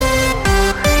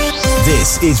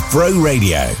This is Bro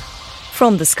Radio.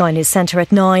 From the Sky News Centre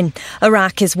at 9.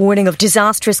 Iraq is warning of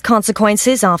disastrous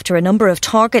consequences after a number of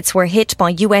targets were hit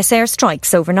by US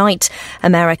airstrikes overnight.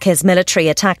 America's military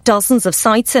attacked dozens of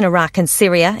sites in Iraq and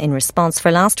Syria in response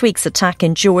for last week's attack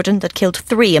in Jordan that killed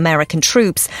 3 American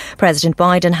troops. President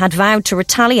Biden had vowed to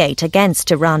retaliate against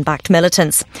Iran-backed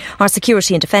militants. Our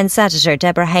security and defence editor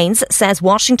Deborah Haynes says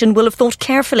Washington will have thought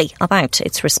carefully about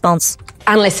its response.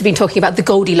 Analysts have been talking about the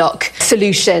Goldilocks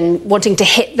solution, wanting to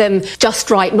hit them just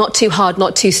right, not too hard,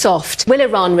 not too soft. Will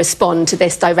Iran respond to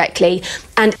this directly?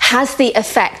 And has the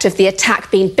effect of the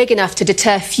attack been big enough to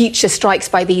deter future strikes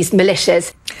by these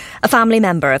militias? A family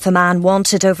member of a man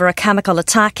wanted over a chemical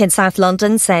attack in South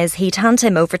London says he'd hand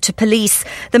him over to police.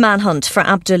 The manhunt for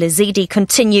Abdul Yazidi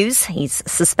continues. He's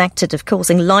suspected of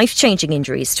causing life-changing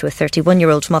injuries to a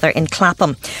 31-year-old mother in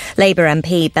Clapham. Labour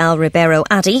MP Bel Ribeiro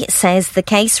Addy says the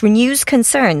case renews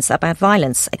concerns about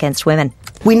violence against women.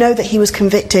 We know that he was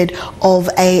convicted of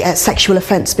a sexual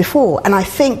offence before, and I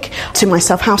think to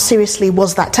myself, how seriously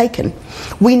was that taken?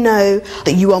 We know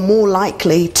that you are more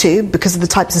likely to, because of the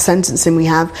types of sentencing we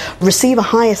have, receive a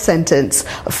higher sentence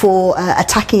for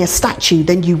attacking a statue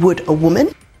than you would a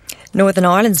woman. Northern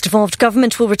Ireland's devolved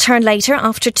government will return later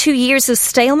after 2 years of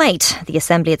stalemate. The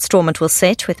Assembly at Stormont will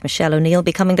sit, with Michelle O'Neill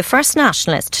becoming the first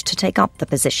nationalist to take up the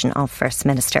position of First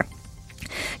Minister.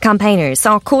 Campaigners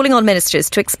are calling on ministers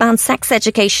to expand sex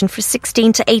education for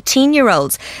 16 to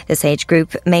 18-year-olds. This age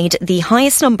group made the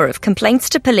highest number of complaints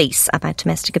to police about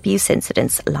domestic abuse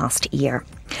incidents last year.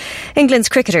 England's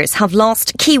cricketers have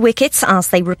lost key wickets as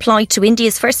they replied to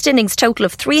India's first innings total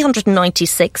of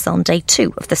 396 on day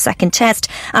 2 of the second test.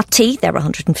 At tea, they're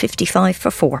 155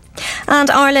 for 4. And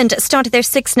Ireland started their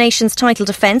Six Nations title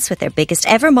defence with their biggest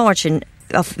ever margin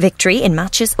of victory in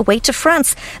matches away to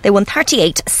France. They won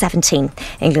 38-17.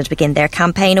 England begin their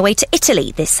campaign away to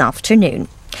Italy this afternoon.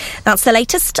 That's the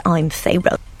latest. I'm Faye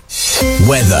Rowe.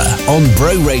 Weather on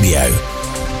Bro Radio.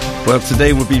 Well,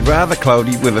 today will be rather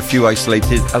cloudy with a few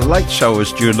isolated light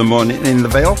showers during the morning in the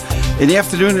Vale. In the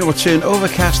afternoon it will turn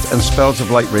overcast and spells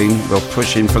of light rain will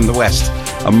push in from the west.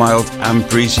 A mild and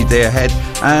breezy day ahead,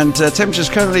 and temperatures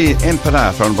currently in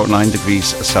Penarth around about 9 degrees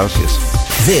Celsius.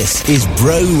 This is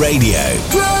Bro Radio.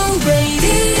 Bro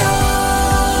Radio.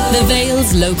 The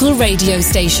Vale's local radio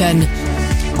station.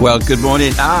 Well, good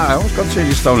morning. I always got to turn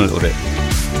this down a little bit.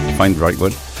 Find the right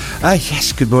one.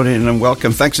 Yes, good morning and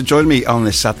welcome. Thanks for joining me on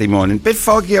this Saturday morning. Bit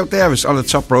foggy out there. I was on the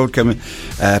top road coming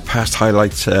past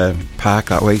Highlight Park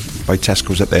that way by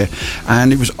Tesco's up there,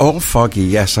 and it was all foggy,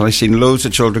 yes, and I've seen loads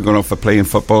of children going off for playing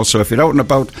football. So if you're out and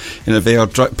about in a Vale,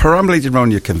 perambulating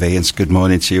around your conveyance, good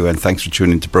morning to you and thanks for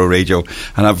tuning to Bro Radio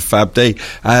and have a fab day.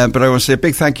 But I want to say a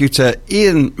big thank you to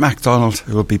Ian MacDonald,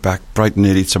 who will be back bright and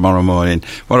early tomorrow morning.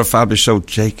 What a fabulous show,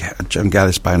 Jake John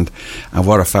Gallis Band, and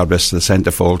what a fabulous the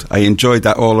centrefold. I enjoyed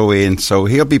that all the way in, so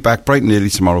he'll be back bright and early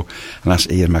tomorrow, and that's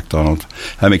Ian MacDonald.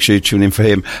 Make sure you tune in for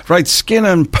him. Right, Skin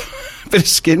and bit of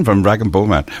Skin from Rag and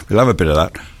Bowman. We'll have a bit of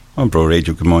that on Bro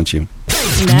Radio. Good morning to you.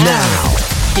 Now,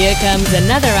 here comes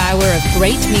another hour of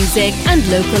great music and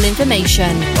local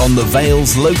information on the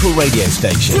Vale's local radio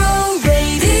station. Bro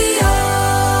Radio.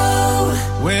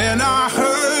 When I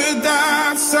heard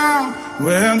that sound,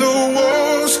 when the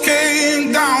walls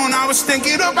came down, I was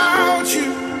thinking about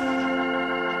you.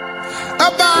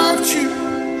 About you.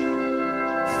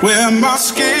 Where my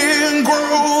skin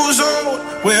grows old,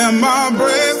 where my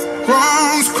breath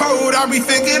runs cold, I'll be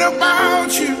thinking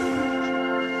about you.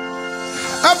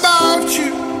 About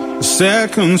you.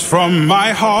 Seconds from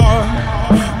my heart,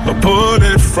 a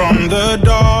bullet from the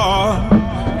dark.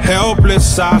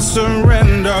 Helpless I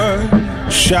surrender,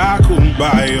 shackled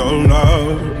by your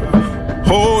love.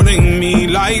 Holding me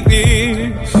like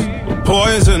this,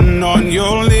 poison on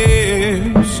your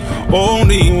lips.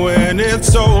 Only when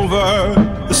it's over,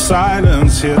 the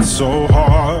silence hits so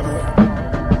hard.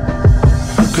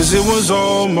 'Cause it was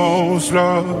almost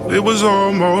love, it was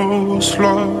almost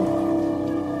love.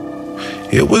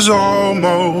 It was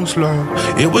almost love,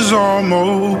 it was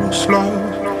almost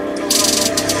love.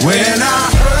 When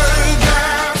I heard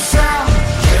that sound,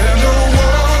 when the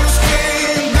walls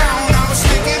came down, I was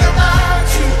thinking about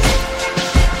you.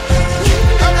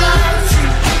 About you.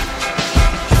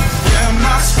 When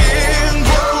my skin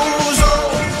grows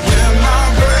old, when my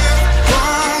breath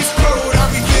runs cold,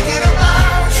 I'll be thinking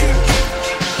about you.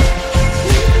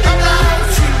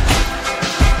 About you.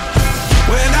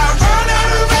 When I run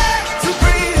out of air to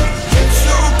breathe, it's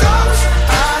your ghost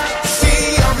I see,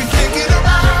 I'll be thinking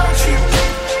about you.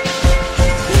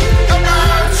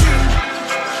 About you.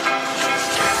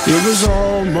 It was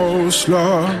almost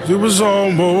love, it was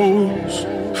almost.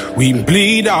 We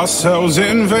bleed ourselves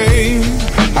in vain.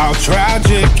 How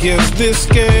tragic is this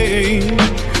game?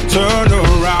 Turn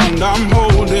around, I'm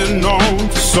holding on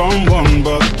to someone,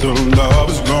 but the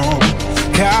love's gone.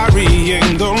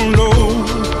 Carrying the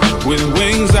load with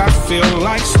wings that feel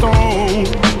like stone.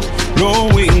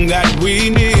 Knowing that we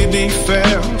nearly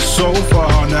fell so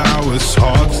far, now it's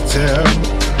hard to tell.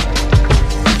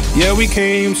 Yeah, we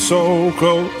came so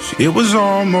close, it was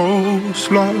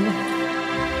almost love.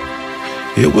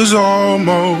 It was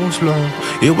almost love.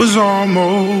 It was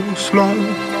almost love.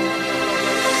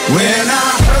 When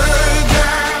I heard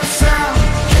that sound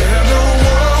and the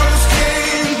walls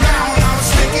came down, I was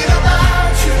thinking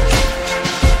about you,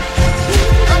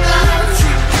 about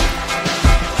you.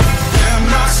 When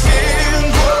my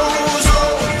skin grows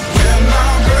old, when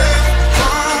my breath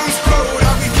comes cold,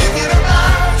 I'll be thinking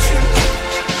about you,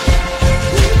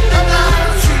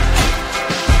 about you.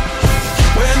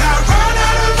 When I run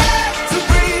out of air to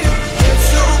breathe, it's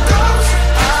your ghost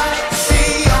I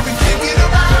see. I'll be thinking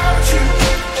about you,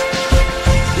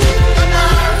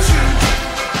 about you.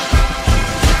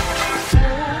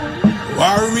 I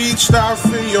reached out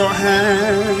for your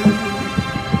hand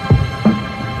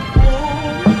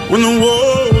when the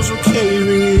walls were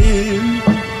caving in,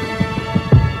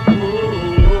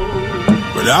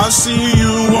 but I see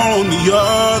you on the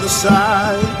other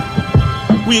side.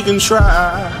 We can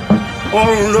try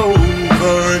all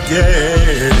over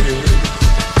again.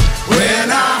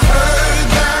 When I heard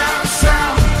that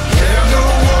sound and the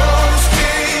walls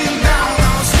came down,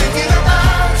 I was thinking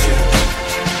about you,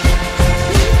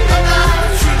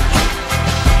 about you.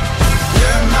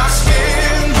 When my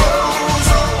skin grows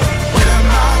old, when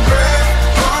my breath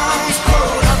comes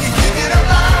cold, I'll be thinking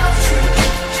about you,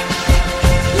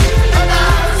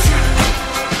 about you.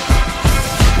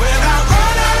 When I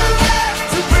run out of air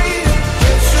to breathe,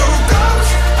 it's your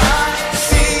ghost I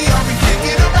see. I'll be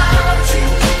thinking about you,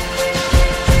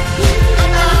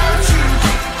 about you.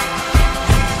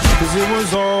 'Cause it was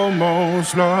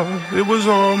almost love. It was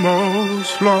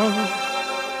almost love.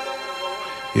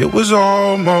 It was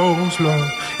almost love.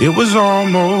 It was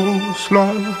almost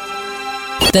love.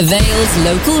 The Vale's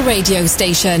local radio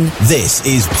station. This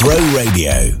is Bro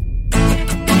Radio.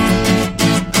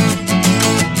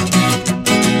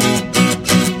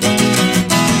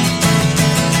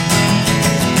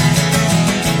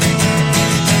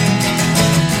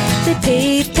 They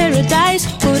paved paradise,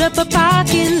 put up a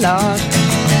parking lot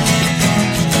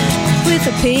with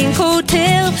a pink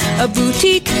hotel, a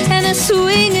boutique, and a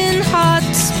swinging hot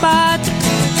spot.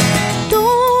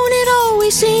 Don't it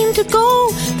always seem to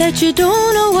go that you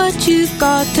don't know what you've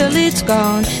got till it's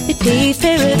gone? They paved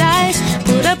paradise,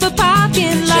 put up a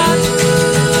parking lot.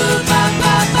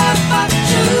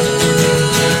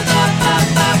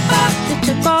 They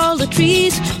took all the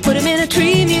trees, put them in a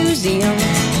tree museum,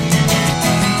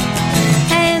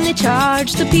 and they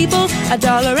charged the people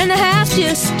 $1.50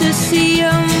 just to see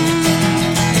them.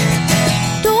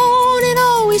 Don't it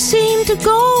always seem to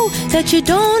go that you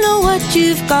don't know what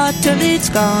you've got till it's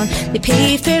gone? They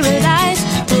paved paradise,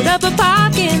 put up a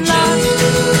parking lot.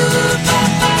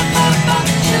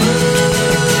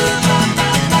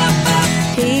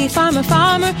 Hey, farmer,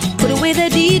 farmer, put away the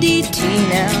DDT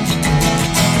now.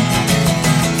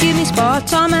 Give me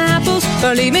spots on my apples,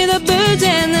 or leave me the birds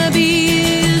and the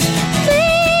bees.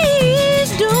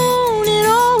 Please, don't it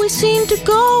always seem to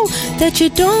go that you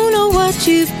don't know what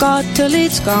you've got till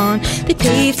it's gone? They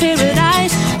paved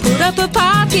paradise, put up a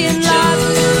parking lot.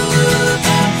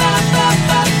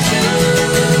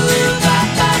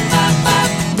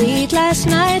 Late last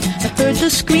night, I heard the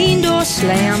screen door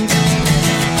slam,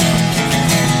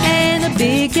 and a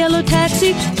big yellow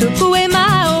taxi took away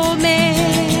my old man.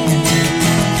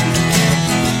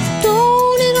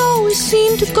 Don't it always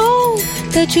seem to go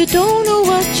that you don't know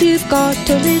what you've got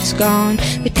till it's gone?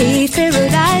 They paved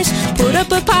paradise, put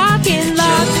up a parking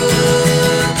lot.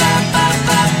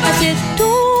 I said,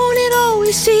 don't it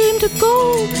always seem to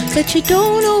go that you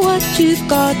don't know what you've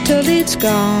got till it's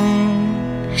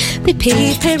gone? They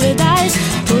paved paradise,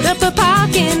 put up a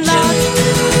parking lot.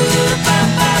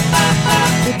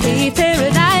 They paved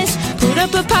paradise, put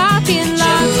up a parking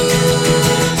lot.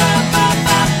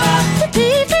 They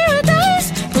paved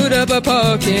paradise, put up a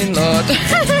parking lot.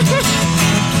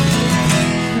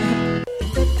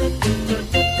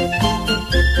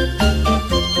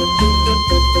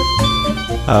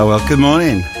 Well, good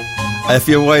morning. If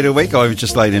you're wide awake, I was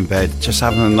just lying in bed, just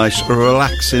having a nice,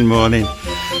 relaxing morning.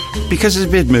 Because it's a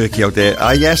bit murky out there.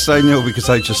 Yes, I know, because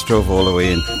I just drove all the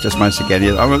way in. Just managed to get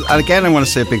in. And again, I want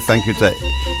to say a big thank you to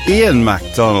Ian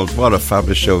MacDonald. What a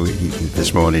fabulous show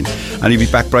this morning. And he'll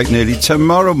be back bright and early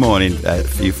tomorrow morning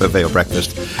for you for Vale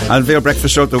Breakfast. And Vale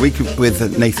Breakfast throughout the week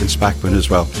with Nathan Spackman as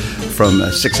well, from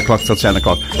 6 o'clock till 10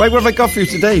 o'clock. Right, what have I got for you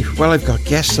today? Well, I've got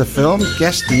Guess the Film,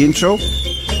 Guess the Intro,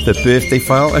 the birthday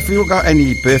file. If you've got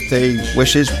any birthday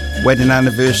wishes, wedding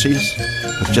anniversaries,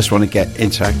 or just want to get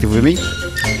interactive with me,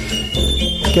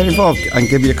 get involved and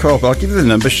give me a call. But I'll give you the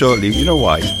number shortly. You know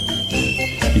why?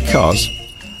 Because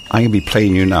I'm going to be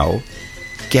playing you now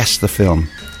Guess the Film.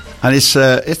 And it's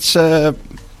well,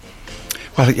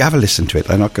 you have a listen to it.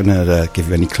 I'm not going to give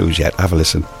you any clues yet. Have a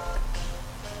listen.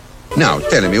 Now,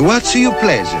 tell me, what's your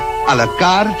pleasure? A la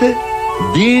carte?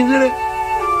 Dinner?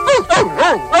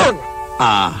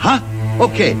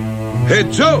 Okay. Hey,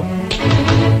 Joe.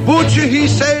 Butcher, he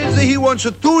says he wants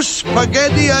 2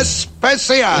 spaghetti a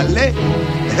speciale,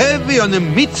 heavy on the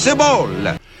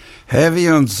meatball. Heavy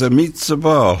on the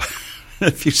meatball.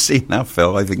 If you've seen that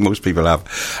film, I think most people have.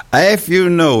 If you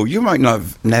know, you might not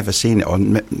have never seen it or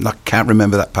can't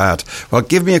remember that part. Well,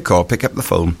 give me a call, pick up the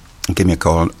phone and give me a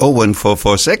call on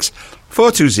 01446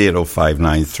 420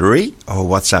 593 or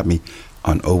WhatsApp me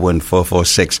on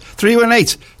 01446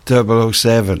 318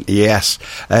 007. Yes.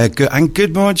 And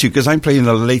good morning to you, because I'm playing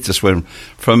the latest one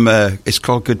from, it's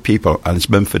called Good People, and it's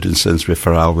Mumford & Sons with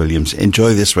Pharrell Williams.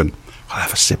 Enjoy this one. I'll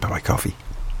have a sip of my coffee.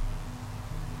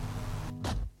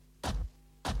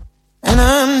 And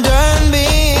I'm done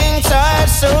being tired,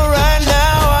 so right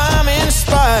now I'm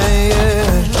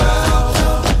inspired.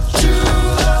 Welcome to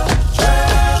the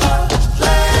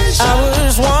revelation. I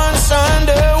was once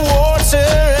underwater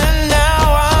and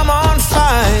now I'm on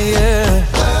fire.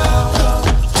 Welcome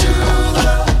to the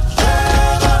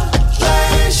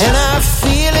revelation. And I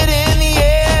feel it in the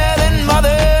air that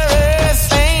Mother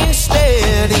Earth ain't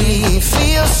steady.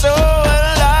 Feel so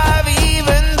alive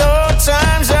even though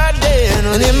times are dead.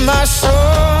 And in my soul,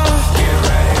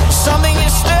 something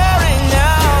is stirring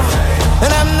now,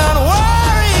 and I'm not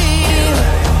worried.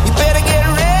 You better get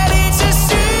ready to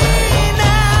see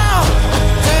now.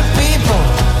 Good people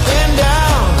been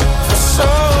down for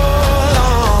so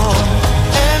long,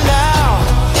 and now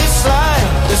it's like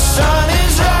the sun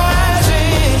is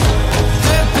rising.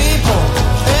 Good people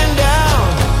been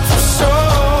down for so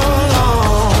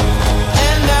long,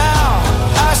 and now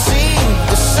I see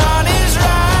the sun is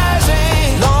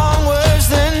rising. Long was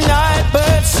the night,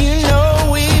 but you know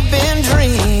we've been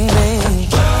dreaming.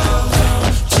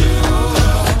 Welcome to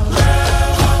the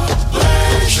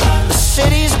revelation. The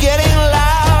city's getting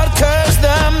loud 'cause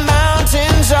the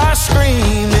mountains are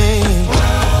screaming.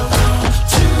 Welcome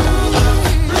to the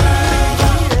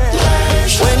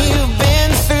revelation. When you've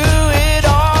been through it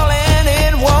all and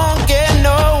it won't get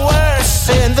no worse,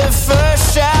 and the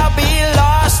first shall be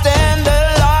lost and the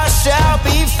lost shall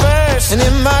be first. And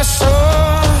in my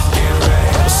soul,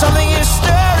 something is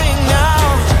stirring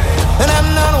now, and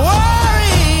I'm not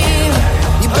worried.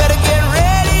 You better get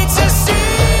ready to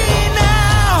see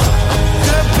now.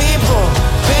 Good people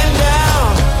been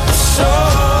down so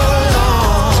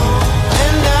long,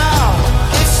 and now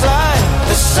it's like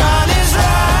the sun is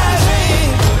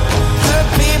rising. Good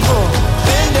people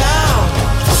been down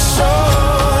for so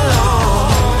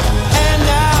long, and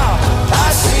now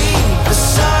I see the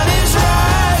sun is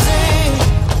rising.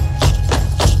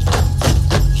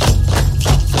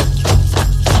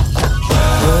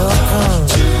 Welcome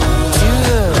to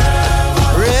the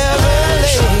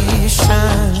revelation.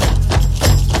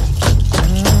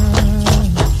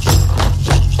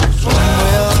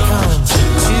 Welcome to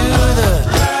the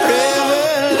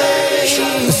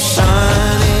revelation. The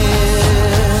sun is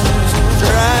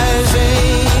rising.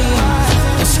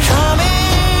 It's coming.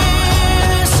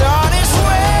 It's on its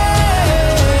way.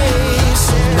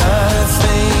 So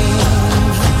nothing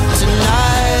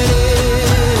tonight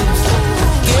is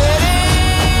getting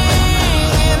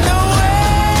in the way.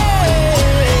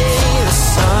 The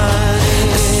sun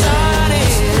is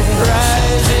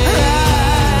rising.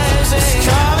 It's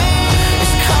coming.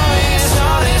 It's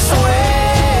on its way.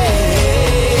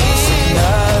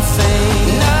 Nothing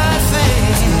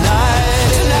tonight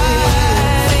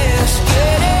is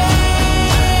getting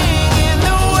in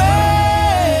the way.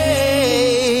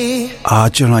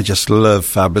 Do you know, I just love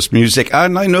fabulous music,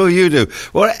 and I know you do.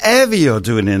 Whatever you're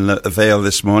doing in the Vale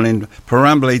this morning,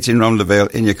 perambulating around the Vale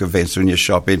in your conveyance, doing your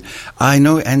shopping, I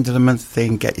know end of the month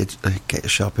thing, get your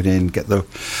shopping in,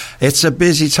 it's a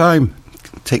busy time.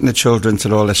 Taking the children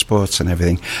to all their sports and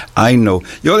everything. I know.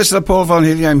 You're listening to Paul Von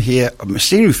Hillier. I'm here. I'm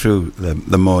seeing you through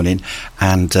the morning,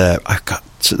 and I've got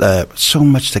so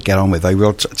much to get on with. I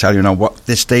will tell you now what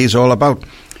this day is all about.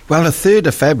 Well, the 3rd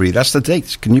of February, that's the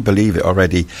date. Can you believe it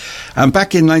already? And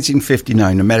back in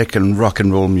 1959, American rock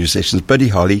and roll musicians Buddy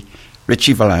Holly,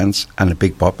 Richie Valens and the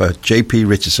Big Bopper, J.P.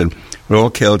 Richardson, were all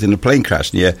killed in a plane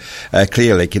crash near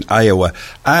Clear Lake in Iowa.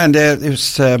 And it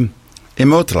was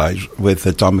immortalised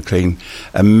with Don McLean,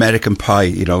 American Pie,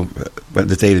 you know,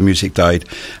 the day the music died.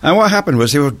 And what happened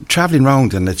was they were travelling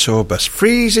round in the tour bus,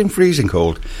 freezing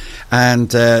cold. And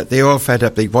they all fed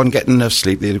up. They weren't getting enough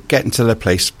sleep. They were getting to their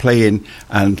place, playing,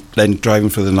 and then driving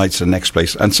for the night to the next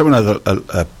place. And someone had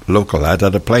a local lad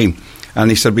had a plane. And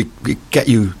he said, we get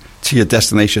you to your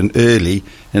destination early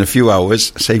in a few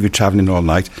hours, save you travelling all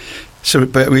night. So,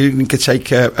 but we could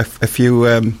take a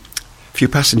few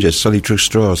passengers, so they drew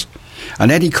straws.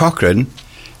 And Eddie Cochran,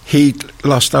 he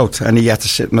lost out and he had to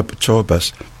sit in a tour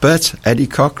bus. But Eddie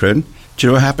Cochran, do you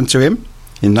know what happened to him?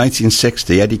 In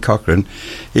 1960, Eddie Cochran,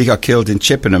 he got killed in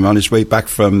Chippenham on his way back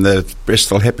from the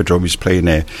Bristol Hippodrome. He was playing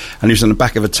there, and he was in the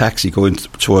back of a taxi going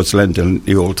towards London.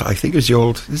 I think it was the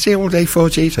old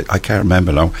A4G. I can't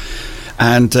remember now.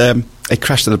 And it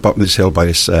crashed at the bottom of this hill by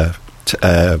this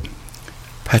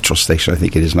petrol station, I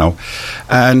think it is now,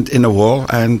 and in a wall.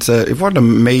 And it wasn't a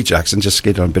major accident, just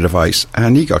skidded on a bit of ice,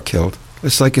 and he got killed.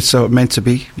 It's like it's meant to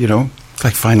be, you know,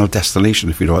 like Final Destination,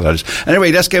 if you know what that is.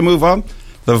 Anyway, let's move on.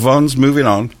 The Vons, moving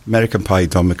on. American Pie,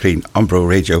 Don McLean, on Bro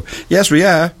Radio. Yes, we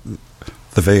are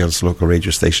the Vale's local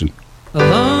radio station. A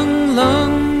long,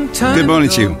 long time Good morning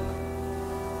ago, to you.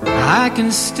 I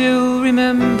can still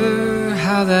remember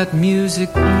how that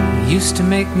music used to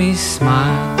make me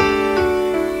smile.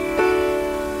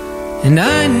 And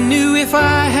I knew if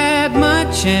I had my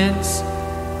chance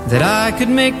that I could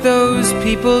make those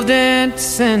people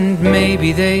dance, and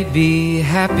maybe they'd be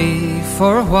happy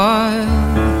for a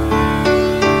while.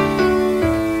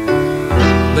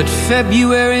 But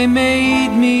February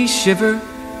made me shiver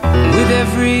with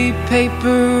every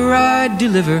paper I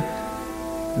deliver.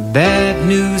 Bad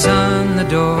news on the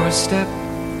doorstep,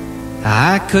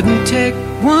 I couldn't take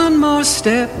one more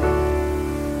step.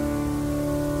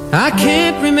 I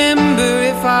can't remember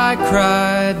if I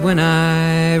cried when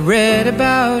I read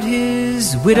about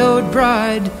his widowed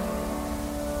bride,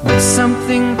 but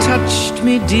something touched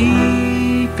me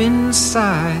deep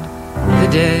inside the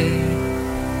day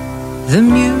the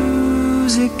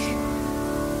music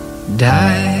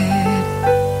died.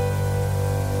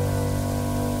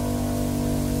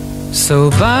 So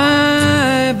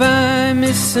bye-bye,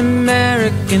 Miss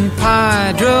American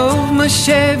Pie. Drove my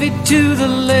Chevy to the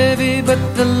levee,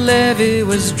 but the levee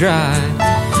was dry.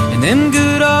 And them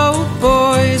good old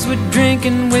boys were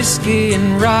drinking whiskey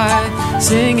and rye,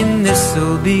 singing,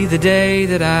 this'll be the day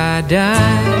that I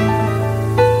die.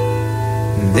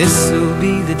 This'll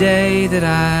be the day that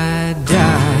I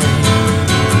die.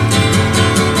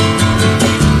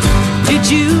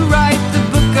 Did you write the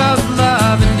book of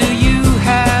love, and do you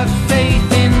have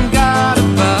faith in God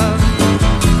above?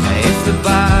 If the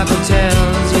Bible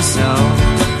tells you so,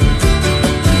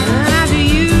 do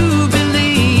you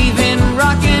believe in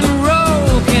rock and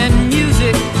roll? Can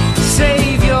music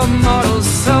save your mortal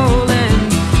soul?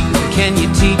 And can you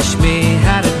teach me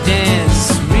how to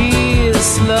dance real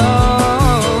slow?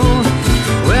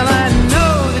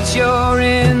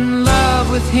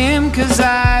 Him, 'cause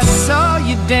I saw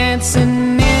you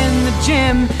dancing in the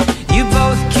gym. You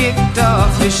both kicked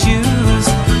off your shoes.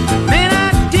 Man,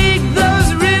 I dig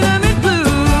those rhythm and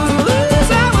blues.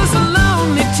 I was a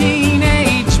lonely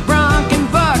teenage bronc and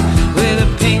buck with a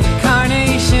pink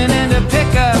carnation and a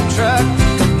pickup truck,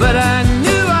 but I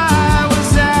knew I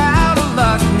was out of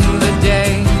luck the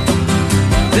day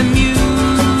the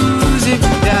music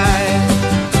died.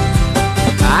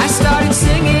 I started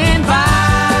singing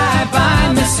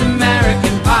Miss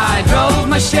American Pie. Drove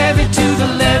my Chevy to the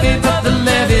levee, but the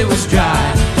levee was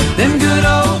dry. Them good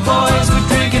old boys were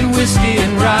drinking whiskey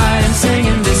and rye and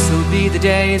singing, this'll be the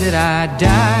day that I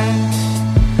die.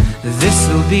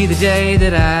 This'll be the day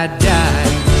that I die.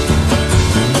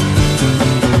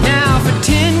 Now for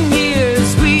 10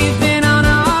 years we've been on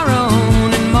our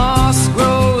own, and moss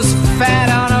grows fat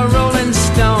on a rolling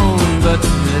stone, but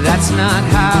that's not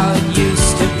how it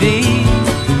used to be.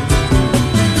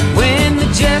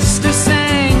 Jester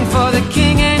sang for the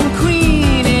king and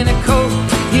queen in a coat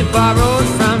he borrowed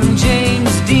from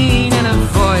James Dean, and a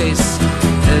voice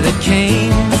that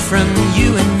came from you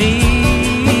and me.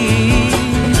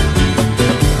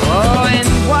 Oh, and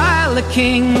while the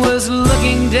king was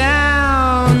looking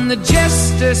down, the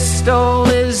jester stole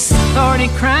his thorny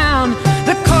crown.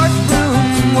 The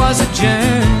courtroom was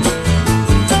adjourned.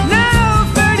 No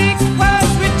verdict was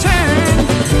returned,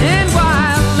 and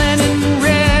while Lennon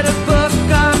read a book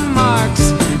on Marx,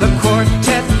 the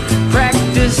quartet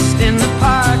practiced in the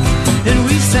park, and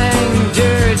we sang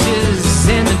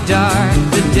dark,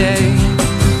 the day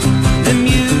the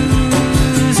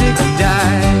music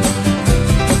died.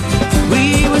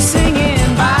 We were singing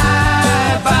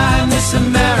bye bye Miss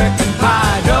American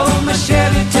Pie. Drove my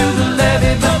Chevy to the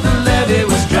levee, but the levee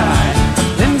was dry.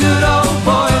 Them good old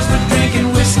boys were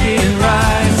drinking whiskey and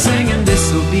rye and singing,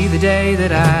 this'll be the day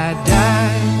that I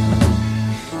die.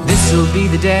 This'll be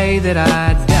the day that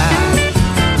I die.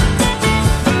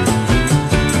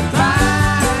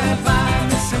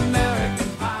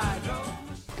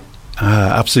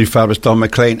 Absolutely fabulous, Don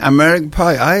McLean. American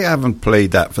Pie. I haven't played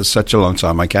that for such a long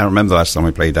time. I can't remember the last time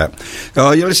I played that.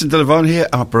 You listen to Levon here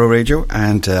at Bro Radio,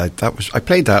 and I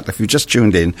played that, if you just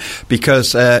tuned in,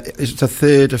 because it's the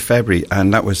 3rd of February,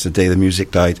 and that was the day the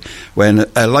music died, when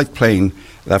a light plane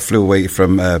that flew away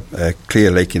from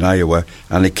Clear Lake in Iowa,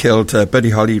 and it killed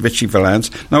Buddy Holly, Richie Valance.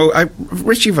 Now,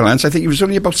 Richie Valance, I think he was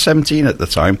only about 17 at the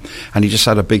time, and he just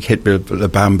had a big hit with La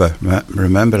Bamba.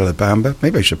 Remember La Bamba?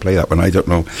 Maybe I should play that one, I don't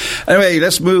know. Anyway,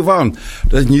 let's move on.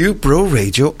 The new Bro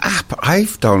Radio app.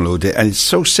 I've downloaded it, and it's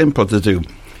so simple to do.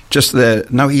 Just there,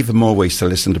 now even more ways to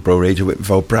listen to Bro Radio with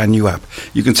our brand new app.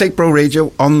 You can take Bro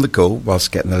Radio on the go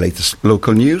whilst getting the latest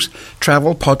local news,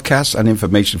 travel, podcasts and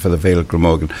information for the Vale of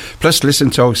Glamorgan. Plus listen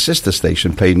to our sister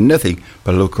station playing nothing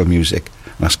but local music.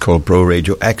 And that's called Bro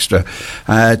Radio Extra.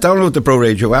 Download the Bro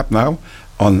Radio app now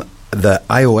on the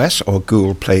iOS or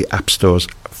Google Play app stores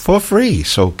for free.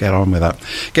 So get on with that.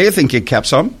 Get your thinking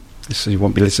caps on. So you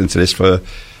won't be listening to this for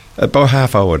about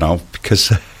half hour now,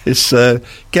 because it's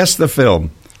Guess the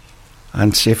Film.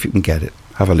 And see if you can get it.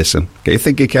 Have a listen. Get your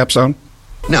thinking caps on.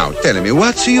 Now, tell me,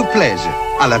 what's your pleasure?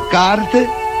 A la carte?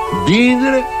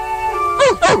 Dinner?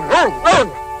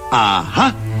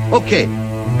 Okay.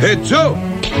 Hey, Joe.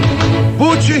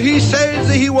 Butcher, he says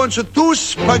he wants 2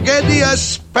 spaghetti a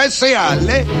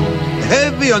speciale,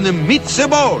 heavy on the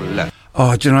meatball.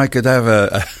 Oh, do you know, I could have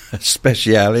a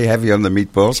speciale, heavy on the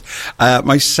meatballs.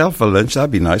 Myself for lunch,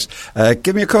 that'd be nice.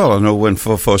 Give me a call on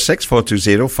 01446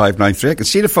 420 593. I can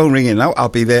see the phone ringing now. I'll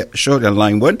be there shortly on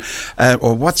line 1.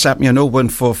 Or WhatsApp me on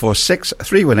 01446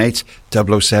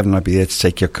 318 007. I'll be there to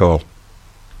take your call.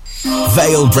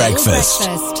 Vale Breakfast.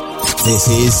 This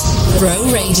is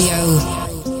Bro Radio.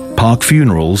 Park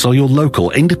Funerals are your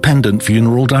local independent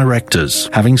funeral directors,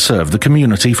 having served the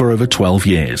community for over 12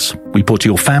 years. We put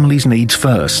your family's needs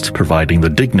first, providing the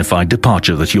dignified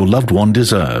departure that your loved one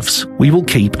deserves. We will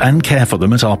keep and care for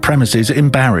them at our premises in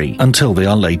Barry until they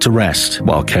are laid to rest,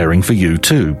 while caring for you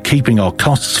too, keeping our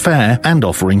costs fair and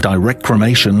offering direct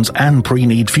cremations and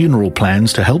pre-need funeral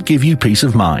plans to help give you peace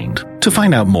of mind. To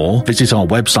find out more, visit our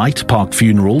website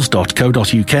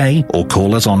parkfunerals.co.uk or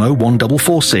call us on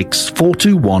 01446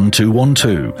 421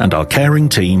 212 and our caring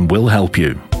team will help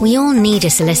you. We all need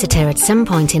a solicitor at some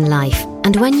point in life,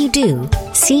 and when you do,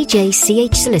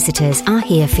 CJCH Solicitors are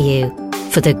here for you.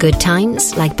 For the good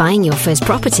times, like buying your first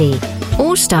property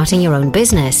or starting your own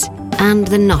business, and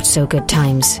the not so good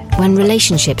times, when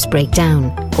relationships break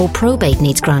down or probate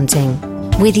needs granting.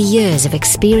 With years of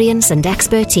experience and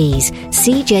expertise,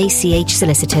 CJCH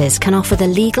Solicitors can offer the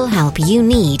legal help you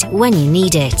need when you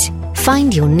need it.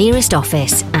 Find your nearest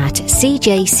office at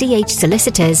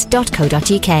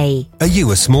cjchsolicitors.co.uk. Are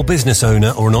you a small business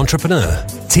owner or an entrepreneur?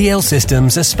 TL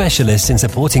Systems are specialists in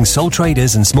supporting sole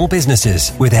traders and small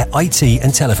businesses with their IT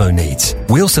and telephone needs.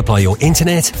 We'll supply your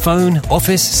internet, phone,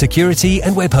 office, security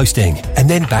and web hosting, and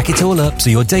then back it all up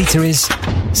so your data is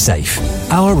safe.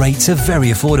 Our rates are very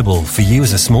affordable for you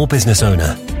as a small business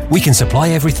owner. We can supply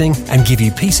everything and give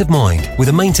you peace of mind with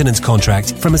a maintenance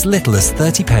contract from as little as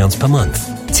 £30 per month.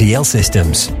 TL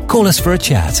Systems. Call us for a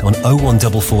chat on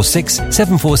 01446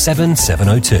 747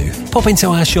 702. Pop into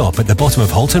our shop at the bottom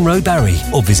of Holton Road, Barry,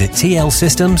 or visit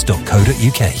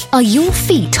tlsystems.co.uk. Are your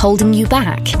feet holding you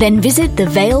back? Then visit the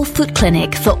Vale Foot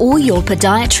Clinic for all your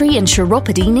podiatry and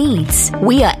chiropody needs.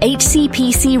 We are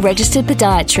HCPC registered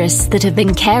podiatrists that have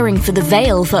been caring for the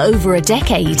Vale for over a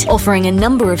decade, offering a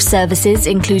number of services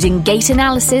including gait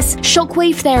analysis,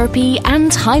 shockwave therapy,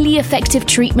 and highly effective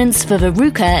treatments for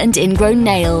verruca and ingrown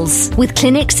nails. With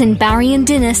clinics in Barry and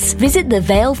Dinnis, visit the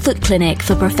Vale Foot Clinic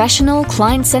for professional,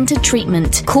 client-centred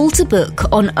treatment. Call to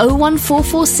book on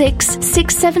 01446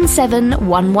 677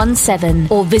 117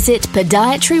 or visit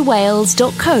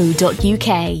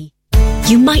podiatrywales.co.uk.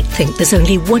 You might think there's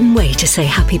only one way to say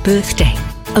happy birthday.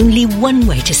 Only one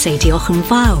way to say Diolch yn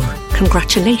fawr,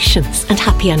 congratulations and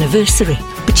happy anniversary.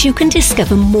 But you can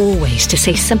discover more ways to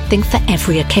say something for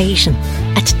every occasion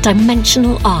at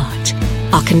Dimensional Art.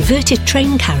 Our converted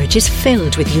train carriage is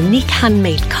filled with unique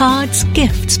handmade cards,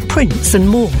 gifts, prints and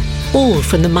more, all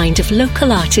from the mind of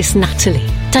local artist Natalie.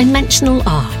 Dimensional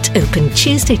Art, open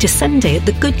Tuesday to Sunday at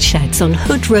the Good Sheds on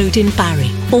Hood Road in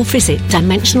Barry, or visit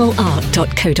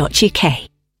dimensionalart.co.uk.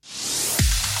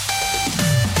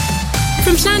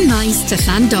 From Llanmaes to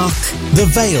Llandoch, The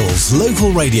Vale's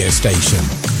local radio station.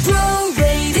 Pro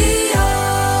Radio.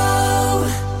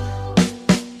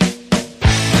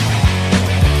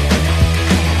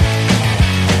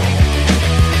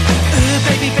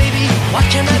 Baby, what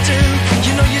can I do?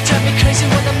 You know you drive me crazy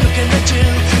when I'm looking at you.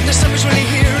 The summer's really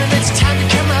here and it's time to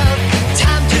come out.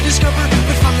 Time to discover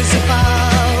what fun is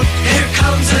about. Here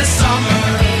comes the summer.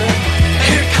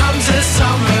 Here comes the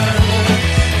summer.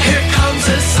 Here comes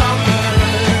the summer.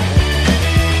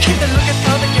 Keep the looking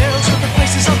for the girls with the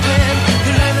faces all tan.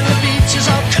 The land and the beach is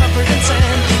all covered in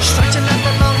sand. Stretching out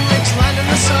the long legs, lying in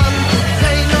the sun.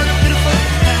 Playing on a beautiful,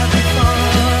 having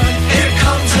fun. Here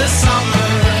comes the summer.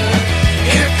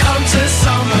 Here comes the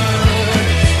summer.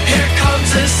 Here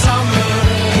comes the summer.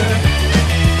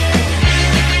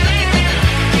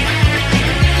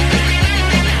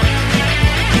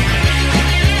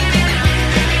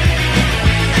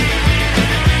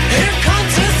 Here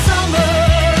comes the summer.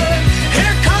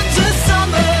 Here comes the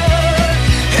summer.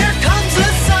 Here comes the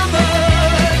summer.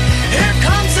 Here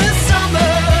comes the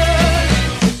summer.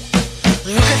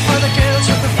 Looking for the girls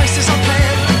with the faces all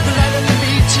tan. The land and the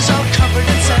beach is all covered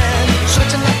in sand.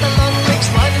 Stretching out the long legs,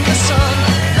 lying in the sun.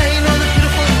 Playing on the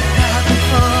beautiful, having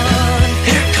fun.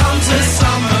 Here comes the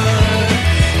summer.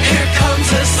 Here comes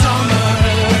the summer.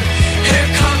 Here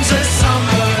comes the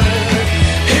summer.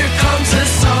 Here comes the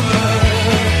summer.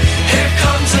 Here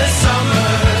comes the summer.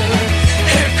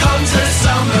 Here comes the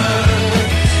summer.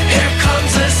 Here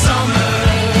comes the summer.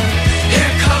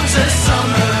 Here comes the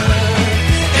summer.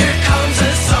 Here comes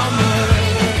the summer.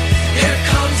 Here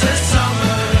comes the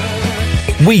summer.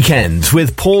 Weekends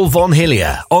with Paul Von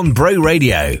Hillier on Bro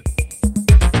Radio.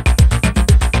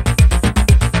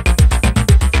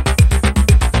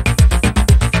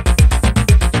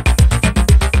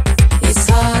 It's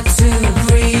hard to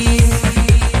breathe.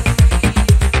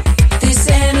 This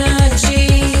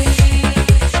energy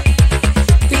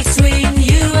between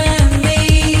you and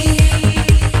me,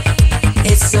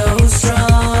 it's so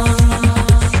strong.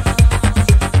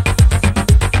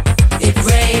 It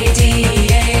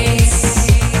radiates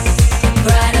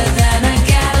brighter than a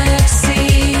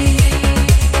galaxy.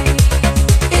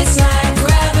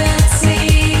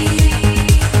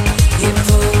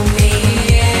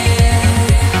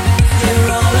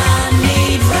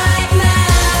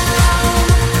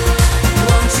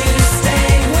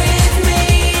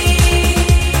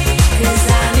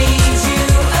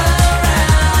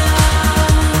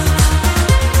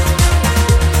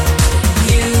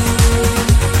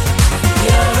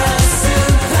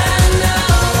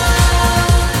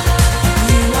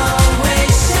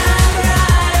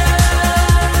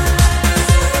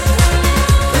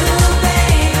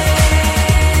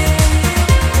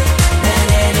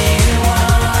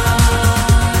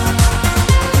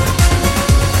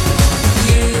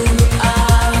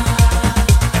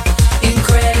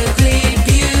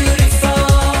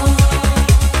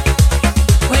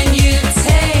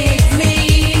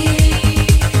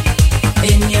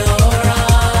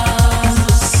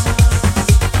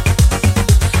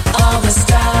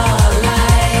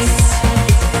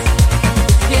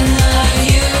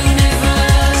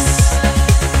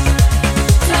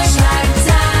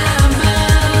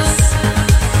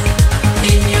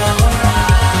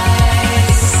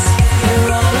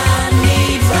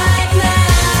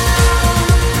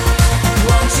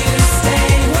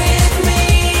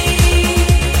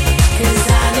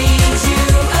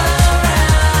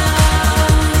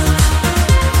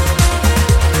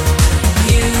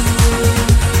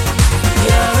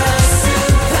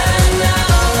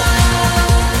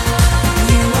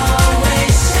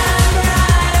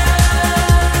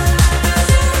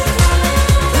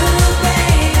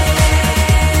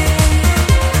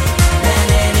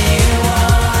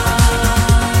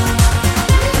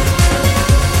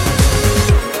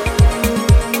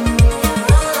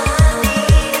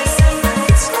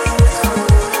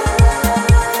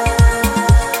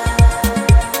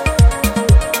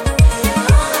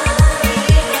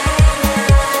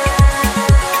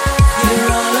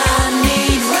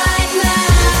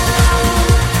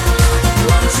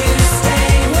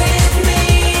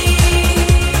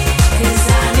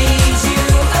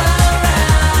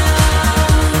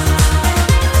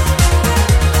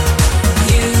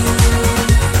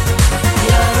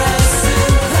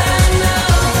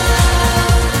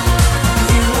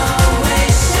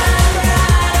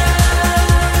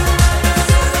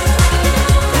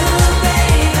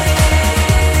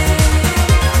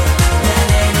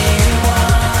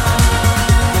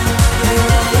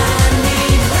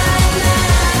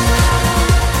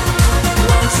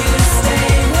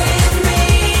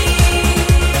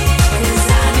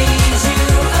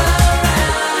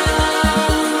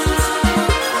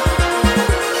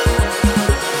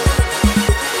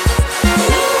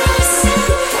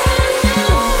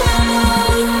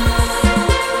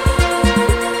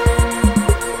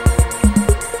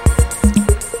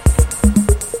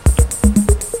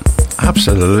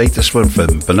 So the latest one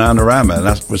from Bananarama, and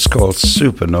that was called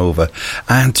Supernova.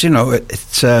 And, you know, it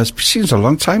seems a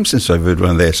long time since I've heard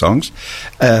one of their songs.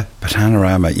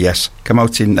 Bananarama, yes, come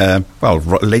out in,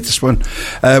 latest one.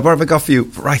 What have I got for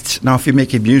you? Right, now if you're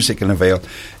making music in a Vale,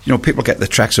 you know, people get the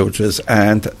tracks over to us,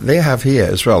 and they have here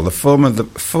as well, the former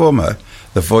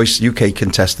The Voice UK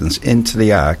contestants Into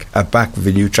the Ark are back with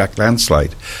a new track,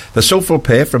 Landslide. The soulful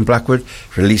pair from Blackwood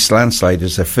released Landslide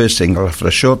as their first single after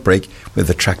a short break, with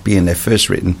the track being their first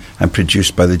written and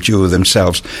produced by the duo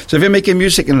themselves. So if you're making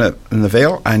music in the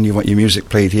Vale and you want your music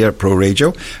played here at Pro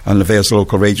Radio on the Vale's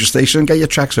local radio station, get your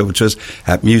tracks over to us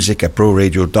at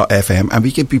music@proradio.fm, and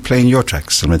we could be playing your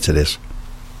tracks similar to this.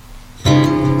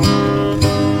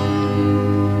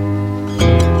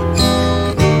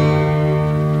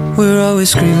 We're always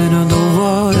screaming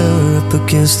underwater up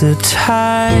against the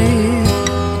tide,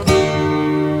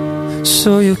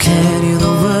 so you can't hear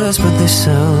the words, but they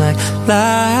sound like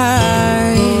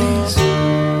lies.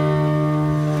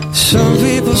 Some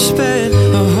people spend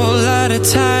a whole lot of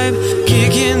time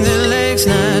kicking their legs,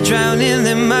 not drowning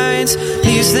their minds. At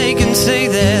least they can say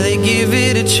that they give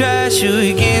it a try. Should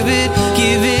we give it,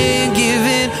 give it, give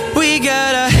it? We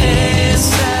got our hands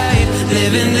tied,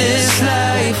 living this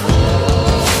life.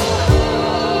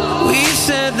 We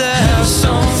set the house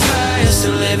on fire,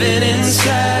 still living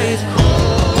inside.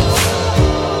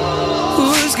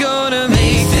 Who's gonna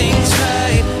make things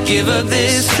right? Give up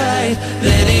this fight,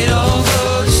 let it all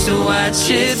go, just to watch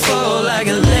it fall like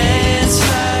a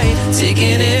landslide.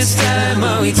 Taking its time,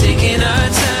 are we taking our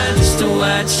time, just to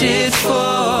watch it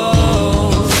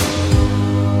fall?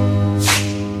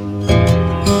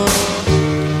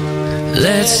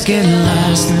 Let's get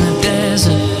lost in the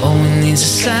desert, all we need's a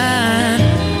sign,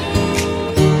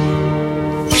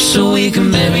 so we can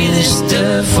bury this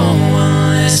dirt for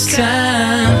one last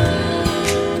time.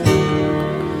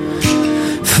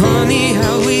 Funny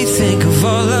how we think of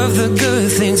all of the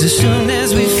good things as soon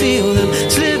as we feel them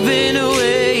slipping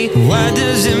away. Why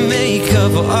does it make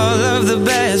up for all of the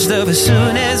bad stuff as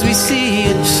soon as we see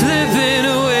it slipping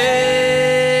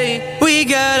away? We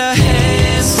got our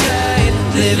hands tied,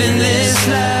 living this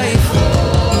life.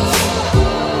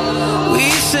 We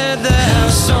set the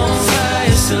house on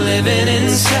fire, still living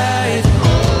inside.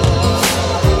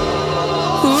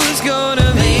 Who's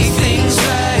gonna make things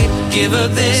right? Give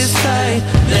up this fight,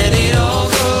 let it all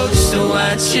go, just to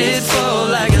watch it fall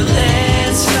like a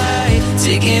landslide.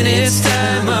 Taking its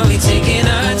time, are we taking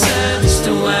our time, just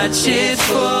to watch it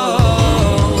fall?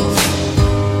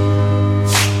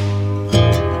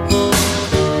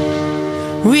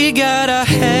 We got our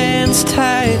hands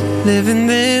tied, living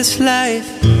this life.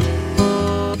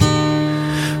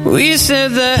 We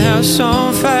set the house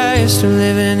on fire, still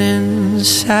living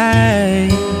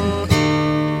inside.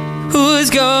 Who's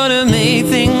gonna make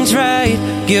things right?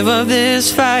 Give up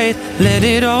this fight, let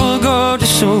it all go,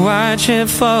 just to watch it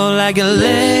fall like a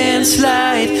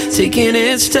landslide. Taking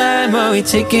its time, are we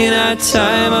taking our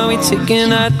time? Are we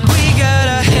taking our... We got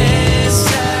our hands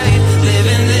tied,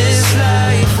 living this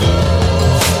life.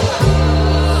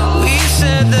 We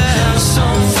set the house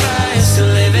on fire, still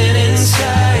living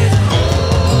inside.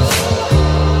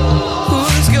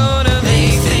 Who's gonna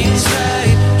make things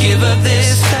right? Give up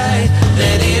this fight,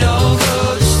 let it all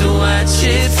go, just to watch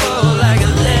it fall like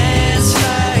a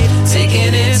landslide.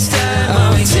 Taking its time,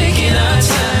 are we taking our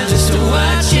time, just to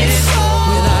watch it fall?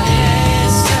 With our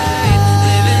hands tied,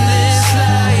 living this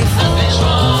life. Nothing's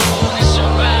wrong, it's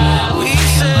alright. We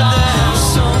set the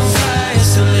house on fire,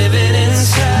 still living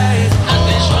inside.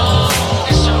 Nothing's wrong,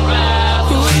 it's alright.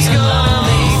 Who's gonna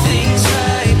make things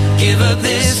right? Give up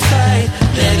this fight,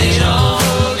 let it all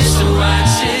go, just to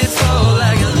watch it fall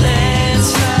like a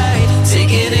landslide.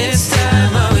 Taking its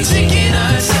time, are we taking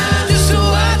our time, just to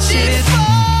watch it fall?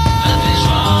 Nothing's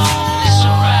wrong, it's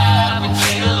alright, we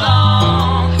play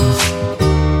along.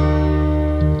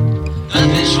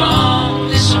 Nothing's wrong,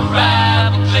 it's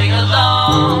alright, we play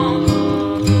along.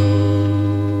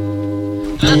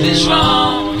 Nothing's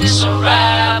wrong, it's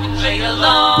alright, we play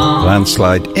along.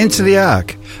 Landslide, Into the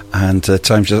Ark. And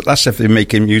that's if they're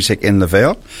making music in the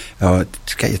Vale.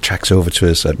 Get your tracks over to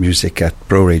us at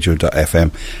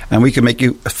music@proradio.fm, and we can make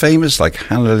you famous like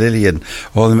Hannah Lily and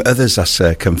all them others that's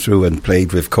come through and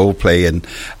played with Coldplay, and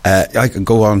I can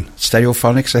go on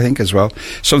Stereophonics, I think, as well.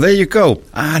 So there you go.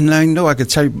 And I know I could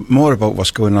tell you more about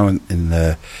what's going on in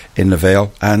the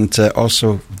Vale, and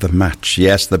also the match.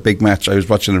 Yes, the big match. I was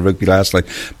watching the rugby last night,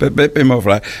 but bit more of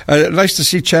that. Nice to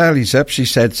see Charlie's up. She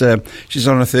said she's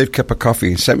on her third cup of coffee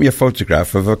and sent me a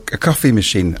photograph of a coffee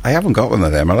machine. I haven't got one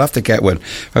of them. I'll have to get one.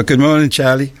 Good morning,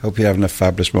 Charlie. Hope you're having a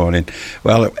fabulous morning.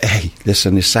 Well, hey,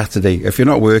 listen, it's Saturday. If you're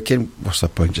not working, what's the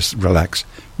point? Just relax.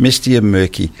 Misty and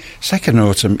murky. It's like an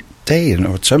autumn day, an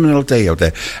autumnal day out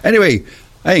there. Anyway,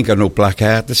 I ain't got no black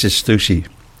hair. This is Stussy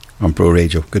on Bro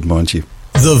Radio. Good morning to you.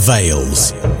 The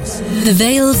Vales. The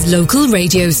Vales local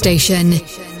radio station.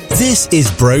 This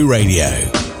is Bro Radio.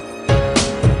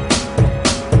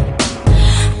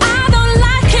 I don't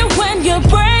like it when you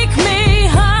break me,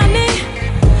 honey.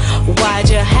 Why'd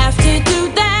you have to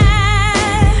do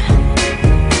that?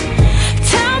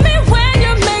 Tell me when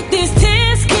you make these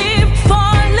tears keep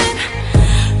falling.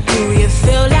 Do you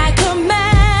feel like a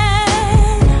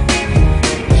man?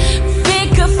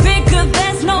 Figure,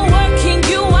 there's no working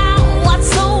you out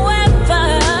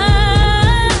whatsoever.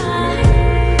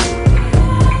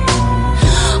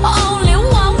 Only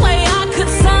one way I could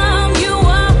sum you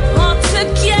up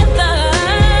altogether.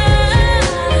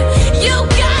 You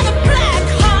got a black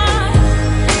heart,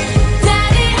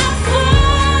 Daddy. I'm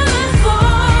falling for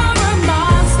a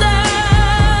monster.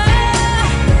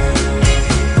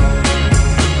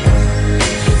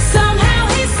 Somehow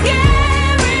he's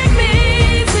scaring me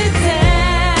to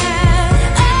death.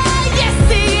 Oh yes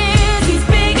he is. He's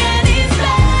big and he's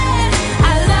bad. I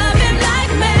love him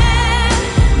like mad.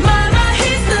 Mama,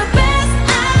 he's the best I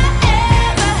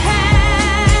ever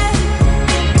had.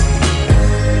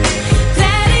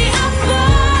 Daddy, I'm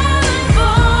falling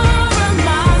for a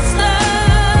monster.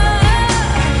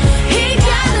 He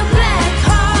got a black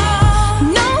heart.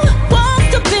 No walls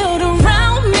to build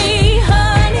around me,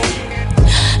 honey.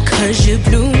 'Cause you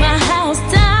blew my house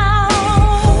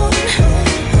down.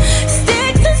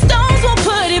 Sticks and stones won't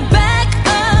put it back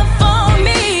up for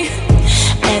me.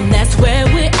 And that's where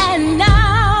we're at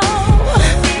now.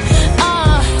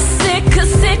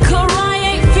 Sicker, I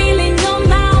ain't feeling your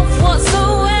mouth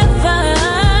whatsoever.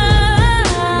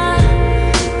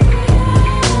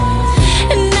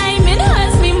 Naming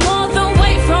hurts me more than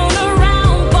weight thrown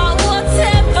around, but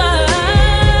whatever.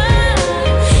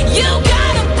 You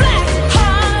got a black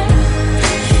heart,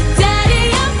 Daddy.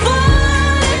 I'm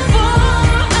falling for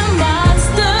a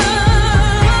monster.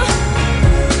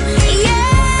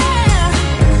 Yeah.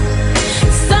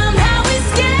 Somehow he's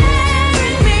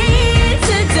scaring me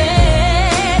to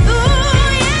death. Ooh,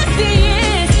 yes he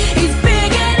is. He's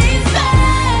big and he's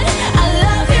bad. I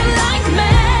love him like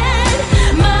mad.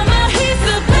 Mama, he's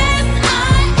the best I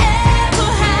ever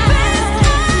had.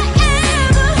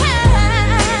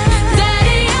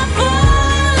 Daddy, I'm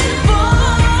falling for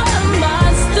a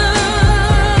monster.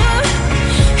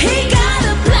 He got a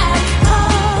black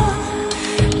heart.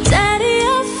 Daddy,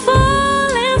 I'm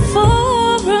falling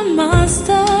for a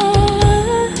monster.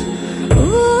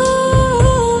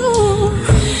 Ooh,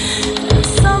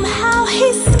 somehow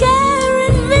he's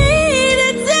scaring me to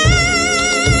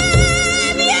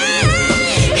death.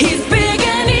 Yeah, he's big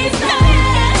and he's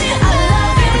bad. I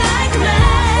love him like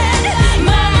mad.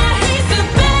 Mama, he's the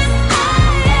best I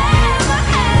ever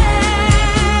had.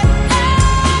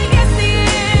 Yes he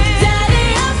is. Daddy,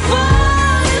 I'm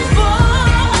falling for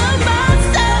a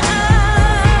monster.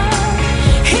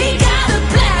 He got a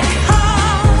black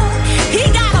heart. He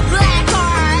got a black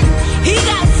heart. He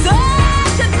got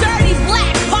such a dirty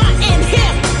black heart in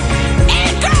him.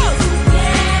 It goes.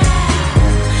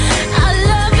 I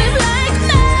love him like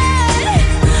mad.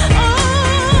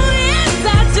 Oh yes I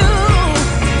do.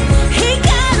 He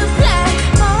got a black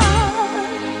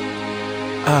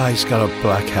heart. He's got a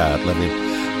black heart, lovely.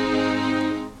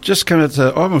 Just coming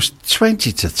to almost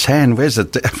 20 to 10. Where's the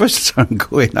time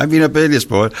going? I've been up early this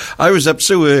morning. I was up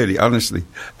so early, honestly.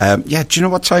 Do you know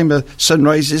what time the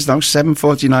sunrise is now?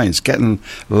 7:49. It's getting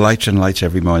lighter and lighter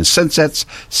every morning. Sunset's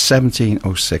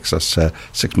 17:06. That's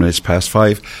 6 minutes past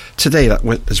 5. Today, that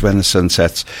is when the sun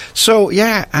sets. So,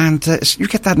 yeah, and you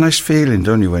get that nice feeling,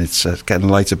 don't you, when it's getting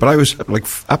lighter. But I was up like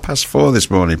 4:30 this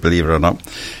morning, believe it or not.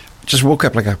 Just woke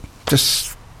up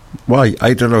why?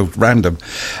 I don't know, random.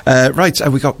 Right,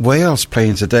 and we got Wales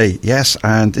playing today, yes,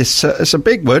 and it's a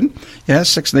big one, yeah,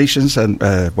 Six Nations and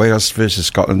Wales versus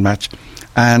Scotland match,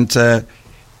 and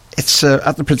it's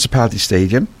at the Principality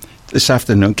Stadium this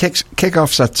afternoon.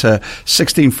 Kick-off's at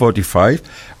 16:45,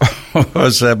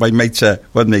 as one mate says,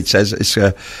 it's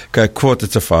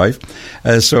 4:45,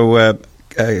 so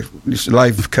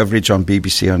live coverage on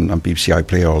BBC, on BBC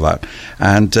iPlayer, all that,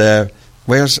 and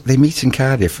Wales, they meet in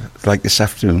Cardiff like this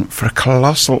afternoon for a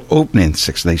colossal opening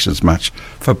Six Nations match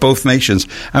for both nations.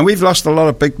 And we've lost a lot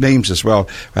of big names as well.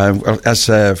 As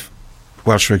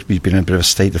Welsh rugby's been in a bit of a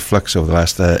state of flux over the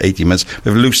last 18 months.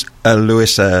 We've Louis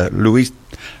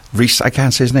I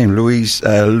can't say his name, Louis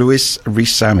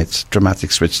Rees-Sammet's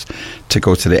dramatic switch to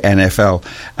go to the NFL.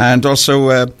 And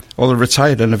also all the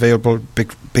retired and available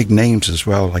big names as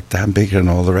well, like Dan Bigger and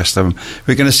all the rest of them.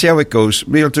 We're going to see how it goes.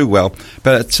 We'll do well.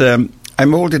 But I'm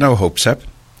holding our hopes up,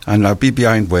 and I'll be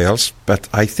behind Wales. But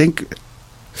I think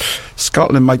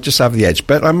Scotland might just have the edge.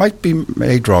 But I might be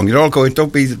made wrong. You're all going,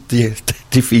 don't be the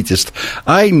defeatist.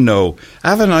 I know.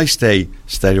 Have a nice day.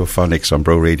 Stereophonics on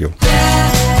Bro Radio.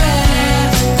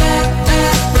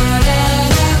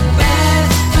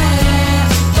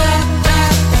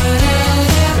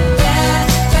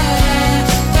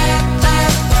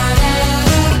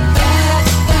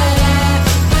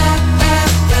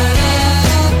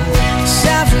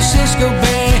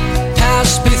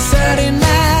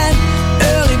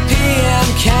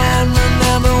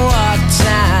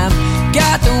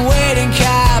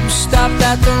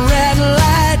 At the red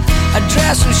light, a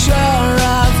dress I'm sure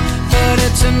of, but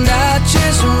it turned out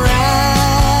just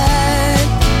right.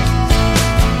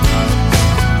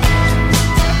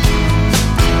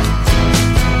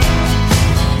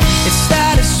 It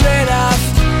started straight off,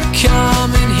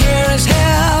 coming here as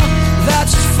hell.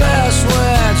 That's his first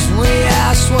words, we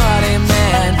asked what he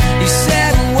meant. He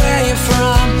said, where you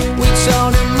from? We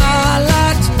told him our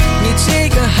lot. We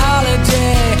take a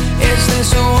holiday, is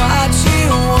this what you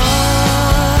want?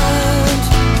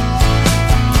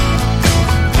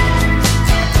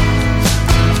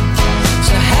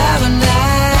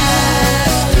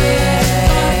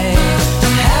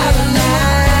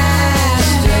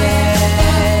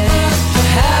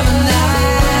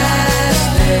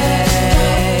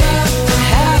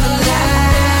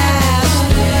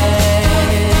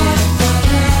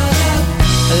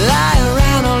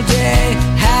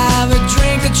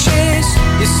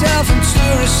 Yourself and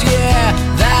tourists, yeah,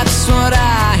 that's what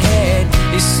I hate.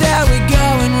 He said we're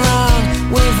going wrong,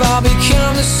 we've all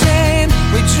become the same.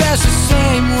 We dress the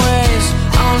same ways,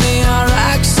 only our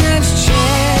accents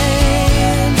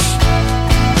change.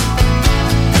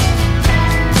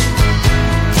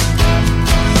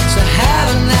 So have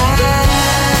a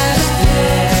nice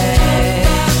day,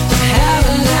 have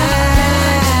a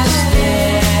nice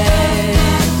day,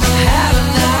 have a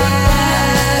nice day.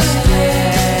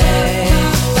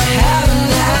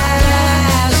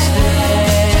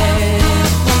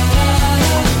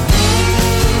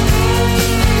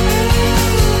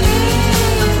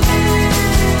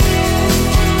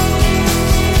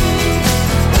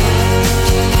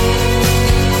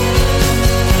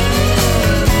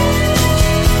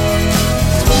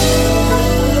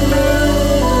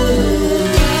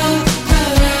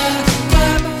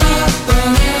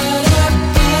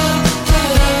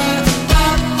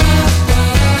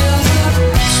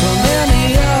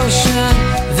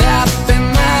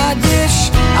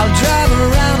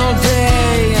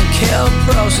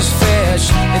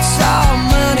 It's all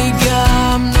money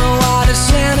gum, no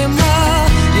artists anymore.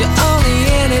 You're only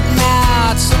in it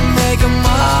now to make them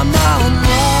more, more,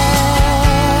 more.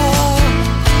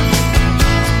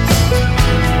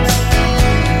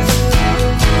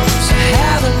 So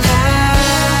have a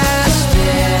nice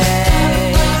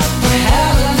day,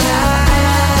 have a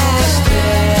nice day, have a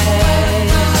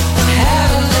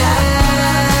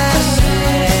nice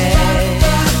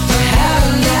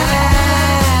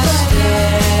day,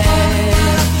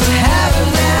 have a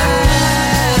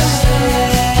nice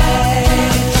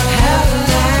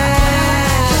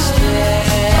day.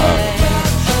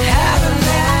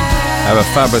 Have a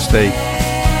fabulous day.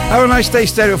 Have a nice day,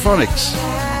 Stereophonics.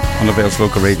 On the Vale's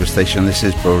local radio station, this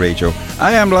is Bro Radio.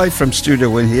 I am live from Studio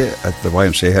 1 here at the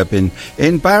YMCA Hub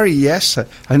in Barry, yes,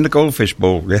 in the Goldfish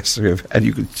Bowl, yes, and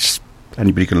you can just,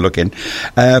 anybody can look in.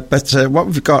 But what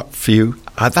we've got for you,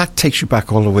 that takes you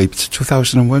back all the way to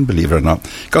 2001, believe it or not.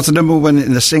 Got to number one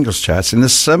in the singles charts in the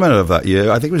summer of that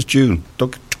year. I think it was June.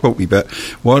 Don't quote me, but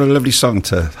what a lovely song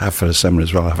to have for the summer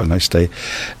as well. Have a nice day.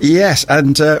 Yes,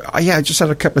 and I just had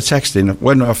a couple of texts in.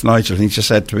 One off Nigel, and he just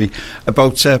said to me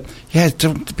about,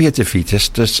 don't be a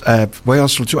defeatist.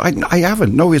 Wales will do. I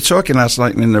haven't. No, we were talking last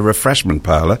night in the refreshment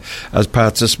parlour as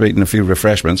participating in a few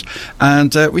refreshments,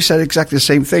 and we said exactly the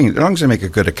same thing. As long as they make a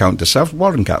good account of themselves,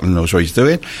 Warren Catlin knows what he's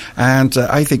doing, and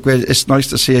I think it's nice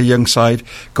to see a young side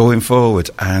going forward,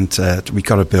 and we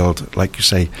got to build, like you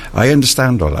say. I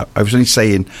understand all that. I was only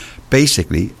saying,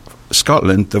 basically,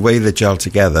 Scotland, the way they gel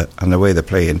together and the way they're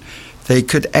playing, they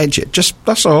could edge it. Just,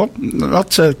 that's all.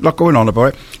 Not going on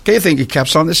about it. Get your thinking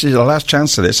caps on. This is the last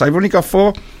chance of this. I've only got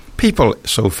 4 people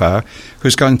so far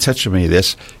who's got in touch with me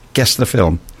this. Guess the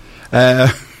film.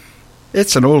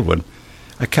 It's an old one.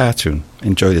 A cartoon.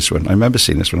 Enjoy this one. I remember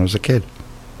seeing this when I was a kid.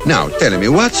 Now, tell me,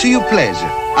 what's your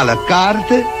pleasure? A la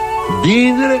carte?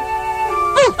 Dinner?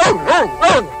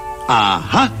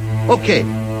 Okay.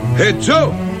 Hey,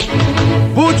 Joe.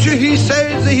 Butcher, he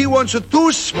says he wants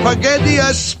 2 spaghetti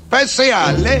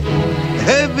speciale,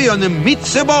 heavy on the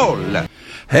meatball.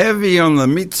 Heavy on the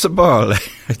meatball.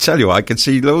 I tell you, I can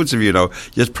see loads of you now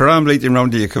just perambulating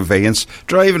around to your conveyance,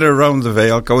 driving around the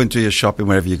Vale, going to your shopping,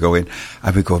 wherever you go in,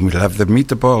 and we'll have the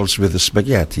meatballs with the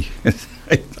spaghetti.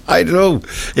 I don't know.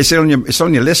 It's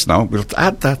on your list now. We'll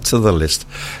add that to the list.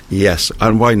 Yes,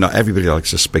 and why not? Everybody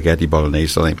likes a spaghetti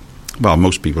bolognese, don't they? Well,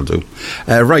 most people do.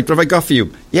 Right, what have I got for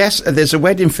you? Yes, there's a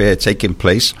wedding fair taking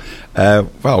place. Well,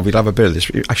 we'll have a bit of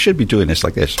this. I should be doing this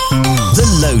like this. The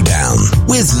Lowdown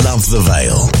with Love the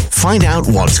Vale. Find out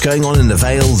what's going on in the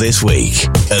Vale this week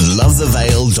at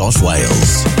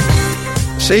lovethevale.wales.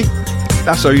 See?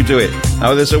 That's how you do it.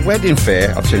 Now, there's a wedding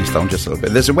fair. I'll change it down just a little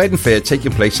bit. There's a wedding fair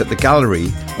taking place at the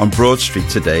Gallery on Broad Street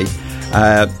today.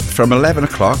 From 11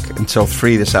 o'clock until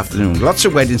 3 this afternoon. Lots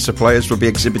of wedding suppliers will be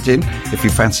exhibiting if you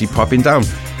fancy popping down.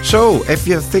 So, if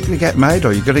you're thinking of getting married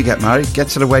or you're going to get married, get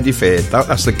to the wedding fair.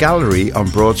 That's the Gallery on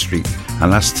Broad Street,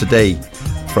 and that's today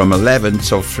from 11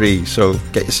 till 3. So,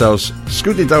 get yourselves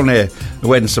scooting down there, the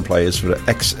wedding suppliers, for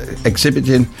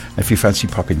exhibiting if you fancy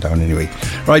popping down anyway.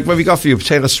 Right, what have we got for you?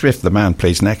 Taylor Swift, The Man,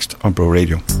 plays next on Bro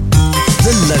Radio.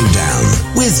 The Lowdown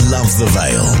with Love the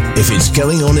Vale. If it's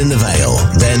going on in the Vale,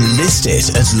 then list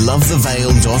it at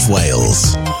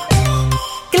lovethevale.wales.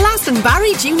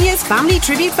 Glastonbury Juniors Family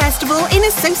Tribute Festival in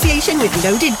association with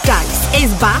Loaded Dice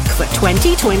is back for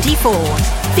 2024.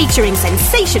 Featuring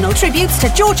sensational tributes to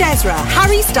George Ezra,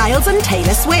 Harry Styles and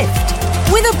Taylor Swift.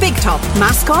 With a big top,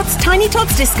 mascots, Tiny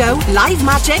Tots Disco, live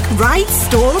magic, rides,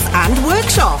 stalls and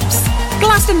workshops.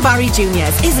 Glastonbury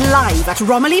Juniors is live at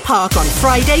Romilly Park on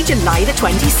Friday, July the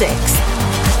 26th.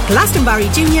 Glastonbury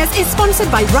Juniors is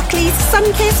sponsored by Ruckley's,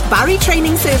 Sunkiss, Barry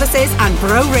Training Services and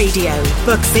Bro Radio.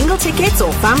 Book single tickets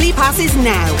or family passes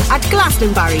now at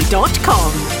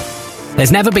glastonbury.com.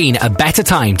 There's never been a better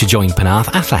time to join Penarth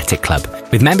Athletic Club.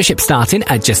 With membership starting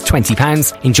at just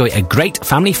 £20, enjoy a great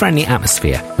family-friendly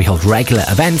atmosphere. We hold regular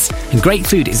events and great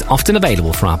food is often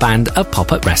available from our band of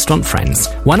pop-up restaurant friends.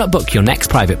 Why not book your next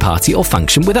private party or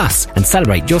function with us and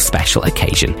celebrate your special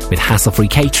occasion with hassle-free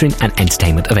catering and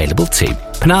entertainment available too.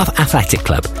 Penarth Athletic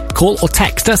Club. Call or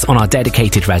text us on our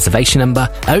dedicated reservation number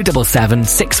 077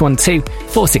 612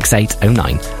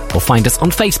 46809 or find us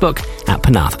on Facebook at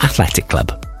Penarth Athletic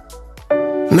Club.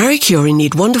 Marie Curie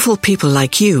need wonderful people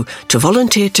like you to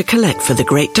volunteer to collect for the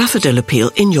Great Daffodil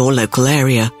Appeal in your local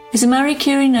area. As a Marie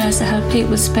Curie nurse, I help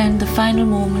people spend the final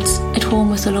moments at home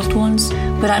with their loved ones,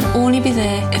 but I'll only be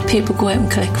there if people go out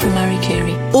and collect for Marie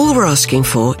Curie. All we're asking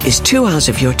for is 2 hours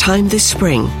of your time this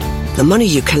spring. The money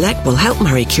you collect will help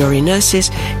Marie Curie nurses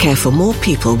care for more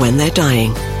people when they're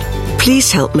dying.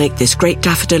 Please help make this Great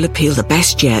Daffodil Appeal the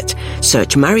best yet.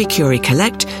 Search Marie Curie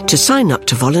Collect to sign up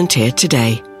to volunteer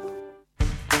today.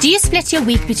 Do you split your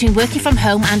week between working from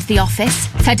home and the office?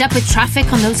 Fed up with traffic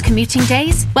on those commuting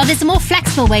days? Well, there's a more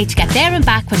flexible way to get there and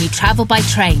back when you travel by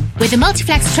train. With the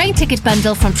Multiflex train ticket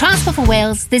bundle from Transport for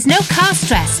Wales, there's no car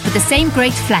stress for the same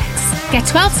great flex. Get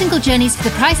 12 single journeys for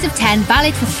the price of 10,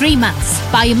 valid for 3 months.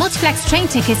 Buy your Multiflex train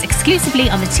tickets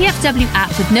exclusively on the TFW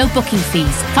app with no booking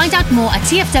fees. Find out more at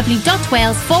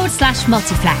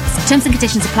tfw.wales/multiflex. Terms and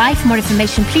conditions apply. For more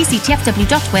information, please see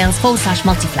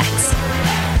tfw.wales/multiflex.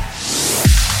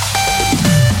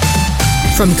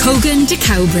 From Cogan to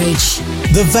Cowbridge,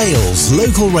 The Vale's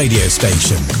local radio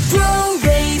station. Bro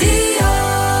Radio.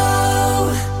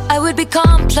 I would be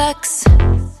complex.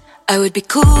 I would be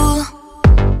cool.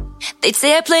 They'd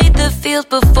say I played the field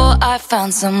before I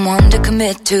found someone to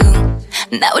commit to.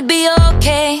 And that would be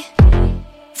okay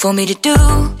for me to do.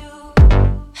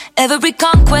 Every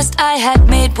conquest I had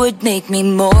made would make me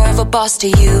more of a boss to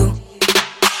you.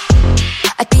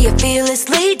 I'd be a fearless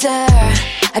leader.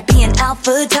 I'd be an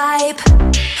alpha type.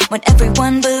 When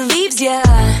everyone believes ya,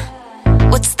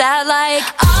 what's that like?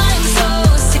 I'm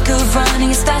so sick of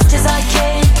running as fast as I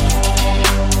can.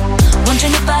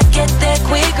 Wondering if I'd get there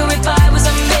quicker if I was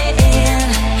a man.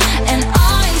 And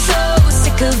I'm so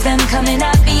sick of them coming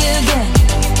at me again.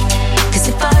 Cause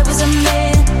if I was a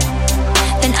man,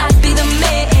 then I'd be the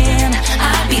man.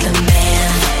 I'd be the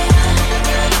man.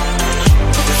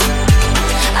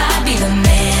 I'd be the man.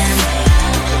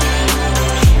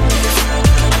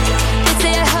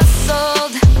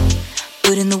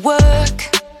 Put in the work.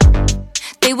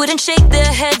 They wouldn't shake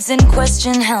their heads and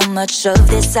question how much of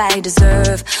this I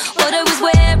deserve. What I was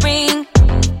wearing,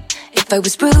 if I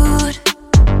was rude,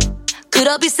 could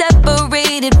all be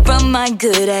separated from my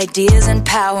good ideas and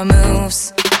power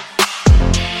moves.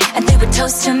 And they would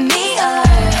toast to me,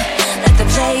 let the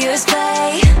players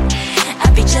play.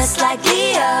 I'd be just like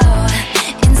Leo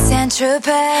in Saint-Tropez.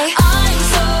 pay. I'm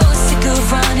so sick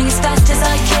of running as fast as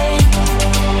I can,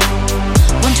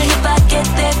 wondering if I'd get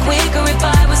there quicker if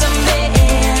I was a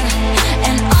man.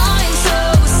 And I'm so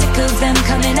sick of them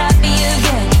coming at me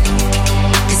again,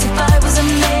 'cause if I was a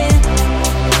man,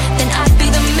 then I'd be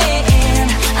the man.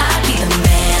 I'd be the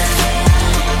man.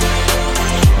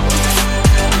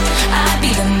 I'd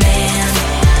be the man.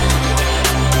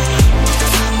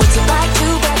 What's it like to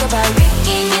brag about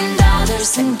raking in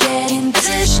dollars and getting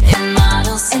position in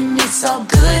models? And it's all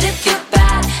good if you're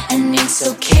bad, and it's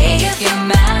okay if you're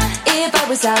mad. If I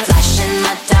was out flashing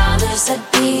my dollars, I'd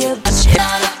be a bitch,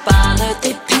 not a bother.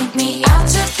 They paint me out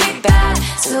to be bad,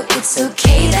 so it's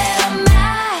okay that I'm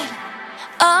mad.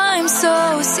 I'm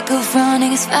so sick of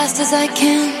running as fast as I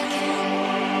can,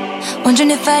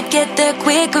 wondering if I'd get there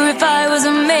quicker if I was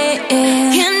a man.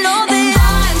 You know that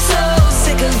I'm so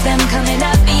sick of them coming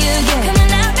at me again,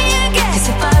 'cause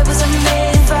if I was a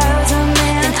man,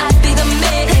 then I'd be the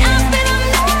man.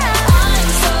 I'm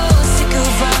so sick of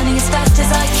running as fast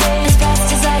as I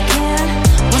can,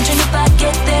 wondering if I'd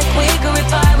get there quicker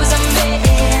if I was a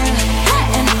man.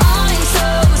 And I'm so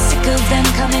sick of them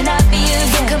coming at me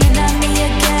again,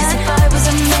 'cause if I was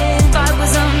a man,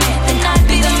 then I'd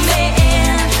be the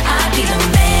man. I'd be the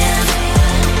man.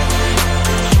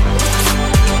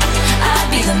 I'd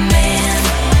be the man.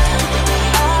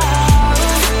 Oh,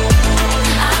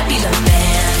 I'd be the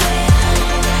man.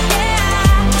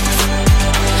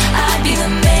 I'd be the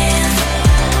man.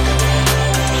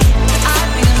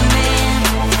 I'd be the man.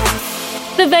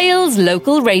 The Vale's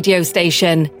local radio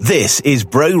station. This is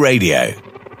Bro Radio.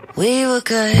 We were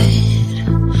good,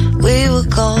 we were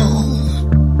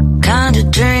gold, kind of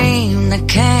dream that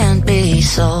can't be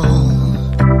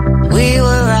sold. We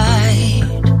were right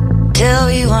till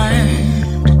we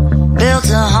weren't, built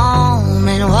a home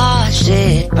and watched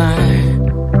it burn.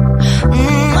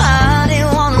 I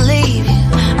didn't want to leave you,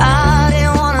 I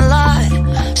didn't want to lie.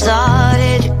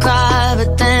 Started to cry,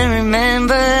 but then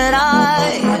remembered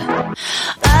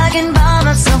I can buy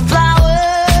myself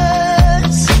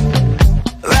flowers,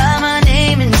 write my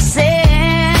name in the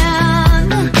sand,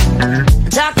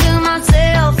 talk to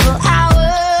myself for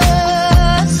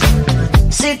hours,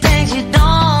 say things you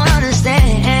don't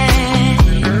understand.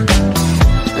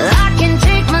 I can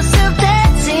take myself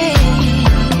dancing,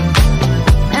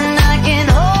 and I can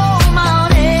hold my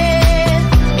own head.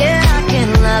 Yeah, I can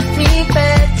love me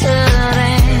better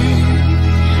than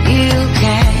you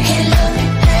can. Can love me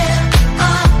better,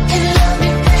 can love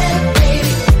me better,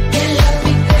 baby. Can love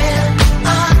me better,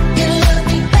 can love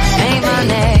me better. Paint my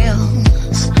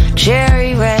nails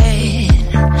cherry red,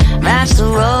 match the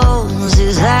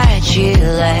roses that you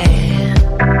laid.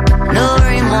 No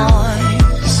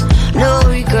remorse, no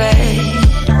regret,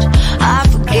 I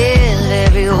forgive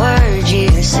every word you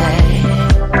say.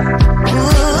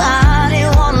 Ooh, I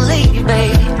didn't want to leave,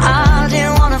 baby, I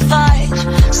didn't want to fight.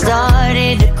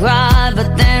 Started to cry,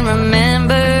 but then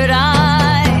remembered I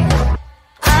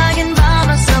can buy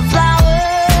myself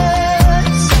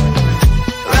flowers,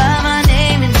 write my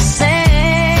name in the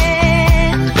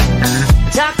sand,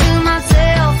 talk to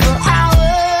myself for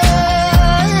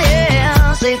hours,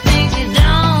 yeah, say things you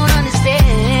don't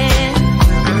understand.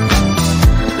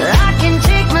 I can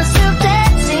take myself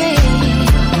dancing,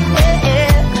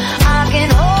 yeah, I can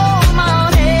hold my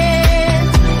own head,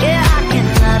 yeah, I can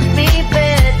love me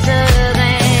better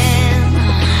than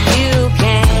you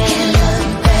can. Can love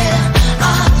me better,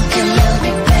 can love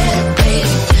me better,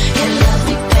 baby. Can love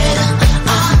me better,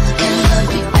 can love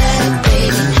me better,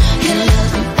 baby. Can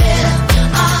love me better,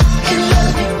 can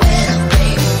love me better,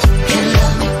 baby. Can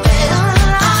love me better.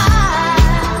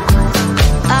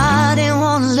 I didn't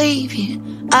want to leave you,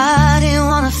 I didn't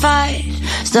want to fight.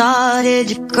 Started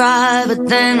to cry, but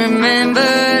then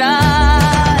remembered I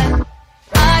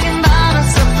can buy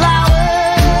myself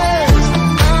flowers,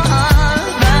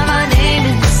 write my name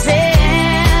in the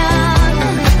sand,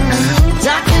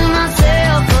 talk to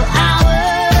myself for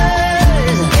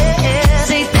hours, yeah,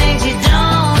 say things you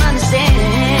don't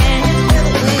understand.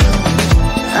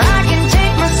 I can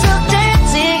take myself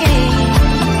dancing,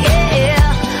 yeah,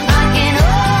 I can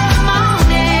hold my own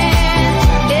hand,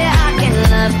 yeah, I can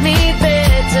love me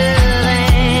better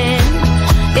than,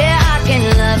 yeah, I can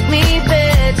love me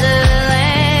better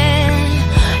than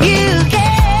you can.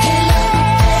 Can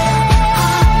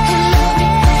love me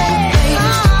better,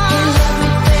 can love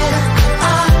me better,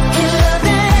 can love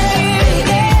me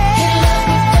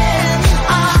better,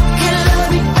 can love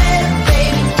me better,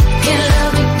 baby. Can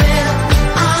love me better.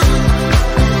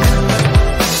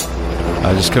 I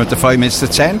just come up to 5 minutes to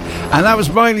 10, and that was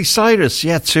Miley Cyrus,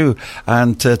 yeah, too,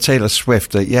 and Taylor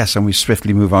Swift, yes, and we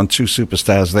swiftly move on. Two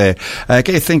superstars there. Get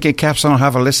your thinking caps on,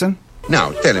 have a listen.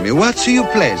 Now, tell me, what's your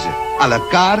pleasure? A la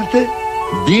carte?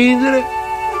 Dinner?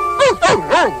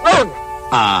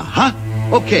 Aha!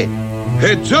 Okay.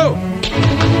 Hey, Joe!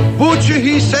 Butcher,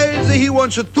 he says he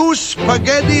wants 2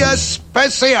 spaghetti a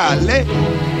speciale,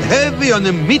 heavy on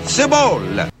the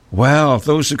meatball. Well,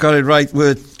 those who got it right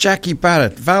were Jackie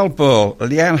Barrett, Val Ball,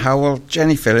 Leanne Howell,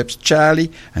 Jenny Phillips,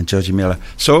 Charlie and Georgie Miller.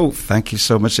 So, thank you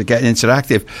so much for getting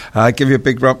interactive. I'll give you a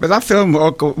big rock. But that film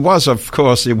was, of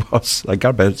course, I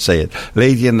got to say it,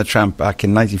 Lady and the Tramp back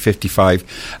in 1955.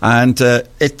 And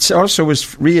it also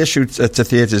was reissued to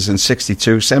theatres in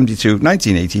 62, 72,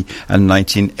 1980 and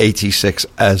 1986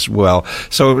 as well.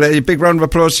 So, a big round of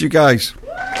applause to you guys. Do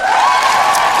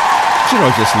you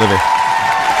know, just live it.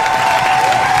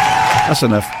 That's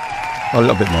enough. A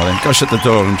little bit more then. Go shut the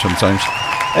door on them sometimes.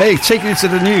 Hey, taking it to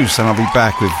the news, and I'll be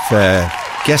back with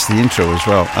guess the intro as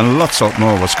well, and lots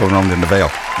more what's going on in the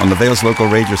Vale, on the Vale's local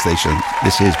radio station.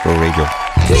 This is Bro Radio.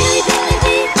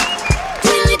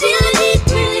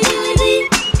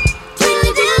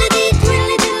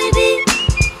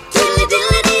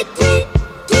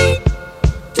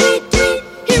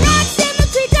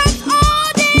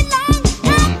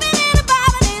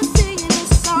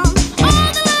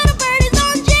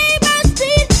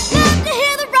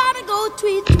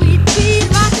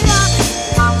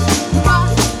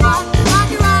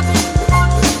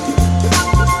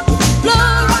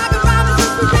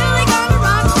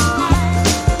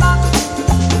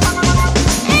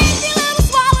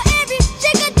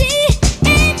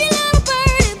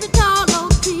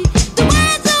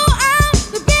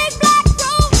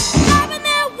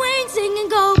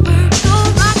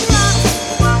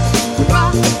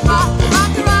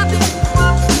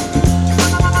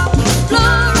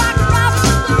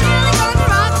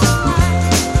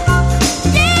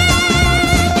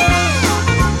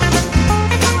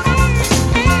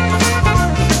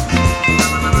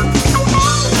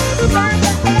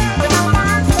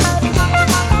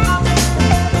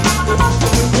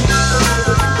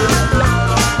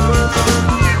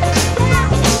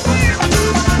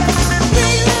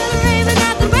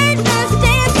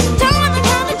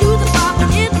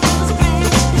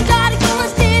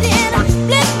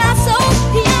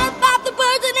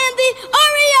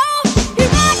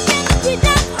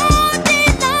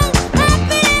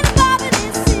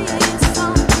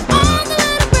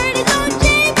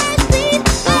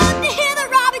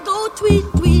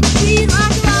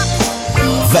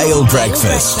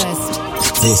 Breakfast.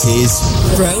 This is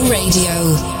Bro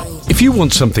Radio. If you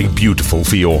want something beautiful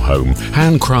for your home,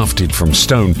 handcrafted from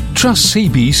stone, trust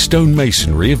CB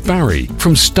Stonemasonry of Barry.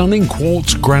 From stunning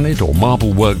quartz, granite or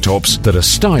marble worktops that are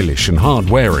stylish and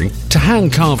hard-wearing, to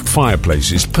hand-carved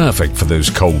fireplaces perfect for those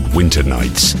cold winter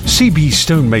nights. CB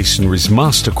Stonemasonry's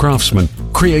master craftsmen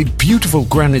create beautiful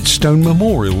granite stone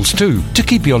memorials too, to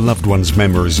keep your loved one's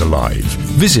memories alive.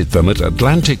 Visit them at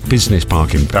Atlantic Business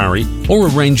Park in Barry or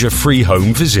arrange a free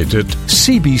home visit at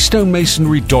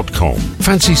cbstonemasonry.com.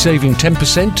 Fancy saving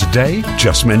 10% today?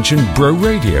 Just mention Bro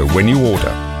Radio when you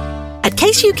order. At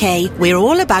Case UK, we're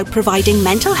all about providing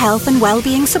mental health and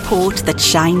wellbeing support that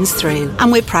shines through.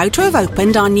 And we're proud to have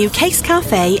opened our new Case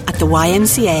Cafe at the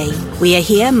YMCA. We are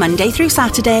here Monday through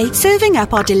Saturday, serving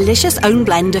up our delicious own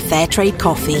blend of fair trade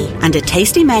coffee and a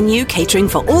tasty menu catering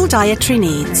for all dietary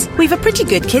needs. We've a pretty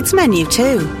good kids menu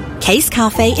too. Case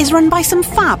Cafe is run by some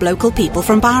fab local people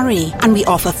from Barry, and we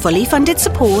offer fully funded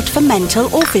support for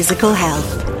mental or physical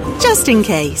health. Just in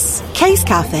case. Case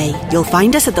Cafe. You'll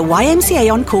find us at the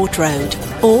YMCA on Court Road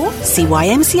or see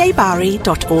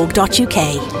ymcabarry.org.uk.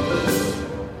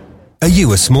 Are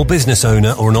you a small business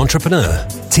owner or an entrepreneur?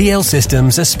 TL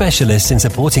Systems are specialists in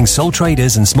supporting sole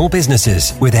traders and small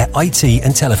businesses with their IT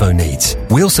and telephone needs.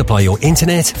 We'll supply your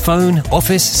internet, phone,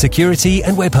 office, security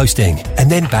and web hosting,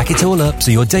 and then back it all up so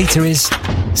your data is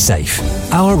safe.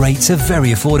 Our rates are very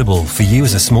affordable for you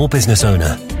as a small business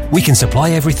owner. We can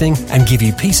supply everything and give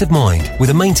you peace of mind with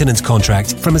a maintenance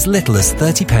contract from as little as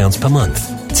 £30 per month.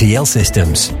 TL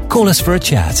Systems. Call us for a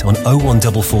chat on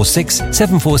 01446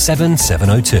 747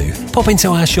 702. Pop into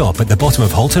our shop at the bottom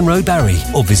of Holton Road, Barry,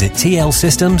 or visit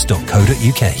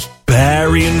tlsystems.co.uk.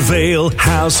 Barry and Vale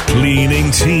House Cleaning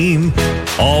Team.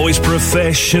 Always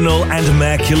professional and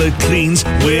immaculate cleans.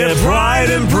 We're bright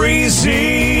and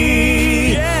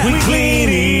breezy. We clean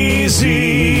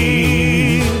easy.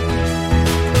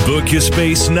 Book your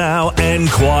space now,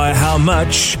 enquire how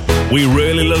much. We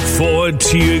really look forward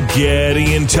to you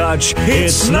getting in touch.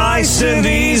 It's nice and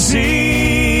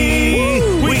easy.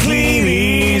 We clean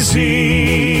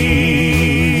easy.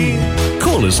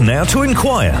 Call us now to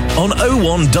inquire on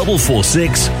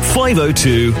 01446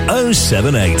 502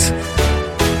 078.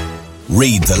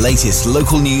 Read the latest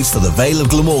local news for the Vale of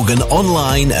Glamorgan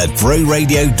online at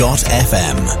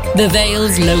browradio.fm. The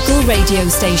Vale's local radio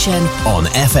station. On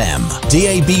FM,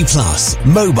 DAB+,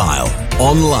 mobile,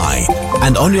 online,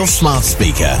 and on your smart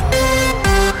speaker.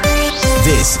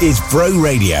 This is Bro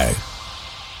Radio.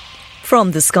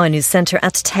 From the Sky News Centre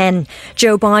at 10,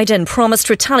 Joe Biden promised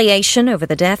retaliation over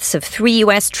the deaths of 3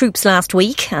 US troops last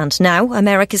week, and now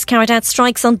America's carried out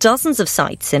strikes on dozens of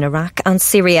sites in Iraq and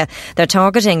Syria. They're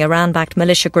targeting Iran-backed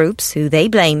militia groups who they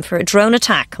blame for a drone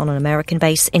attack on an American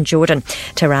base in Jordan.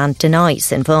 Tehran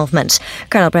denies involvement.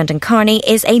 Colonel Brendan Carney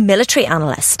is a military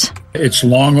analyst. It's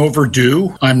long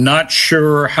overdue. I'm not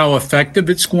sure how effective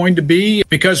it's going to be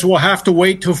because we'll have to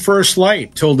wait till first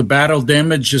light, till the battle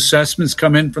damage assessments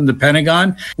come in from the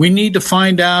Pentagon. We need to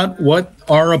find out what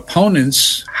our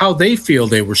opponents, how they feel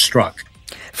they were struck.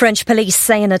 French police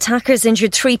say an attacker's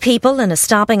injured 3 people in a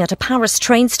stabbing at a Paris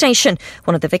train station.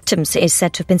 One of the victims is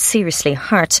said to have been seriously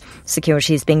hurt.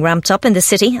 Security is being ramped up in the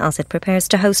city as it prepares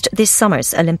to host this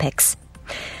summer's Olympics.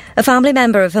 A family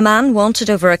member of a man wanted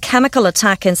over a chemical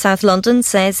attack in South London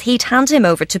says he'd hand him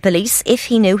over to police if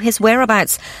he knew his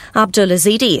whereabouts. Abdul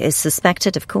Azidi is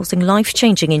suspected of causing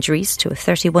life-changing injuries to a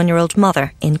 31-year-old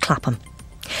mother in Clapham.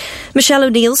 Michelle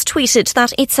O'Neill's tweeted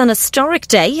that it's an historic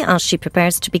day as she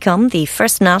prepares to become the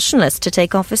first nationalist to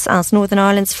take office as Northern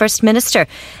Ireland's First Minister.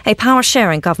 A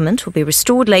power-sharing government will be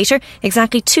restored later,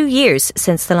 exactly 2 years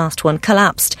since the last one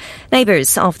collapsed.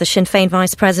 Neighbours of the Sinn Féin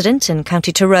Vice President in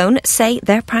County Tyrone say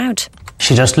they're proud.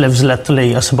 She just lives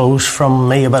literally, I suppose, from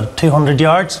me about 200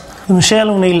 yards. Michelle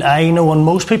O'Neill, I know, and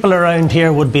most people around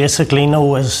here would basically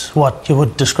know as what you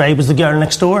would describe as the girl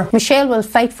next door. Michelle will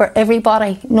fight for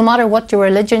everybody, no matter what your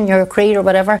religion, your creed or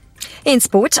whatever. In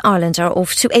sport, Ireland are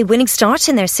off to a winning start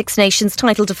in their Six Nations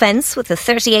title defence with a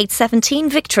 38-17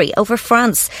 victory over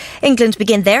France. England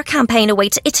begin their campaign away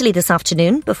to Italy this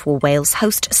afternoon before Wales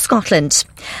host Scotland.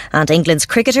 And England's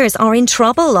cricketers are in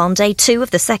trouble on day 2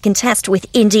 of the second test with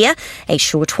India. A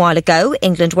short while ago,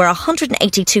 England were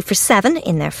 182 for 7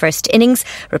 in their first innings,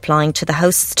 replying to the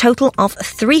hosts' total of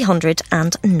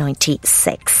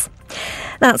 396.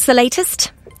 That's the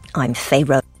latest. I'm Faye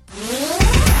Rowe.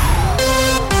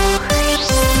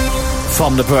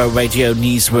 From the Bro Radio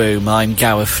Newsroom, I'm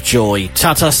Gareth Joy.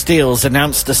 Tata Steel's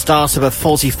announced the start of a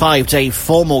 45-day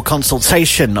formal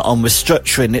consultation on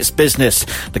restructuring its business.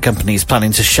 The company is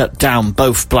planning to shut down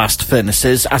both blast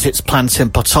furnaces at its plant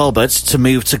in Port Talbot to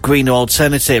move to greener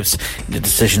alternatives. The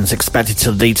decision is expected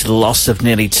to lead to the loss of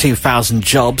nearly 2,000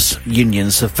 jobs.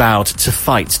 Unions have vowed to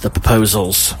fight the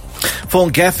proposals.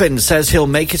 Vaughan Geffen says he'll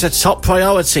make it a top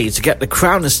priority to get the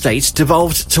Crown Estate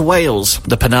devolved to Wales.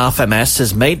 The Penarth MS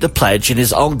has made the pledge in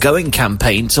his ongoing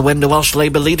campaign to win the Welsh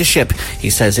Labour leadership. He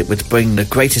says it would bring the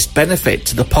greatest benefit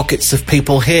to the pockets of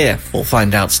people here. We'll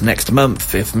find out next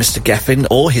month if Mr Geffen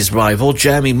or his rival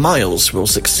Jeremy Miles will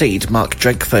succeed Mark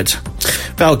Drakeford.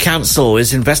 Vale Council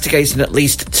is investigating at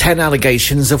least 10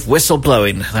 allegations of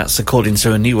whistleblowing. That's according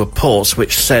to a new report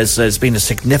which says there's been a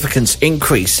significant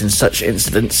increase in such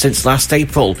incidents since last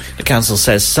April. The council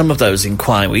says some of those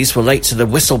inquiries relate to the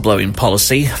whistleblowing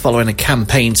policy following a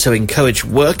campaign to encourage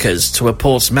workers to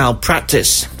report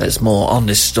malpractice. There's more on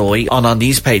this story on our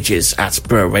news pages at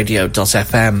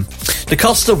browradio.fm. The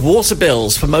cost of water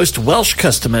bills for most Welsh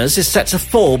customers is set to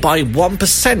fall by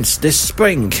 1% this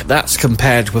spring. That's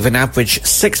compared with an average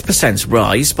 6%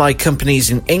 rise by companies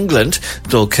in England.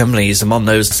 Door Cymru is among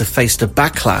those that have faced a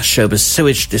backlash over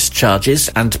sewage discharges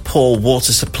and poor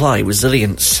water supply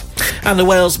resilience. And the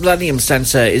Wales Millennium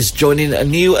Centre is joining a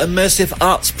new immersive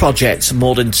arts project.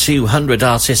 More than 200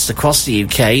 artists across the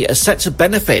UK are set to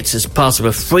benefit as part of a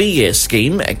 3-year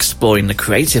scheme exploring the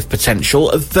creative potential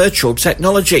of virtual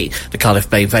technology. The Cardiff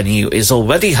Bay venue is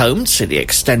already home to the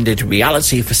extended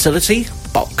reality facility,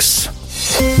 Box.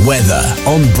 Weather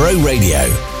on Bro Radio.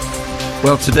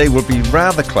 Well, today will be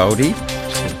rather cloudy.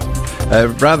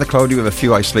 With a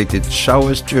few isolated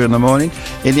showers during the morning.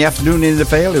 In the afternoon in the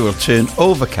Vale, it will turn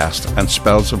overcast and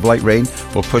spells of light rain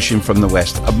will push in from the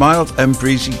west. A mild and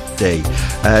breezy day.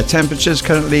 Temperatures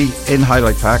currently in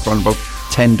Highlight Park on about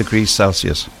 10 degrees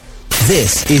Celsius.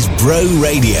 This is Bro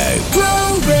Radio.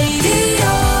 Bro Radio.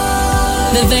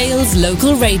 The Vale's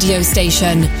local radio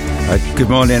station. Good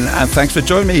morning and thanks for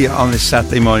joining me on this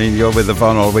Saturday morning. You're with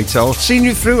Yvonne all the way till, seen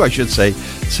you through, I should say,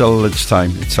 till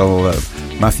lunchtime, till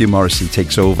Matthew Morrissey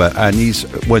takes over, and he's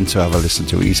one to have a listen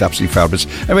to. He's absolutely fabulous.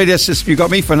 Anyway, that's just, you got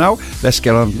me for now. Let's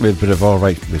get on with a bit of All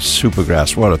Right with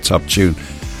Supergrass. What a top tune.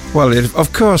 Well,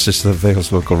 of course, it's the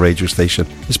Vale's local radio station.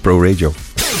 It's Bro Radio.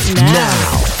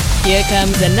 Now, here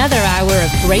comes another hour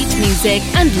of great music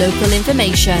and local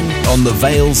information on the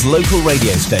Vale's local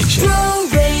radio station. Bro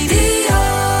Radio.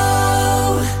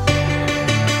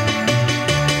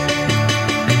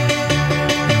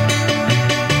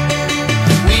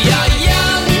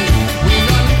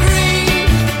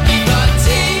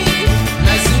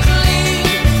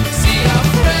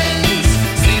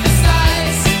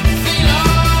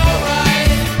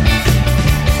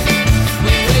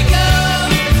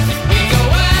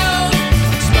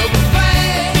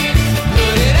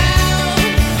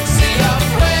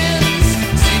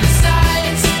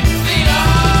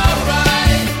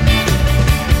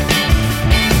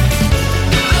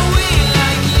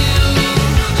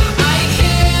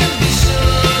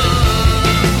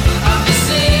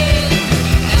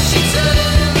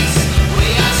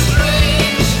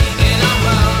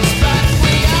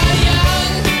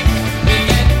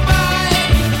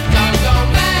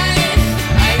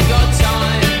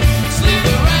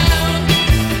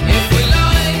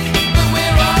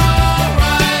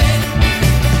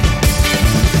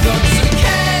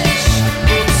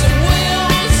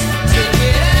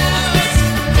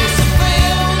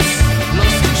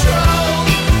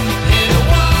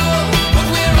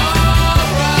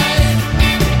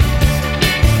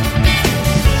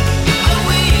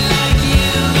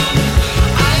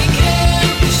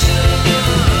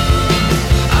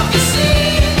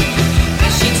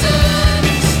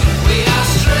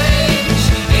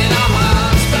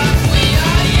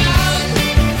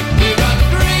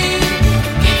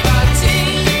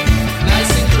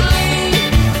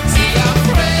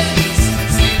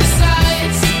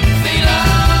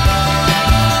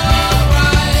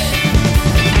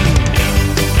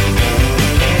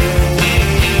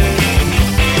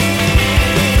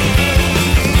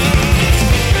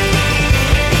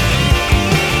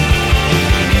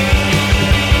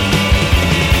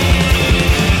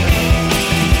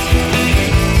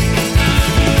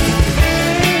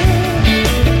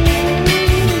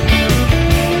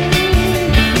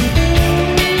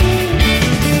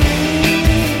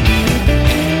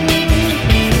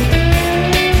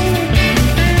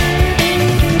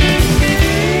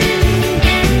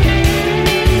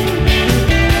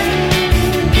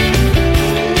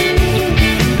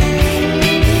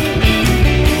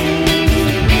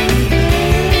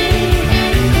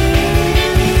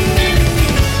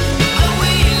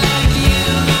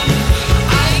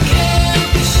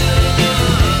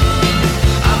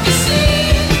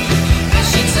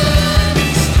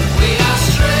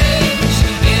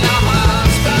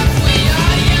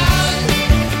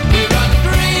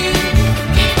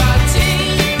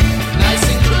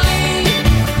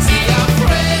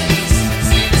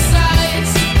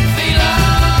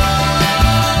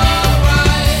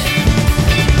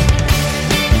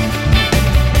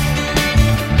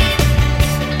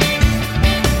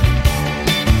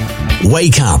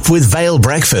 Wake up with Vale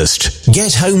Breakfast.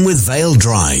 Get home with Vale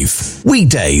Drive.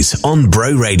 Weekdays on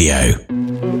Bro Radio.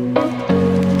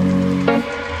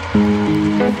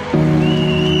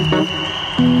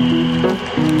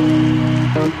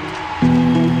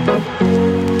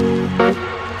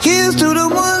 Here's to the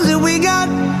ones that we got.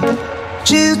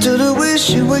 Cheers to the wish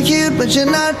you were here, but you're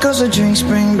not. 'Cause the drinks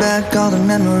bring back all the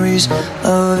memories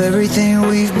of everything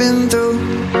we've been through.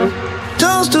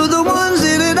 Toast to the ones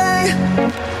here today.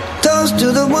 Toast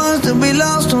to the ones that we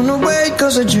lost on the way.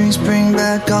 'Cause the drinks bring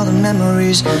back all the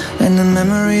memories, and the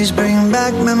memories bring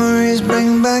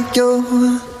back your.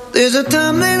 There's a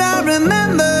time that I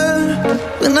remember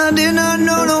when I did not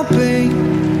know no pain,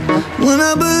 when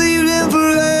I believed in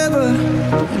forever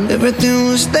and everything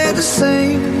would stay the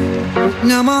same.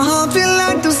 Now my heart feel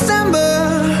like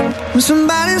December when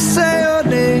somebody say your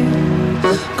name.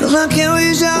 'Cause I can't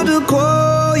reach out to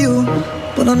call you,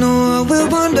 but I know I will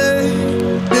one day.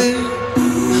 Yeah.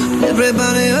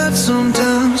 Everybody hurts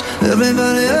sometimes,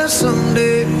 everybody hurts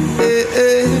someday. Yeah,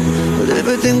 yeah. But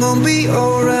everything gon' be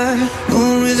alright.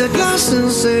 Gonna raise a glass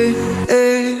and say,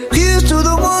 hey. Here's to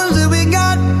the ones that we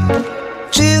got.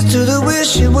 Cheers to the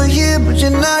wish you were here, but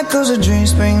you're not. 'Cause the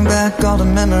drinks bring back all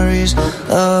the memories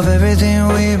of everything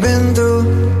we've been through.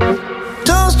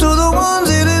 Toast to the ones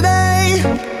here today.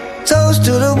 Toast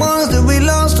to the ones that we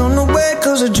lost on the way.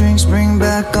 'Cause the drinks bring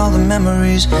back all the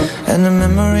memories, and the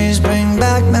memories bring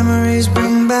back your. Memories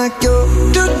bring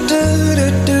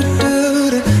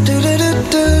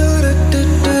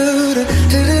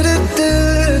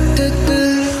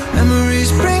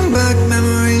back,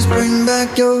 memories bring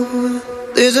back your.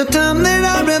 There's a time that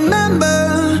I remember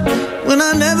when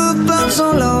I never felt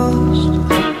so lost,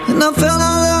 and I felt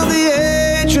all of the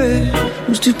hatred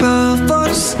was too powerful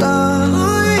to stop.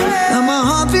 Now my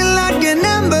heart feel like an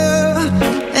ember,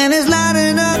 and it's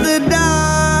lighting up the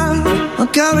dark. I'll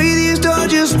carry these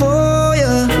torches for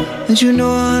you, and you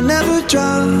know I'll never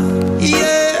drop.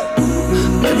 Yeah,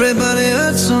 everybody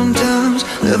hurts sometimes,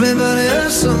 everybody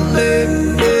hurts someday.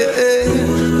 Yeah, yeah.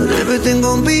 But everything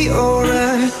gon' be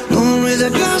alright. Gonna raise a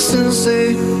glass and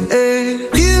say, hey.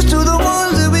 Here's to the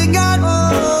ones that we got.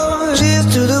 Oh, cheers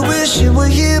to the wish you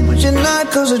were here, but you're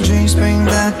not. 'Cause the drinks bring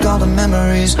back all the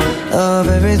memories of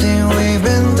everything we've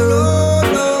been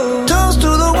through. Toast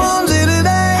to the ones here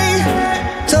today.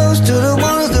 Toast to the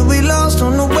ones that we lost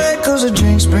on the way. 'Cause the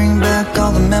drinks bring back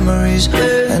all the memories,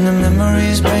 and the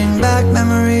memories bring back your.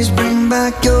 Memories bring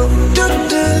back your.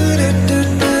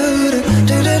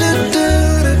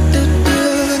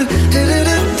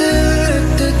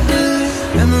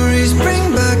 Memories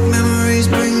bring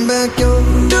back your.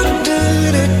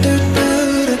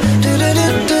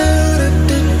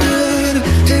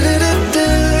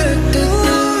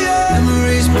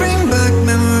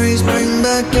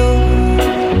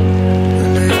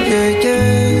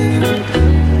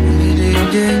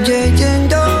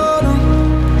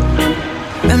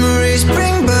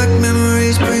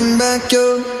 Memories bring back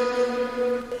your.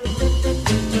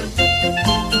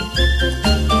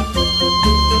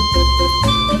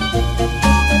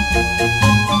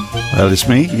 Well, it's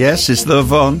me. Yes, it's the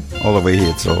Von, all the way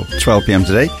here till 12 p.m.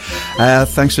 today.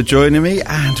 Thanks for joining me,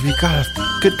 and we've got a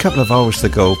good couple of hours to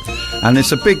go. And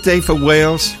it's a big day for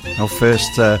Wales. Our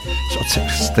first sort of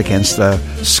test against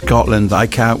Scotland. I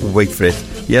can't wait for it.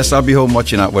 Yes, I'll be home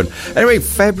watching that one. Anyway,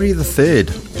 February the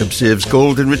 3rd observes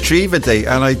Golden Retriever Day,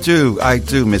 and I do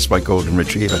miss my Golden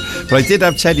Retriever. But I did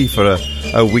have Teddy for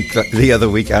a week the other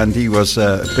week, and he was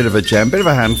a bit of a gem, bit of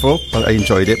a handful, but I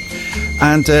enjoyed it.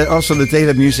 And also the day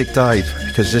that music died,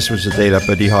 because this was the day that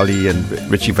Buddy Holly and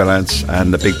Richie Valance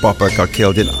and the Big Bopper got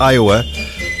killed in Iowa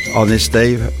on this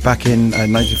day back in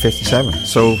 1957.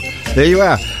 So there you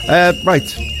are. Right,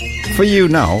 for you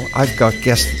now, I've got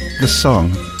Guess the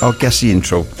Song, or Guess the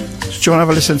Intro. Do you want to have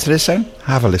a listen to this then?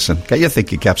 Have a listen. Get your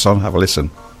thinking caps on, have a listen.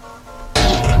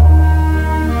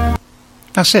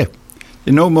 That's it.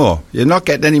 You know more. You're not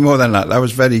getting any more than that. That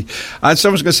was very... And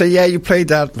someone's going to say, yeah, you played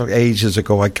that like ages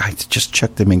ago. I just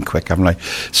chucked them in quick. I'm like...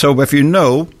 So if you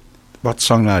know what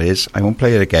song that is, I won't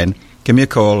play it again. Give me a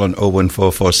call on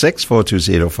 01446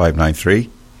 420 593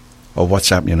 or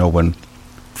WhatsApp me on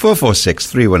 01446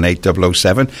 318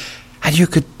 007, and you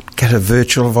could get a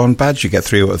virtual Von badge. You get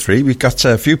 3 out of 3. We've got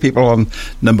a few people on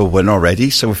number 1 already,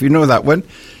 so if you know that one,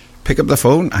 pick up the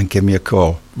phone and give me a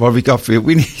call. What have we got for you?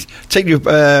 We need take you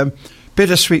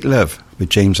Bittersweet Love with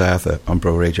James Arthur on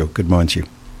Bro Radio. Good morning to you.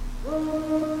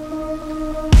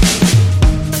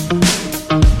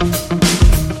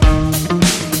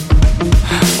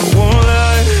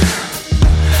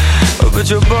 But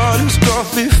your body's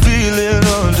got me feeling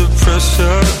under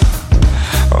pressure,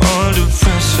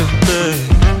 babe.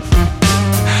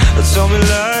 Tell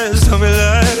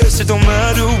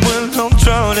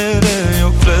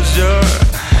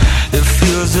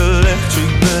feels electric,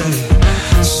 babe.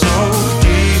 So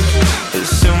deep,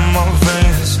 it's in my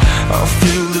veins. I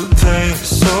feel the pain,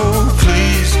 so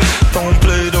please don't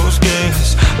play those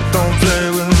games. Don't play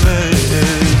with me.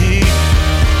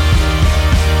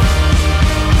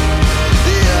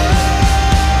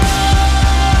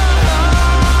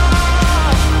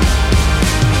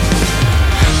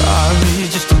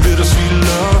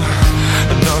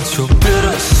 Your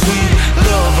bittersweet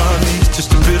love, I need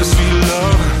just a bittersweet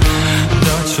love.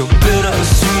 Not your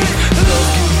bittersweet love,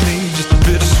 give me just a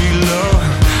bittersweet love.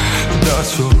 Not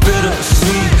your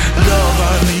bittersweet love,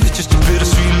 I need just a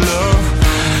bittersweet love.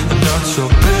 Not your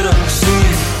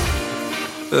bittersweet.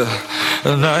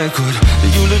 And I could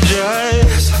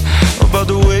eulogize about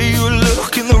the way you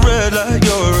look in the red light.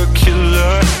 You're a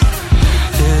killer.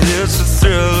 Yeah, it's a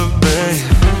thriller, babe.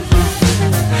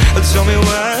 Tell me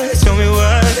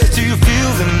why do you feel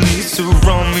the need to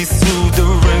run me through the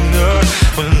ringer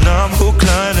when I'm hook,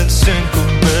 line and sinker,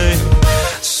 babe?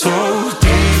 So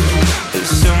deep,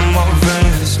 it's in my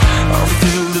veins. I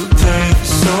feel the pain,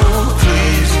 so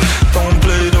please don't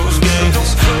play those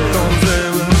games. Don't play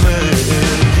with me.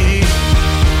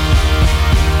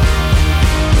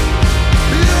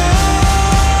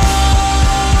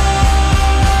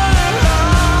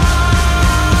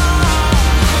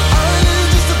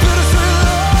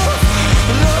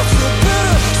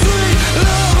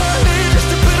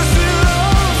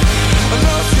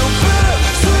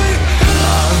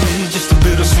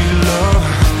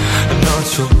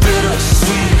 Your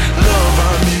bittersweet love,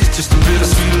 I need just a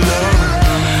bittersweet love.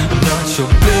 Not your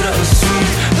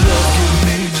bittersweet love, give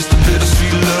me just a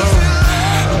bittersweet love.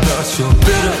 Not your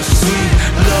bittersweet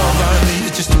love, I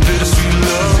need just a bittersweet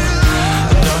love.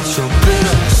 Not your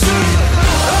bittersweet,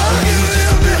 I need just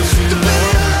a bittersweet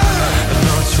love.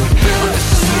 Not your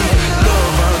bittersweet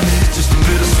love, I need just a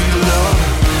bittersweet love.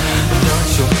 Not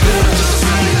your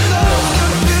bittersweet love,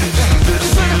 give me just a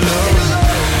bittersweet love.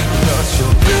 Not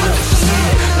your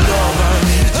bittersweet love, I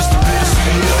need just a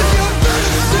bittersweet love.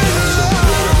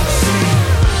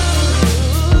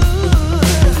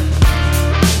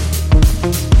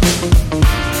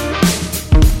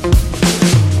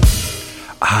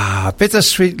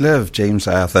 Bittersweet Love, James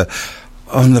Arthur,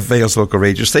 on the Vale's local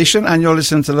radio station, and you're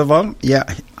listening to Levon. Yeah,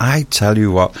 I tell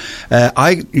you what,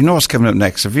 you know what's coming up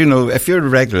next. If you're a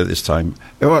regular this time,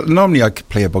 well, normally I could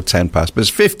play about 10 past, but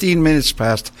it's 15 minutes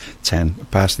past 10,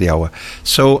 past the hour.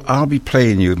 So I'll be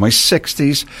playing you my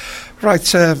 60s,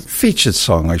 featured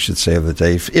song, I should say, of the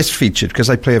day. It's featured because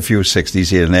I play a few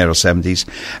 60s here and there, or 70s.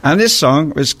 And this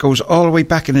song goes all the way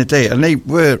back in the day, and they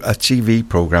were a TV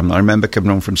programme. I remember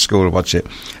coming home from school to watch it.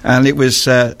 And it was,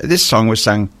 this song was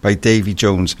sung by Davy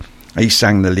Jones. He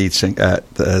sang the lead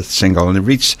single, and it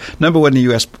reached number 1 in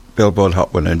the US Billboard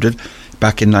Hot 100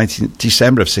 back in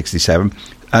December of 67,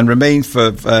 and remained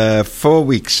for 4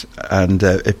 weeks, and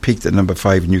it peaked at number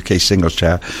 5 in UK singles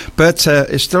chart. But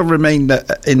it still remained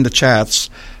in the charts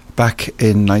back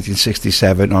in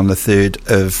 1967 on the 3rd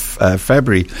of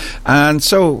February. And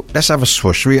so let's have a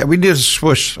swoosh. We need a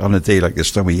swoosh on a day like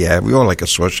this, don't we? Yeah, we all like a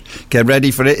swoosh. Get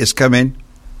ready for it. It's coming.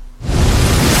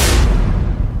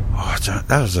 Oh,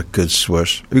 that was a good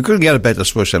swoosh. We couldn't get a better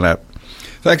swoosh than that.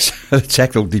 Thanks to the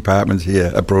technical department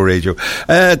here at Bro Radio.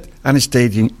 And it's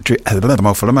Daydream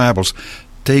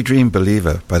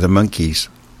Believer by the Monkees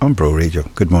on Bro Radio.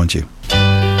 Good morning to you.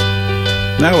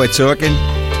 Now we're talking.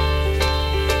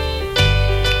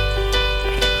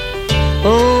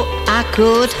 Oh, I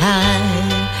could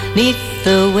hide neath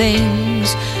the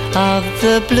wings of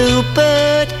the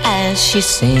bluebird as she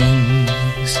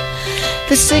sings.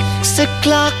 The 6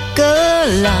 o'clock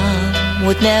alarm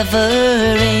would never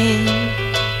ring,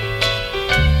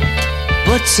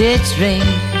 but it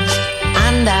rings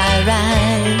and I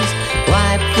rise,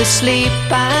 wipe the sleep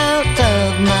out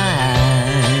of my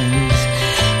eyes.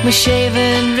 My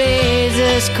shaven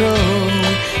razor's cold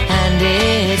and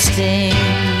it stings.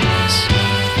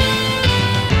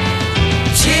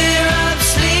 Cheer up,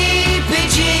 sleepy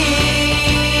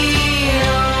Jean,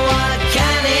 oh, what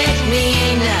can it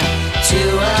mean to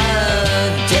a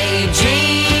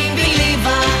daydream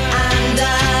believer and a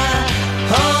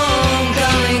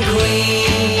homecoming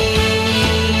queen?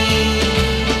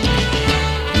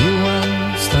 You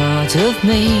once thought of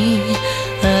me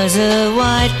as a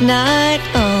white knight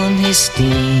on his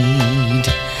steed.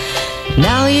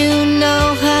 Now you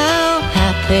know how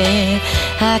happy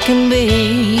I can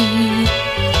be.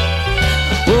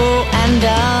 Oh, and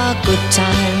our good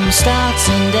time starts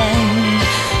and ends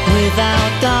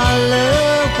without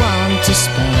dollar one to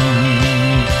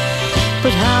spend.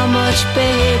 But how much,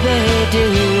 baby, do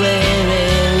we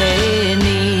really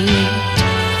need?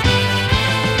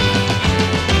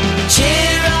 Cheers.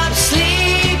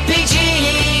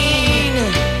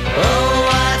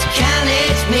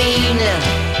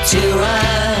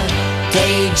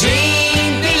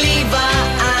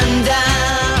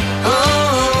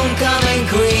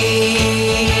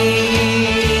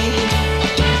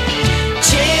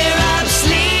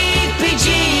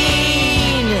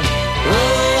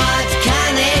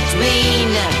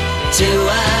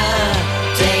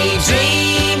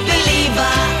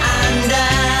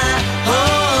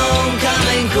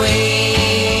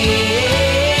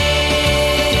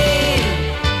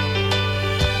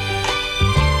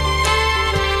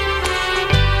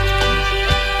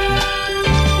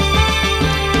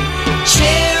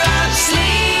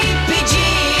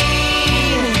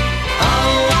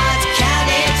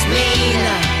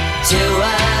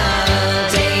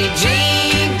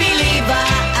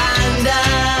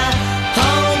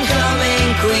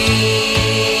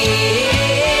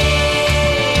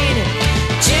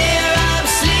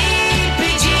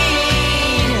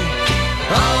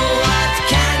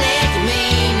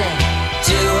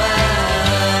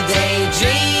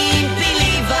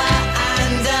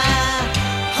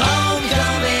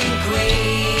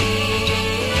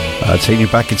 I'll take you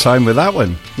back in time with that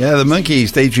one. Yeah, the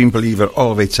Monkees, Daydream Believer,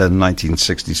 all the way to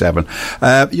 1967.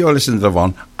 You're listening to the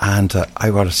one, and I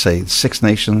want to say Six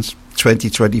Nations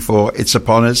 2024, it's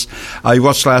upon us. I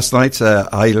watched last night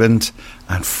Ireland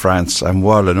and France, and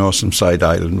what an awesome side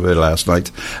Ireland were last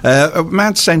night. A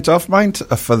man sent off, mind,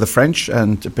 for the French,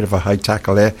 and a bit of a high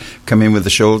tackle there, come in with the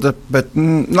shoulder, but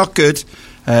not good.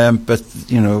 But,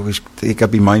 you know, you got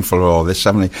to be mindful of all this,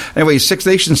 haven't they? Anyway, Six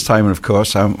Nations time, and of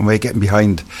course, we're getting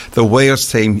behind the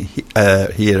Wales team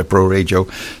here at Bro Radio.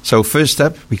 So first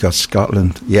up, we got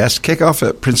Scotland. Yes, kick-off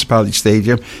at Principality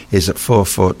Stadium is at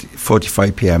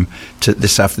 4:45pm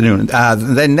this afternoon.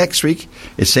 And then next week,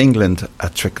 it's England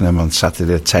at Twickenham on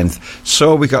Saturday the 10th.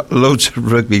 So we got loads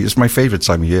of rugby. It's my favourite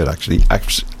time of year, actually.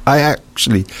 I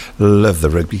actually love the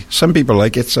rugby. Some people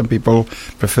like it, some people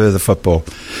prefer the football.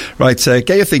 Right, get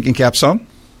your thinking caps on.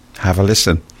 Have a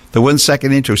listen. The 1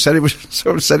 second intro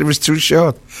someone said it was too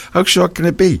short. How short can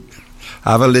it be?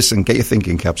 Have a listen. Get your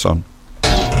thinking caps on.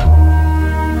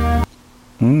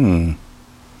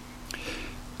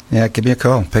 Yeah, give me a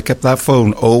call. Pick up that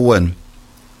phone. 01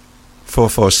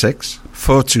 446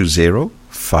 420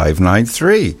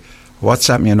 593.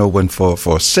 WhatsApp me on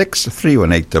 01446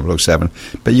 318 007.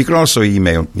 But you can also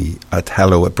email me at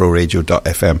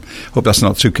hello@broradio.fm. Hope that's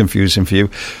not too confusing for you.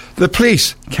 The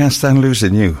police can't stand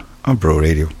losing you on Bro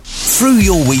Radio. Through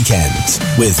your weekend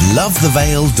with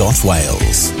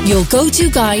lovethevale.wales. Your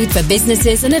go-to guide for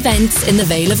businesses and events in the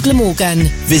Vale of Glamorgan.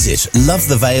 Visit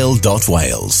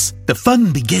lovethevale.wales. The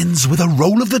fun begins with a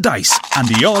roll of the dice, and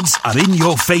the odds are in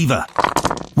your favour.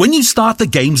 When you start the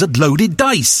games at Loaded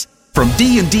Dice. From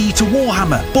D&D to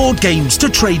Warhammer, board games to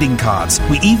trading cards,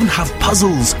 we even have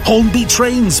puzzles, Hornby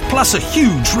trains, plus a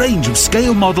huge range of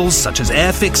scale models such as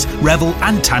Airfix, Revel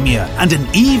and Tamiya, and an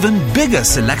even bigger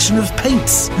selection of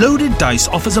paints. Loaded Dice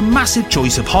offers a massive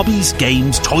choice of hobbies,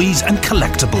 games, toys and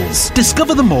collectibles.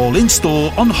 Discover them all in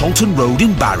store on Holton Road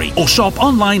in Barry, or shop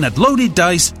online at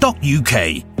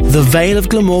loadeddice.uk. The Vale of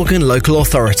Glamorgan Local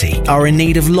Authority are in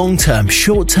need of long-term,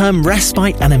 short-term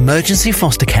respite and emergency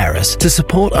foster carers to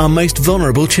support our most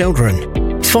vulnerable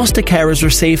children. Foster carers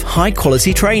receive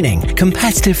high-quality training,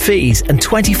 competitive fees and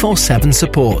 24/7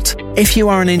 support. If you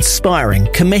are an inspiring,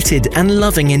 committed and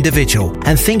loving individual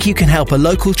and think you can help a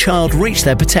local child reach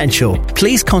their potential,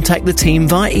 please contact the team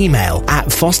via email at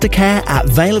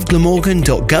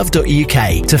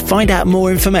fostercare@valeofglamorgan.gov.uk to find out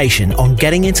more information on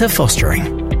getting into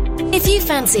fostering. If you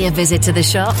fancy a visit to the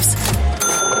shops,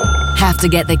 have to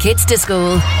get the kids to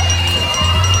school,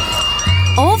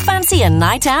 or fancy a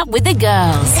night out with the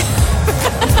girls,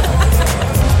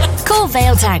 call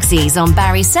Vale Taxis on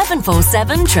Barry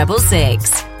 747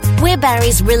 666. We're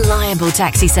Barry's reliable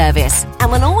taxi service and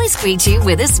will always greet you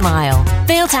with a smile.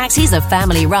 Vale Taxis are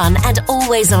family run and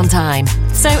always on time.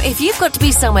 So if you've got to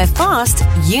be somewhere fast,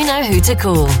 you know who to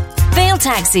call. Vale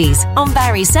Taxis on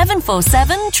Barry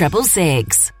 747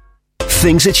 666.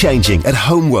 Things are changing at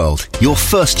Homeworld, your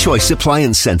first choice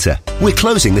appliance centre. We're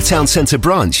closing the town centre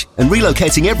branch and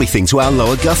relocating everything to our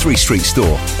Lower Guthrie Street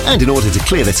store. And in order to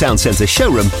clear the town centre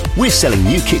showroom, we're selling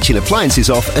new kitchen appliances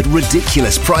off at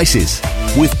ridiculous prices.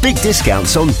 With big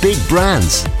discounts on big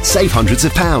brands. Save hundreds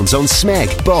of pounds on Smeg,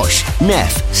 Bosch,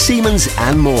 Neff, Siemens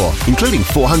and more, including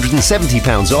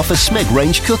 £470 off a Smeg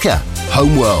range cooker.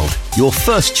 Homeworld, your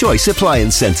first choice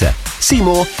appliance centre. See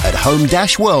more at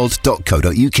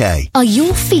home-world.co.uk. Are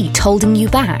your feet holding you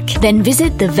back? Then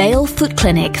visit the Vale Foot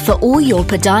Clinic for all your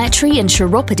podiatry and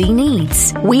chiropody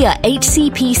needs. We are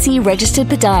HCPC registered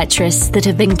podiatrists that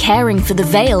have been caring for the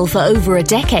Vale for over a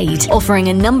decade, offering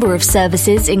a number of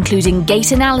services including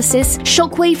gait analysis,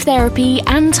 shockwave therapy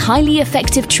and highly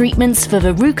effective treatments for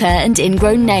verruca and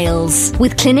ingrown nails.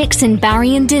 With clinics in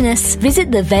Barry and Dinnis,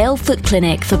 visit the Vale Foot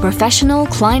Clinic for professional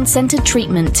client-centred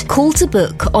treatment. Call to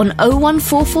book on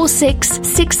 01446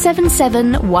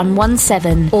 677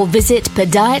 117 or visit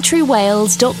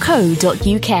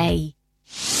podiatrywales.co.uk.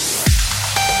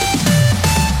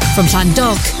 From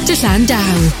Llandoch to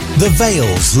Llandow. The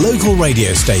Vale's local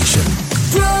radio station.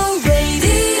 Bro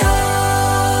Radio.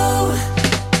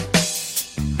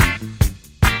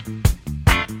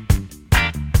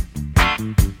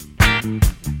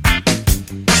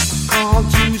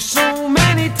 Called you so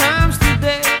many times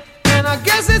today, and I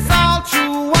guess it's all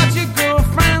true what your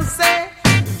girlfriend say.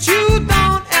 But you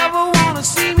don't ever want to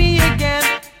see me again,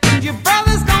 and your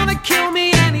brother's gonna kill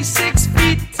me and he's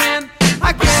 6'10".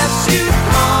 I guess you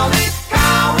call it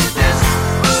cowardice,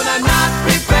 but I'm not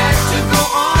prepared to go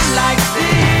on like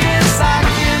this.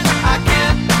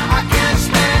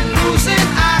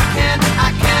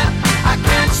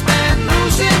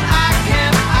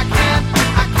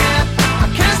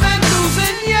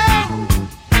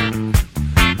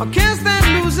 I can't stand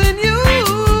losing you.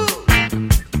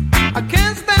 I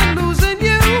can't stand losing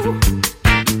you.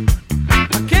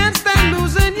 I can't stand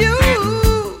losing you.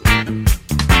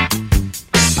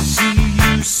 I see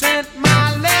you sent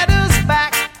my letters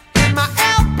back in my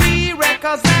LP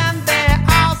records and they're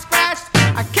all scratched.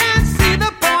 I can't see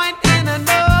the point in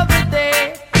another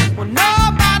day when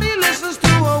nobody listens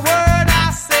to a word I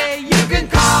say. You can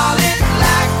call it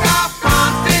lack of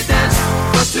confidence,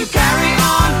 but to carry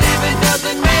on living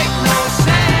doesn't make no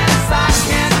sense.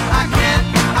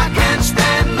 I can't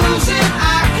stand losing. I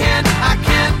can't stand losing.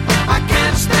 I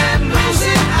can't stand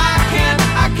losing.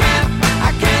 I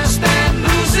can't stand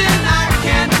losing.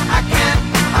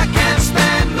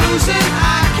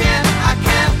 I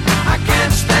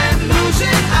can't stand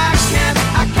losing.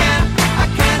 I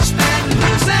can't stand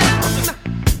losing.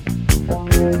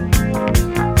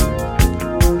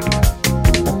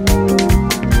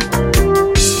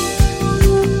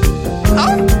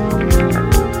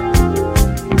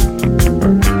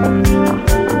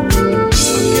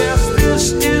 Guess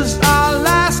this is our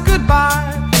last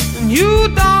goodbye, and you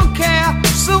don't care,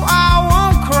 so I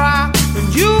won't cry.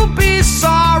 And you'll be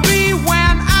sorry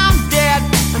when I'm dead,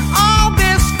 and all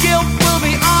this guilt will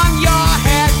be on your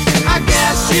head. I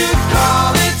guess you'd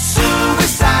call it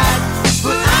suicide,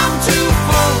 but I'm too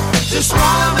full to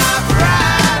swallow my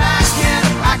pride.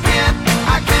 I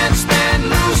can't stand losing. I can't stand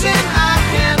losing. I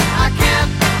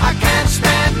can't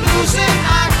stand losing. I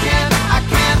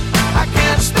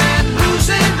can't stand losing. I can't stand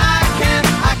losing. I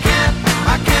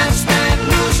can't stand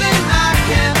losing. I can't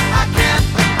stand losing. I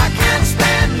can't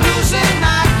stand losing.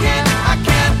 I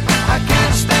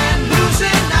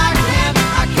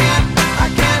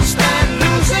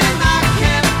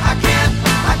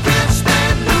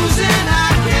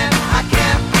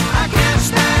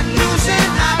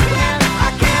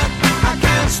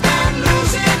can't stand losing. I can't stand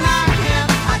losing.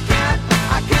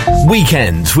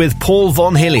 Weekends with Paul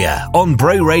Von Hillier on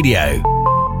Bro Radio.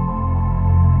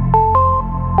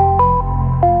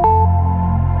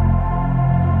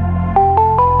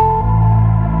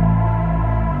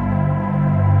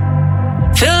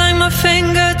 Feel like my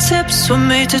fingertips were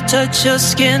made to touch your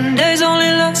skin. Days only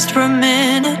last for a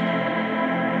minute.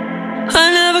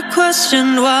 I never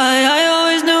questioned why. I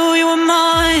always knew you were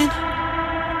mine.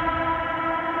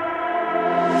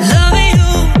 Loving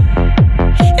you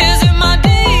is in my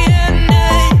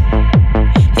DNA.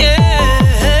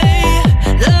 Yeah,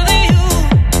 loving you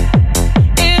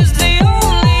is the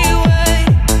only way.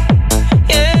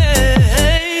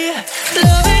 Yeah,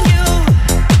 loving you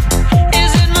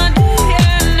is in my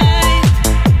DNA.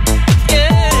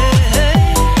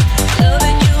 Yeah,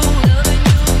 loving you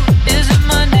is in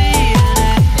my DNA.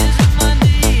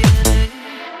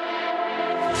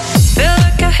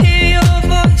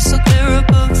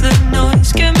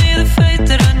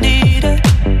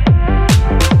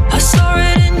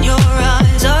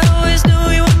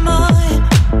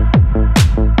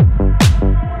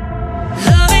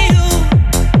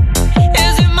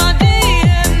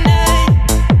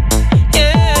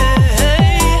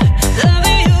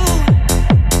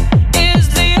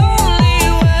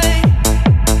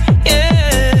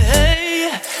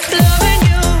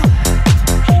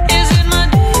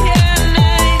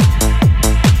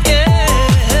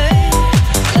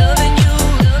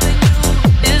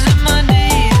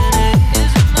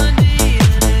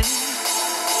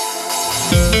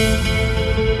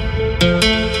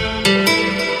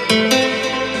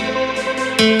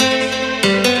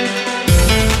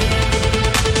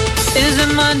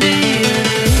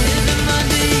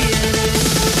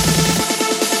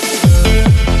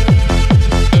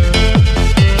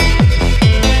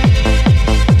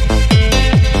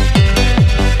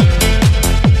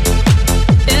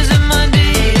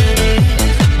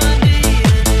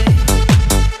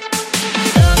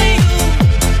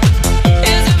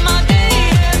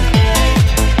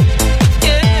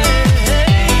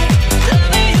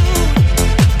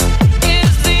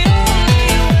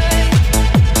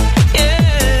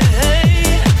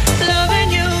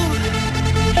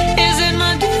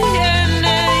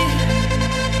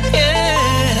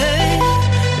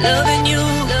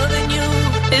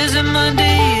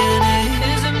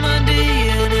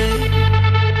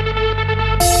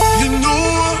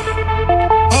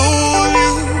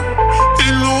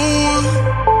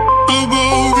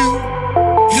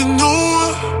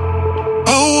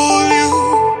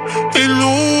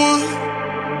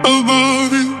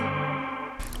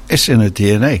 It's in her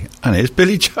DNA, and it's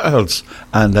Billy Childs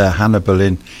and Hannah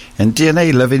Boleyn in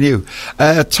DNA, Loving You.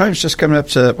 Time's just coming up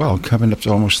to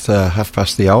almost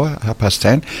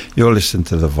 10:30. You're listening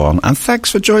to The Vaughan, and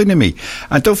thanks for joining me.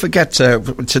 And don't forget,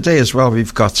 today as well,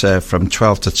 we've got from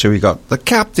 12 to 2, we got the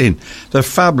captain, the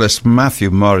fabulous Matthew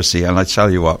Morrissey, and I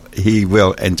tell you what, he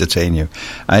will entertain you.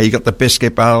 You got the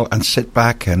biscuit barrel, and sit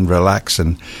back and relax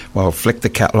and, well, flick the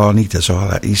kettle on. He does all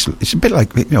that. He's a bit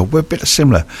like, we're a bit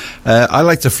similar. I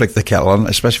like to flick the kettle on,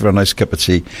 especially for a nice cup of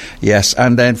tea. Yes,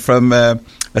 and then from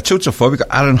 2 to 4, we've got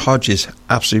Aaron Hodges,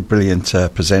 absolutely brilliant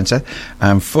presenter.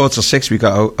 And 4 to 6, we've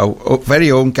got our very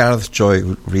own Gareth Joy,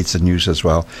 who reads the news as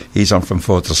well. He's on from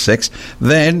 4 to 6.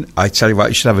 Then, I tell you what,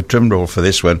 you should have a drum roll for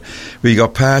this one. We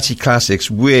got Party Classics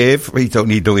with, we don't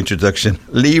need no introduction,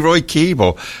 Leroy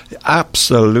Keeble.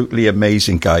 Absolutely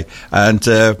amazing guy. And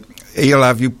he'll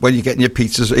have you, when you're getting your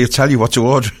pizzas, he'll tell you what to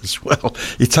order as well.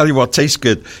 He'll tell you what tastes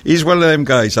good. He's one of them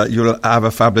guys that you'll have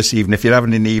a fabulous evening. If you're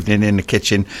having an evening in the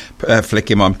kitchen, flick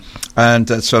him on.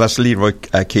 And so that's Leroy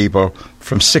Keeble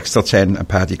from 6 till 10 and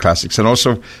Party Classics. And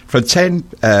also from 10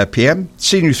 p.m,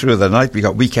 seeing you through the night, we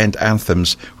got Weekend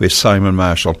Anthems with Simon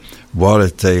Marshall. What a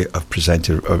day of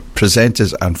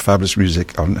presenters and fabulous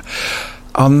music on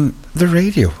the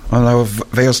radio, on our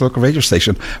Vale's local radio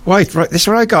station. Right, this is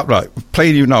what I got, right,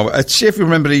 playing you now. Let's see if you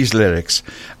remember these lyrics.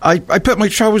 I put my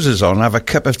trousers on, have a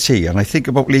cup of tea, and I think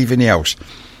about leaving the house.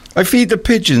 I feed the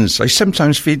pigeons, I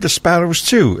sometimes feed the sparrows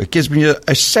too. It gives me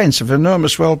a sense of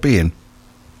enormous well-being.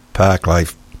 Park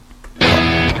life.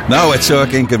 Now we're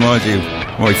talking. Good morning to you.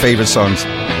 One of my favourite songs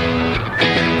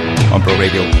on Bro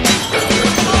Radio.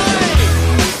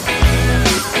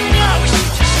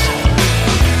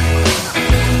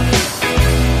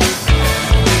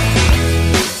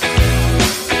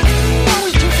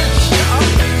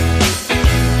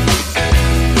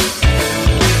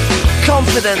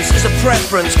 Confidence is a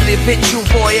preference for the habitual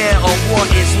voyeur of what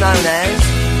is known as.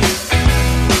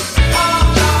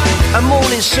 A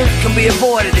morning suit can be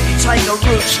avoided if you take a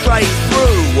route straight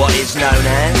through what is known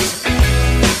as.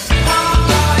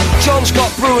 John's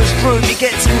got brewer's fruit, he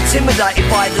gets intimidated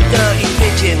by the dirty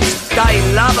pigeons. They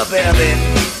love a bit of it.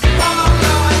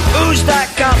 Who's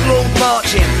that gut lord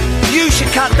marching? You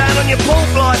should cut down on your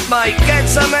pork life, mate. Get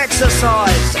some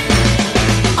exercise.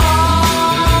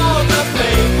 All the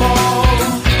people.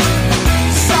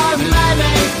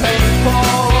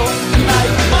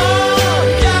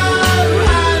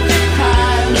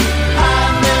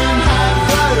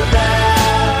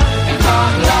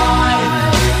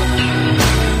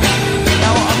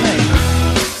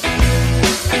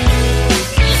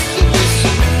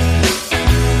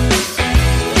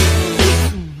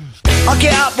 I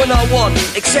get up when I want,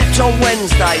 except on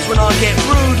Wednesdays when I get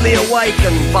rudely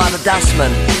awakened by the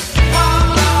dustman.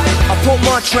 I put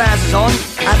my trousers on,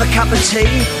 have a cup of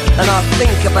tea, and I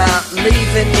think about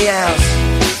leaving the house.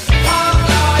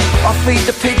 I feed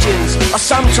the pigeons, I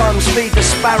sometimes feed the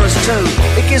sparrows too.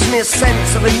 It gives me a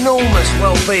sense of enormous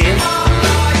well-being.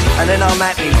 And then I'm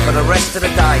happy for the rest of the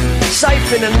day,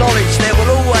 safe in the knowledge there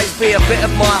will always be a bit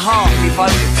of my heart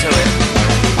devoted to it.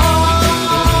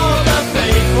 All the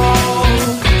people,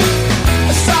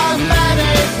 so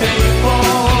many people,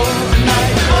 they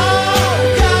all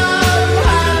go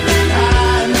hand in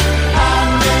hand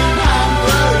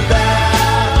through their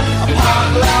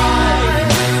park life.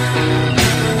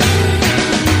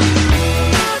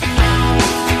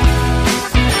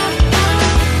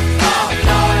 Park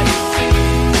life.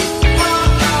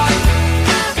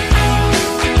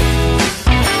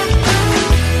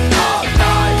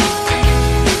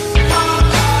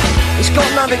 It's got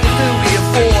nothing to do with your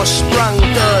four-sprung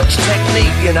dirge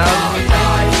technique, you know.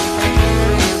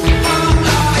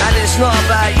 And it's not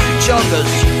about you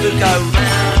joggers who go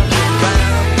round and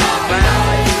round and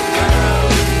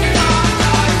round.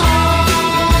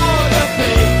 All the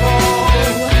people,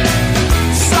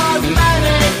 so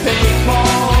many people,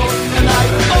 and they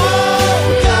all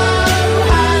go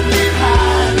hand in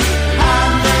hand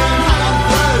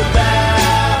through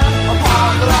their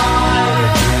park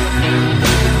life.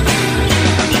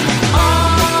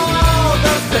 All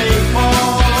the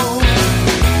people,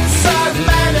 so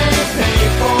many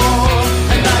people,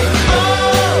 and they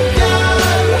all go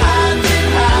hand in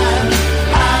hand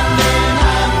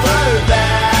through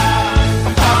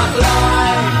their park life.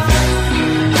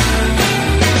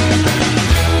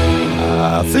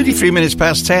 33 minutes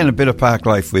past 10, a bit of park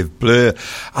life with Blur.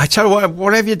 I tell you what,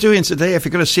 whatever you're doing today, if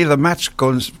you're going to see the match, go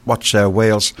and watch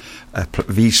Wales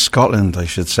v Scotland, I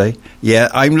should say. Yeah,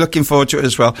 I'm looking forward to it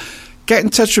as well. Get in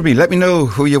touch with me. Let me know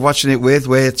who you're watching it with,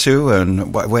 where to,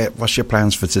 and what's your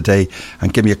plans for today.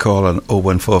 And give me a call on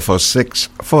 01446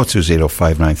 420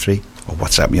 593 Or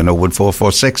WhatsApp me on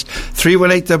 01446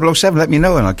 318 007. Let me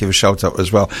know and I'll give a shout out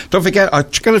as well. Don't forget, I'm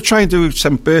going to try and do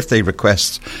some birthday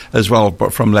requests as well,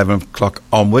 but from 11 o'clock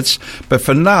onwards. But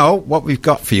for now, what we've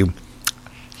got for you,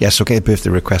 yes, okay, birthday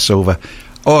requests over,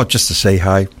 or just to say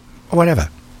hi, or whatever.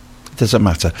 It doesn't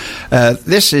matter.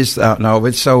 This is now,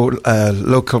 it's so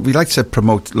local. We like to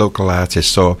promote local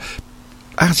artists, so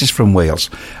artist from Wales,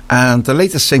 and the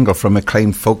latest single from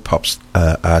acclaimed folk pop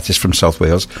artist from South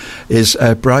Wales is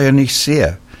Brian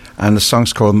Sear, and the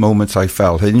song's called Moment I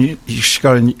Felt. And she's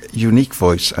got a unique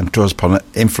voice and draws upon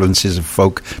influences of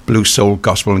folk, blues, soul,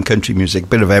 gospel and country music, a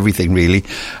bit of everything really,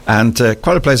 and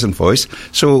quite a pleasant voice.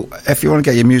 So if you want to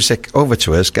get your music over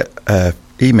to us,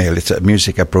 email it at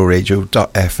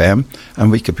music@broradio.fm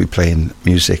and we could be playing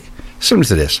music similar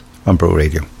to this on Bro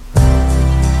Radio.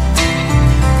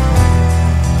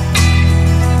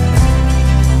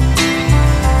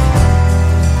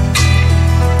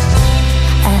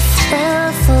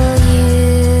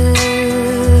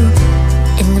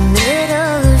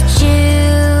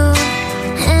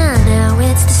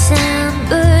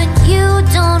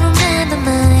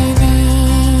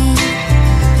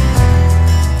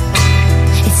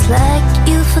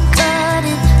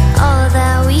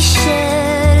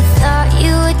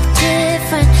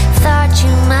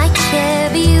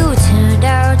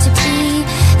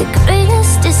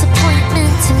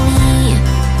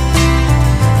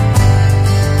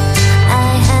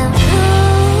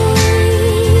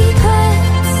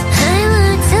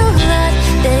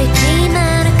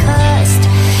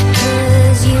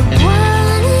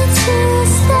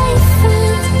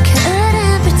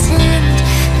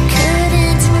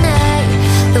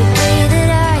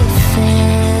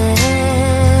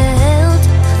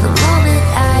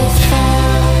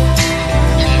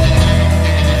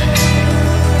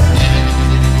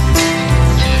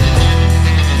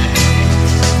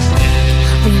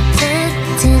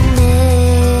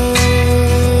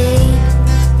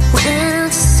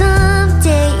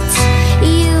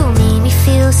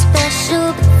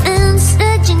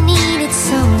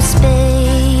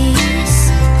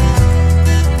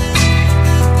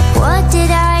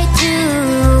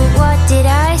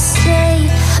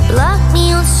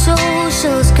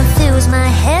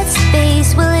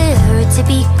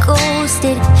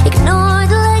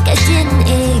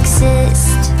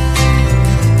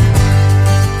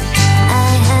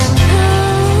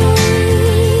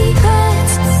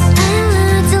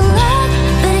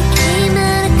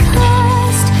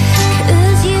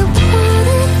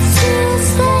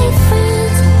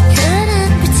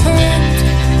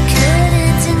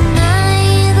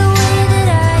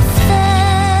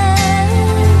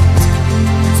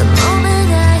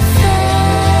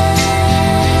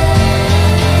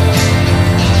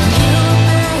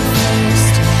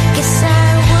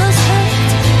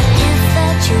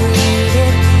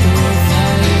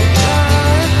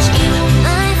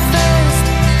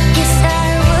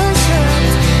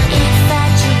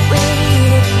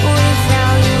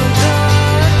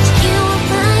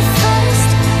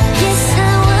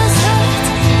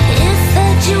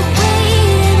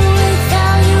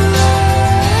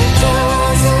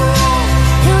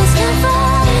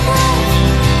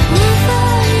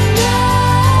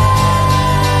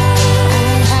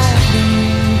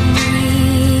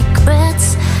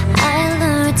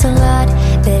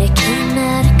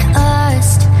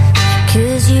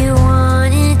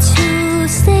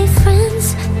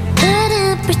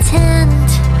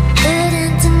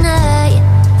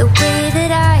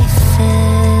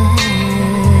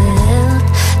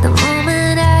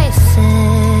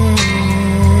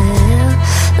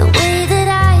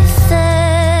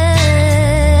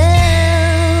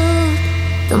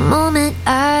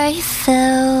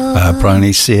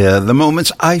 Brian Sear, The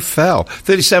Moment I Fell.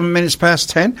 37 minutes past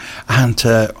 10, and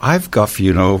I've got for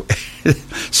you,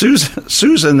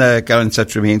 Susan got in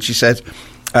touch with me, and she said,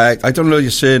 I don't know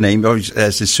your surname,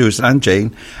 there's Susan and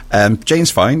Jane. Jane's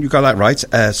fine, you got that right.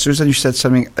 Susan, you said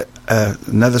something,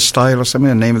 another style or something,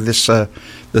 the name of this, the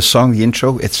song, the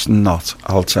intro. It's not,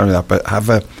 I'll tell you that, but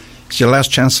it's your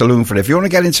last chance saloon for it. If you want to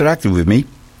get interactive with me,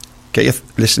 get your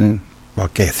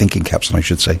thinking caps on, I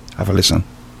should say. Have a listen.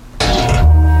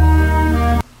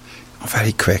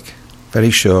 Very quick, very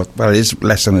short. Well, it is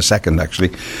less than a second, actually.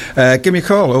 Give me a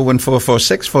call,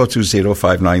 01446 420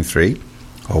 593,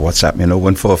 or WhatsApp me on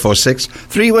 01446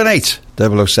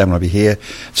 318 007. I'll be here.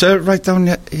 So write down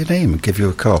your name and give you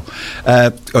a call.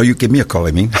 Or you give me a call,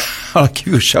 I mean. I'll give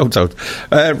you a shout out.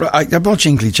 I'm all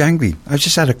jingly jangly. I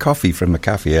just had a coffee from the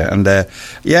cafe here, and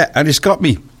and it's got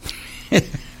me.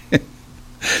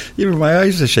 Even my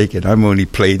eyes are shaking. I'm only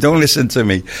playing. Don't listen to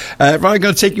me. Right, I'm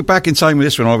going to take you back in time with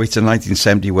this one all the way to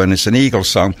 1971. It's an Eagles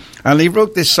song. And he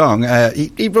wrote this song.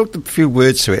 He wrote a few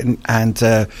words to it. And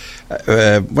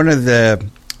one of the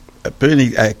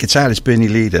guitarist Bernie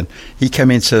Leadon, he came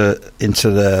into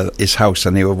his house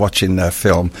and they were watching a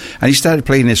film, and he started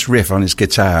playing this riff on his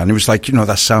guitar, and it was like, you know,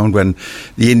 that sound when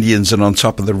the Indians are on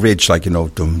top of the ridge, like, you know,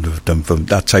 dum dum dum dum,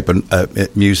 that type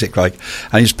of music, like.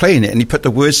 And he was playing it, and he put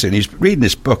the words to it, and he's reading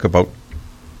this book about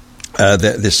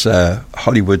this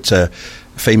Hollywood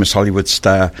famous Hollywood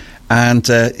star. And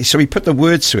so he put the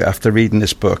words to it after reading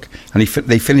this book, and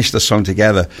they finished the song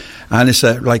together. And it's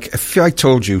like, if I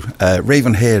told you,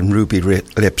 raven hair and ruby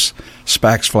lips,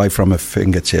 sparks fly from her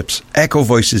fingertips, echo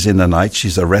voices in the night,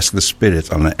 she's a restless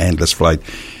spirit on an endless flight.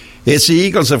 It's the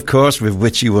Eagles, of course, with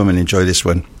Witchy Woman. Enjoy this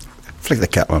one. Flick the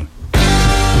cat on.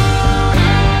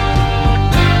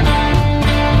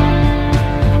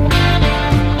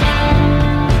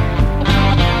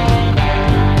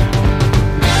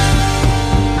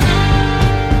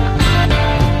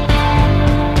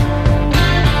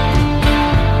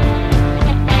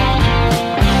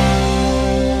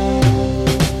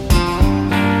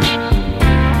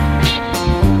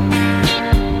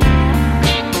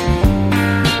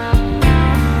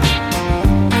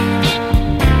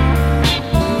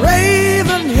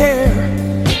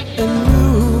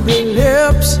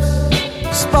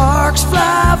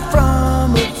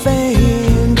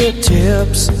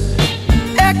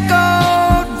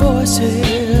 Echoed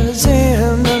voices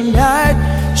in the night.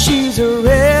 She's a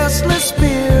restless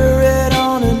spirit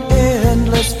on an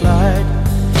endless flight.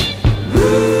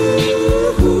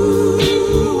 Ooh,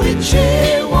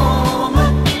 witchy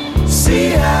woman, see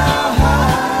how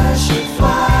high she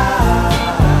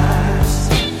flies.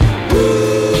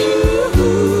 Ooh,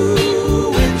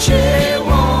 witchy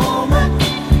woman,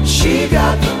 she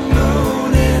got the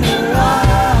moon in her eye.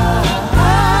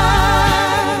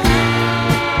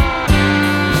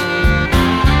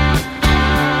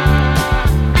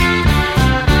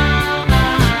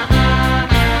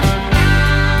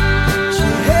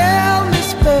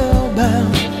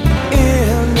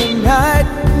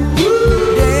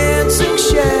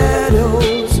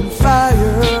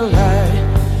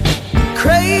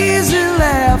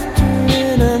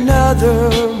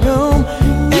 Room,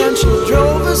 and she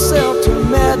drove herself to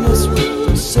madness with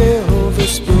a silver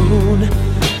spoon.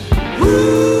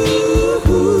 Ooh,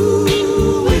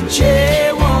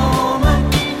 witchy woman,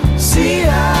 see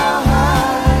how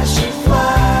high she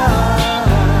flies.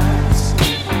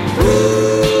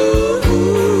 Ooh,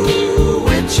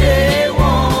 witchy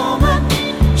woman,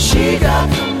 she got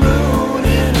the moon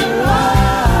in her eye.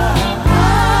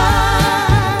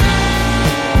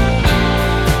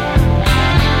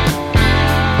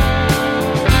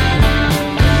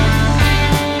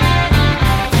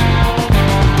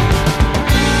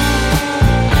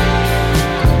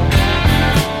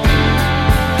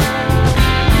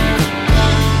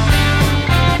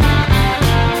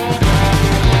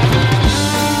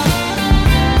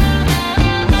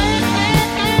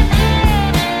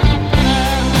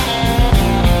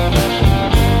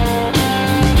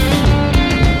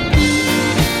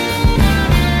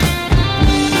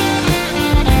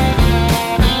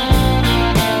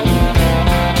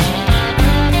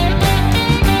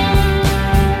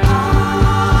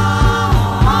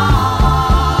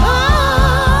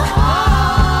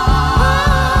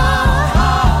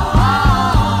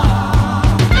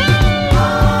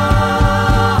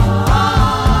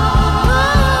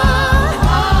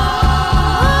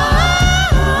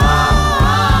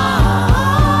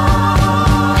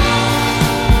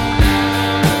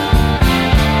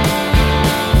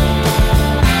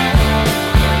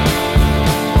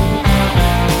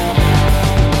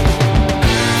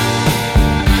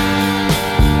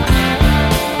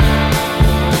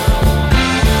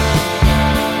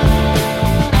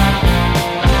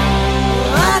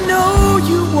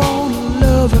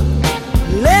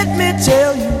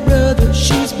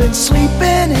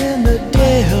 Sleeping in the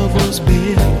devil's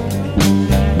bed,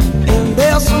 and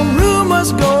there's some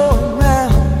rumors going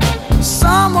round.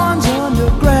 Someone's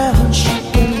underground. She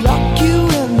can lock you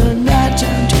in the night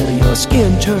until your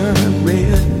skin turns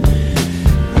red.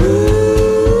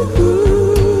 Ooh,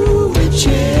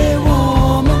 witchy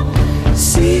woman,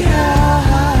 see how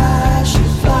high she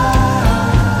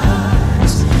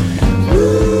flies.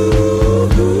 Ooh,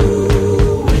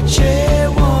 witchy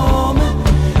woman,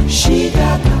 she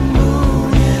got the moon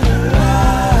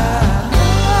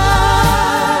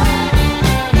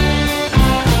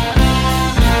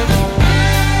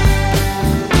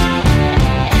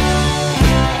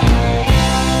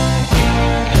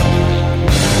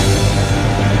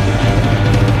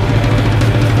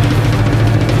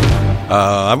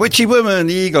Witchy Woman,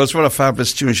 Eagles. What a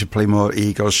fabulous tune. I should play more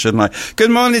Eagles, shouldn't I? Good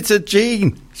morning to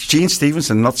Jean. Jean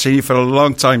Stevenson, not seen you for a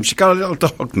long time. She got a little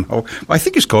dog now. I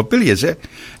think it's called Billy, is it?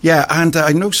 Yeah, and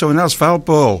I know someone else, Val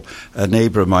Ball, a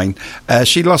neighbour of mine.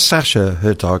 She lost Sasha,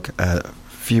 her dog, a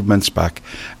few months back,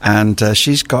 and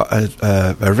she's got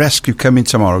a rescue coming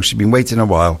tomorrow. She's been waiting a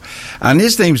while, and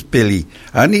his name's Billy,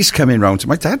 and he's coming round.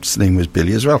 My dad's name was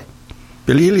Billy as well.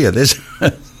 Billy Hillier, there's...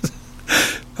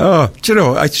 Oh, do you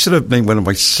know, I should have named one of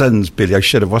my sons Billy. I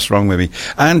should have. What's wrong with me?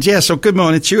 And yeah, so good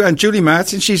morning to you. And Julie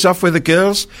Martin, she's off with the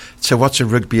girls to watch a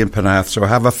rugby in Penarth. So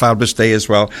have a fabulous day as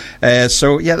well.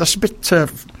 So yeah, that's a bit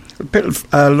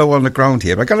low on the ground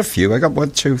here. But I got a few. I got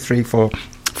 1, 2, 3, 4,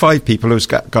 5 people who's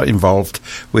got involved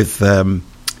with the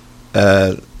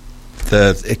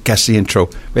guess the intro.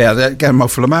 Yeah, they're getting a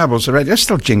mouthful of marbles already. They're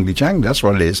still jingly jang. That's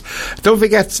what it is. Don't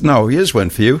forget. No, here's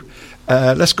one for you.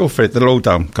 Let's go for it. The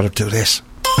lowdown. Got to do this.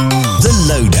 The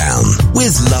Lowdown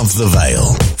with Love the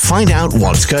Vale. Find out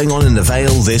what's going on in the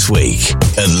Vale this week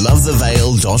at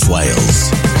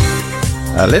lovethevale.wales.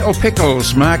 Little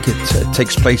Pickles Market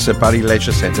takes place at Barry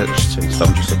Leisure Centre.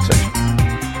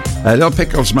 Little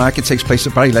Pickles Market takes place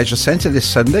at Barry Leisure Centre this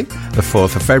Sunday, the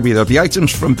 4th of February. There'll be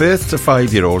items from birth to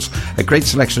 5-year-olds, a great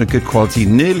selection of good quality,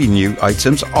 nearly new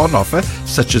items on offer,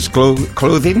 such as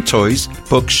clothing, toys,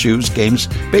 books, shoes, games,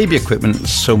 baby equipment, and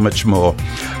so much more.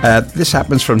 This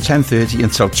happens from 10:30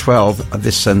 until 12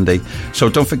 this Sunday. So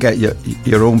don't forget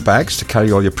your own bags to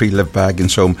carry all your pre-loved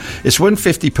baggings home. It's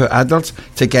 $1.50 per adult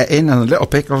to get in, and the Little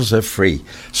Pickles are free.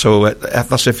 So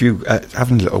that's if you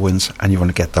having little ones and you want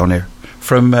to get down here.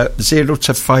 From 0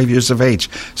 to 5 years of age.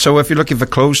 So if you're looking for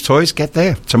clothes, toys, get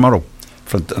there tomorrow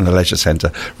from the Leisure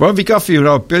Centre. What have we got for you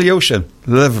now? Billy Ocean.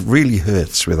 Love really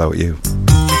hurts without you.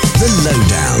 The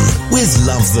Lowdown with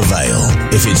Love the Vale.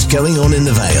 If it's going on in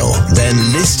the Vale, then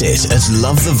list it at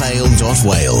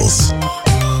lovethevale.wales.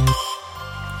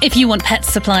 If you want pet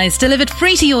supplies delivered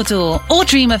free to your door or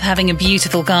dream of having a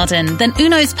beautiful garden, then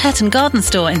Uno's Pet and Garden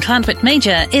Store in Llanfair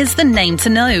Major is the name to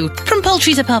know. From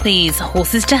poultry to puppies,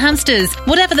 horses to hamsters,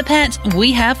 whatever the pet,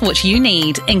 we have what you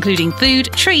need, including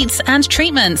food, treats and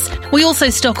treatments. We also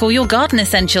stock all your garden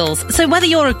essentials, so whether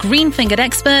you're a green-fingered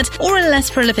expert or a less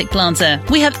prolific planter,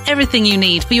 we have everything you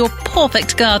need for your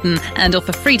perfect garden and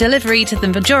offer free delivery to the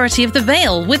majority of the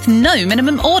Vale with no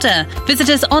minimum order. Visit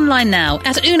us online now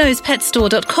at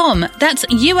unospetstore.com. That's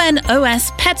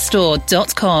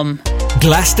unospetstore.com.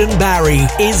 Glastonbury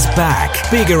is back,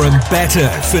 bigger and better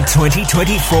for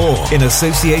 2024 in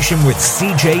association with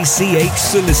CJCH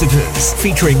Solicitors,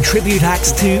 featuring tribute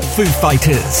acts to Foo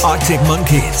Fighters, Arctic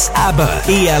Monkeys, ABBA,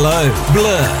 ELO,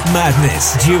 Blur,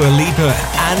 Madness, Dua Lipa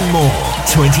and more.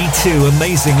 22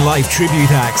 amazing live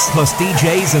tribute acts plus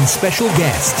DJs and special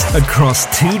guests across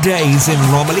 2 days in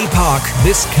Romilly Park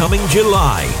this coming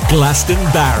July.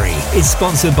 Glastonbury is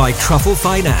sponsored by Truffle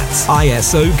Finance,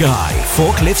 ISO Guy,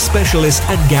 Forklift Specialist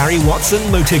and Gary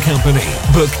Watson Motor Company.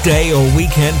 Book day or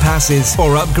weekend passes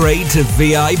or upgrade to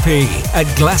VIP at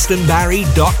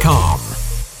glastonbury.com.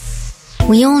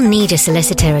 We all need a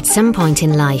solicitor at some point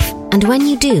in life, and when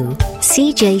you do,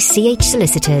 CJCH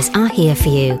Solicitors are here for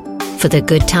you. For the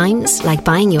good times, like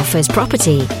buying your first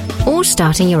property or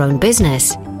starting your own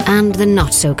business, and the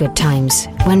not so good times,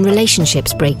 when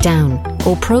relationships break down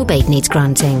or probate needs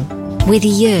granting. With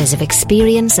years of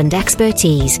experience and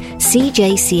expertise,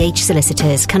 CJCH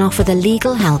Solicitors can offer the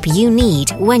legal help you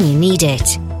need when you need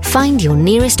it. Find your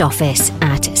nearest office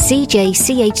at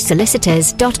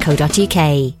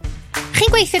cjchsolicitors.co.uk. Chi'n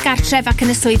gweithio gartref ac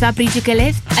yn y swyddfa bryd i'w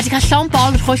gilydd? Ydy cael llon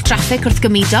bol yr holl traffig wrth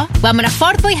gymudo? Wel, mae yna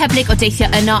ffordd fwy hyblyg o deithio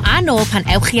yno a nôl pan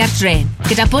ewch chi ar dren.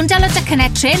 Gyda bwndel o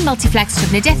decynnau tren multiplex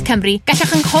Trefnidaeth Cymru,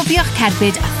 gallwch ynghofiwch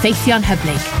cerbyd a theithio'n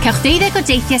hyblyg. Cewch 12 o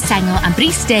deithiau sengl am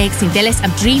bris deg sy'n dilys am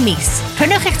 3 mis.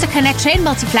 Prynwch eich decynnau tren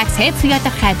multiplex heb ffrio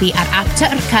dyrchebu ar app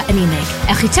TYRCA yn unig.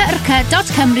 Ewch i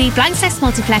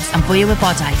tyrca.cymru/multiplex am fwy o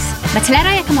wybodaeth. Mae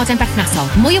telerau ac ymodau'n berthnasol.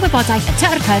 Mwy o wybodaeth at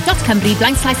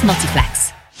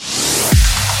tyrca.cymru/multiplex.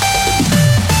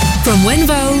 From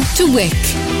Winvo to Wick.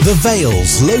 The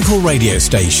Vale's local radio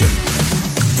station.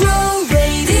 Pro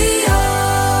Radio.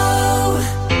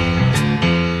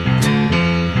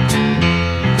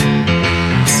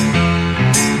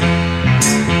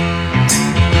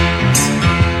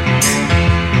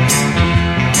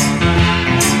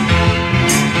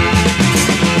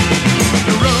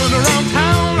 You run around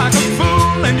town like a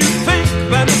fool and you think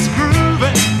that it's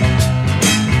groovy.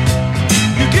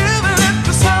 You give it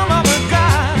to some other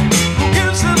guy who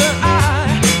gives it an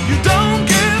eye. You don't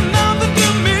give nothing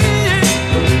to me.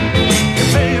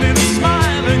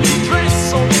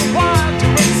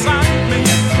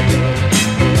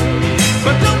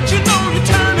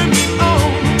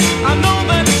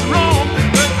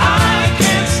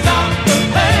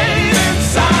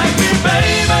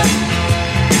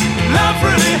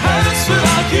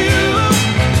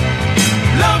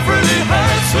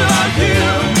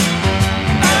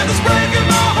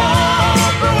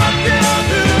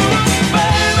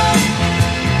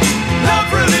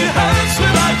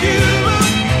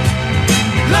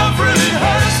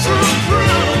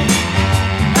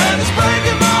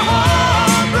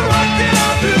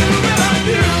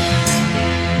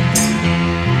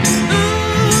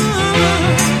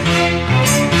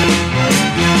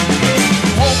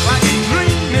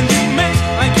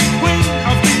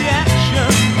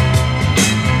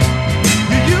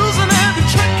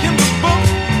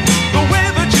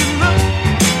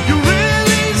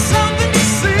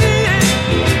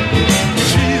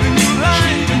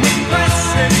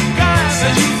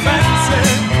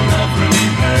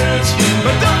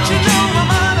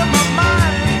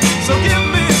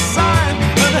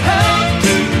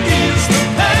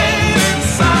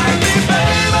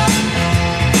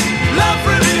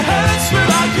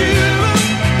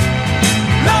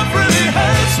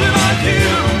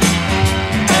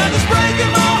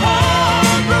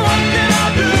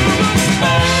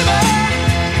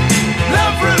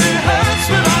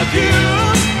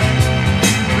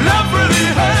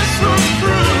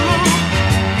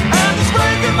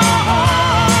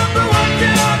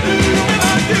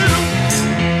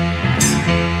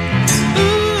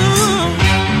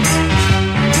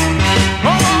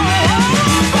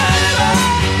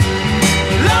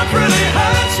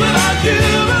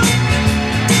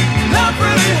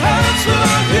 hurts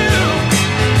like you,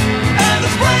 and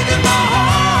it's breaking my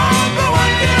heart, but what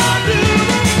can I do?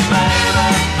 Baby,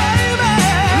 baby,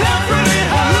 love really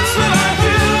hurts like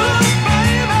you.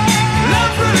 Baby,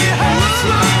 love really hurts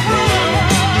like you,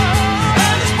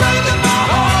 and it's breaking my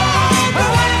heart, but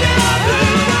what can I do?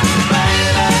 Baby,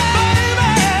 baby,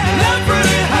 love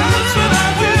really hurts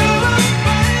like you.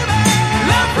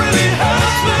 Love really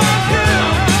hurts like you,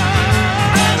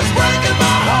 and it's breaking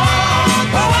my heart,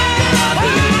 but what can I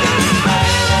do?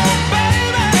 Baby,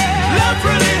 baby, love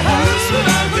really hurts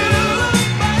like you.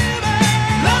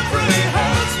 Love really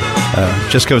hurts like you.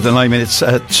 Just go to 9 minutes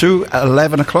to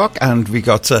 11 o'clock, and we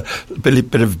got a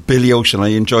bit of Billy Ocean. I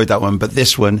enjoyed that one, but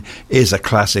this one is a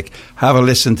classic. Have a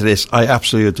listen to this. I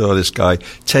absolutely adore this guy.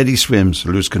 Teddy Swims,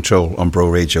 Lose Control on Bro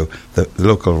Radio, the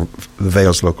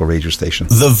Vale's local radio station.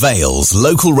 The Vale's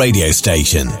local radio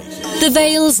station. The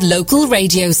Vale's local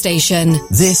radio station.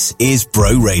 This is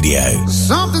Bro Radio.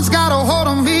 Something's got a hold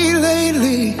on me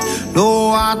lately.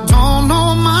 No, I don't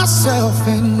know myself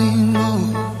anymore.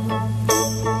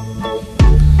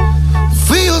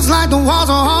 Feels like the walls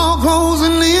are all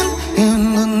closing in,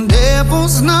 and the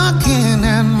devil's knocking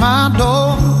at my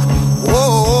door.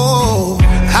 Whoa,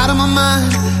 out of my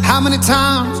mind. How many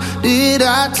times did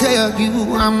I tell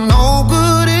you I'm no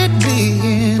good at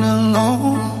being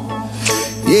alone?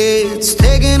 Yeah, it's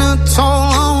taking a toll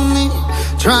on me,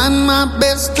 trying my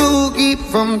best to keep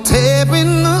from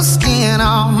tearing the skin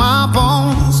off my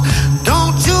bones.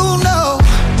 Don't you know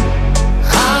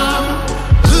I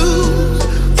lose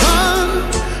control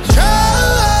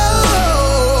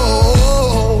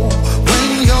when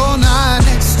you're not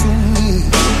next to me?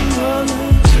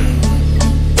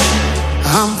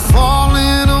 I'm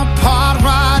falling apart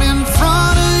right in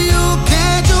front of you.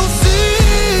 Can't you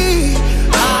see?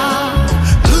 I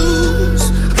lose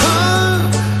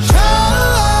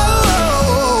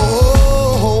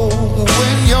control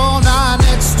when you're not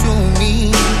next to me.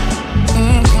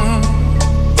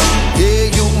 Yeah,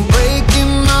 you're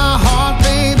breaking my heart,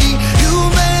 baby. You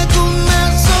make a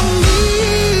mess of me.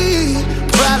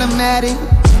 Problematic.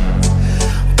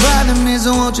 Problem is I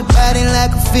want your body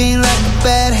like a fiend, like a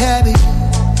bad habit.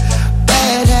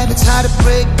 Bad habits hard to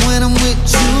break when I'm with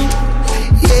you.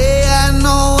 Yeah, I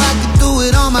know I can do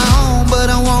it on my own, but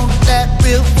I want that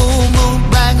real full moon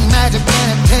black magic, and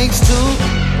it takes two.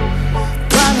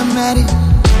 Problematic.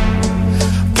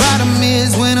 Problem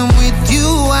is when I'm with you,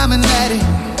 I'm an addict,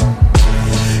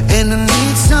 and I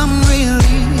need some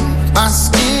relief. My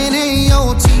skin ain't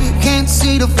your teeth, can't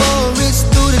see the forest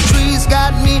through the trees.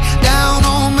 Got me down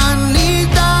on my knees,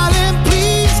 darling,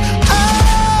 please.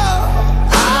 Oh,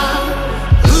 I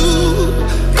lose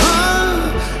control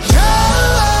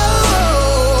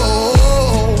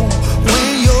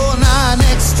when you're not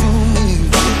next to me.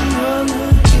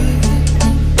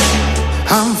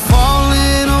 I'm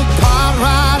falling apart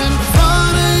right in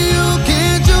front of you.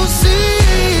 Can't you see?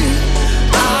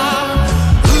 I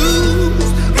lose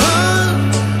control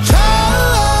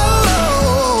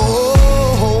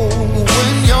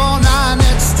when you're not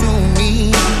next to me.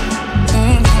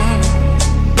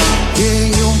 Yeah,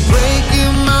 you're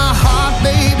breaking my heart,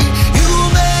 baby. You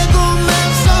make a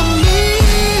mess of me.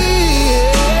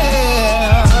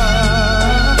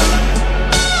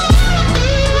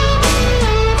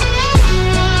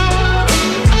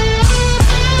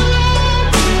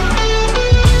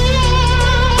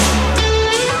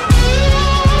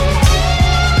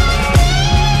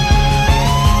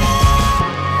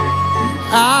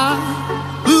 I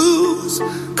lose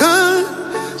control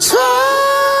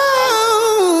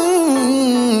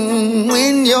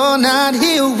when you're not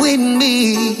here with me.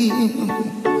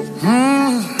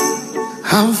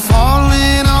 I'm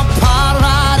falling apart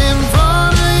right in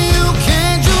front of you.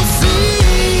 Can't you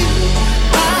see?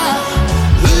 I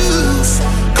lose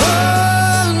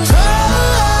control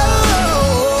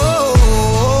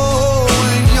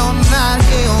when you're not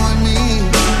here with me.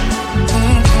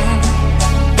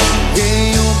 Yeah,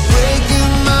 you're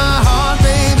breaking my heart,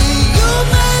 baby. You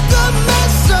make a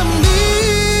mess of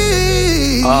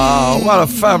me. Oh, what a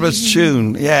fabulous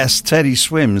tune. Yes, Teddy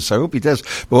Swims. I hope he does.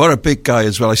 But what a big guy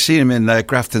as well. I see him in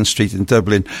Grafton Street in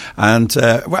Dublin. And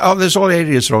well, there's all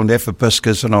areas around there for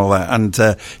buskers and all that. And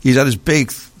he's had his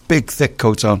big thick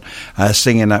coat on,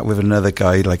 singing that with another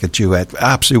guy like a duet.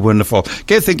 Absolutely wonderful. Get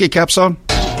your thinking caps on.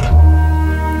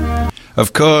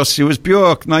 Of course, it was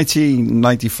Björk,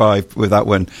 1995 with that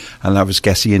one, and that was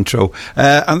Guessy Intro.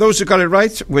 And those who got it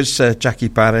right was Jackie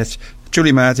Barrett,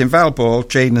 Julie Martin, Val Ball,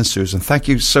 Jane and Susan. Thank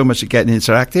you so much for getting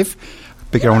interactive.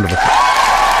 Big round of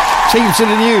applause. Take you to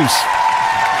the news.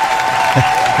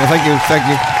 Well, thank you.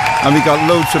 And we got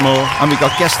loads more, and we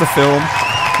got Guess the Film.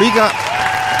 We got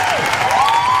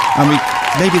and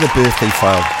maybe the birthday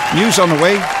file. News on the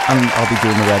way, and I'll be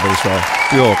doing the weather as well.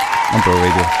 York on Bro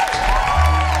Radio.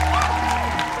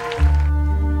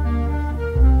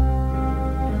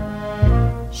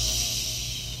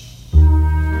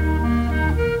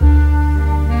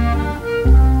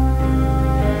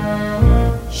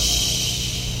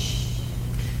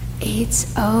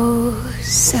 It's oh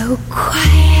so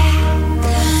quiet.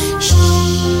 Shh,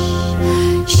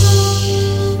 shh.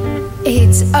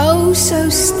 It's oh so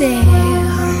still.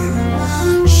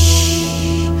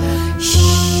 Shh, shh.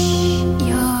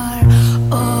 You're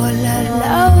all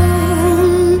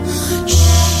alone.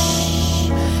 Shh,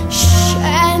 shh.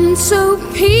 And so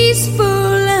peaceful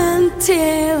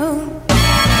until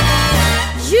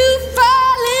you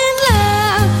fall in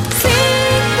love.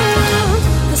 Sing from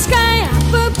the sky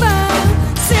up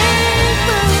above. Sing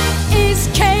from is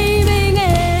caving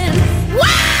in.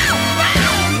 Wow,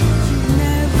 wow. You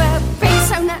never be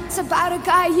so nuts about a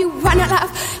guy you wanna love.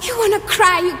 You wanna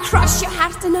cry, you cross your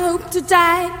heart and hope to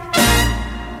die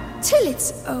till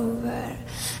it's over.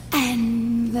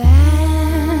 And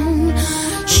then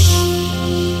shh,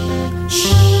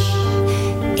 shh.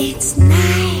 It's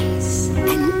nice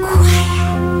and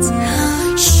quiet.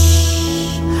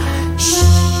 Shh, shh.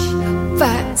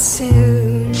 But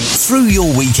soon. Through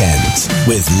your weekend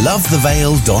with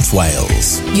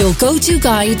lovethevale.wales. Your go-to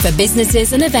guide for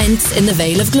businesses and events in the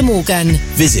Vale of Glamorgan.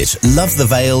 Visit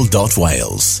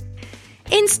lovethevale.wales.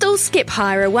 Install Skip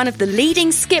Hire are one of the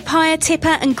leading skip hire,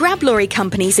 tipper and grab lorry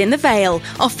companies in the Vale,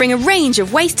 offering a range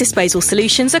of waste disposal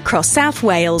solutions across South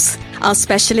Wales. Our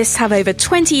specialists have over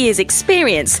 20 years'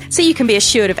 experience, so you can be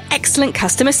assured of excellent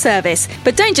customer service.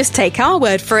 But don't just take our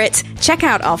word for it. Check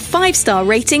out our 5-star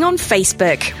rating on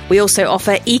Facebook. We also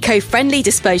offer eco-friendly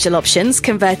disposal options,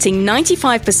 converting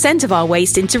 95% of our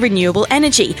waste into renewable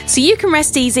energy, so you can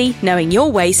rest easy knowing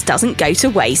your waste doesn't go to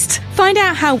waste. Find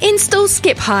out how Install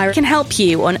Skip Hire can help you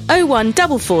on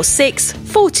 01446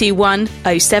 421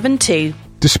 072.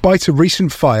 Despite a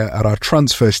recent fire at our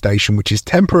transfer station, which is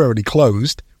temporarily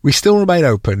closed, we still remain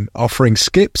open, offering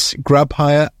skips, grab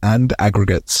hire and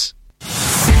aggregates.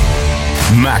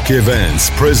 Mac Events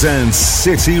presents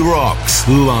City Rocks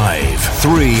live.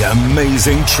 3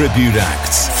 amazing tribute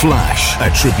acts. Flash, a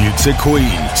tribute to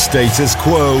Queen, Status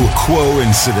Quo, Quo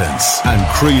Incidents, and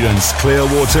Creedence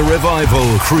Clearwater Revival,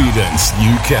 Creedence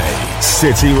UK.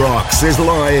 City Rocks is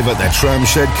live at the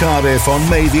Tramshed Cardiff on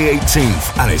May the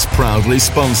 18th and is proudly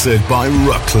sponsored by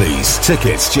Ruckley's.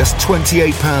 Tickets just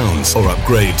 £28 or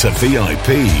upgrade to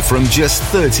VIP from just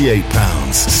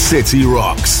 £38. City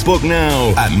Rocks. Book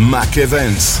now at macevents.com.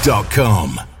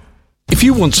 If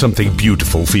you want something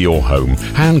beautiful for your home,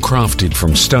 handcrafted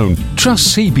from stone,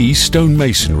 trust CB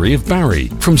Stonemasonry of Barry.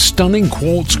 From stunning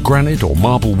quartz, granite or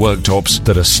marble worktops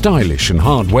that are stylish and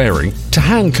hard-wearing, to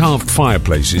hand-carved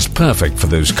fireplaces perfect for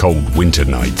those cold winter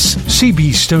nights.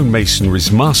 CB Stonemasonry's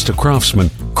master craftsmen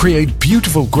create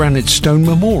beautiful granite stone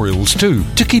memorials too,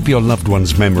 to keep your loved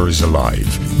ones' memories alive.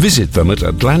 Visit them at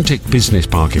Atlantic Business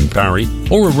Park in Barry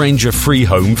or arrange a free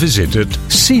home visit at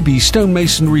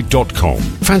cbstonemasonry.com.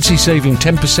 Fancy saving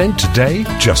 10% today?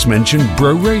 Just mention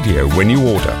Bro Radio when you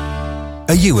order.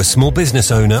 Are you a small business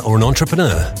owner or an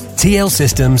entrepreneur? TL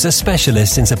Systems are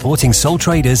specialists in supporting sole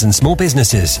traders and small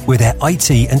businesses with their IT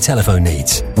and telephone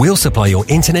needs. We'll supply your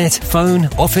internet, phone,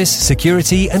 office,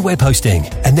 security and web hosting,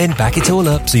 and then back it all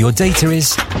up so your data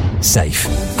is safe.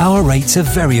 Our rates are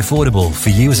very affordable for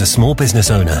you as a small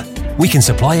business owner. We can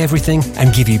supply everything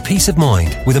and give you peace of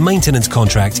mind with a maintenance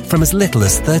contract from as little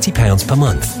as £30 per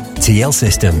month. TL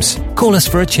Systems. Call us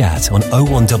for a chat on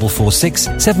 01446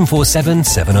 747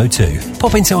 702.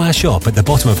 Pop into our shop at the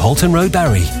bottom of Holton Road,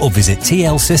 Barry, or visit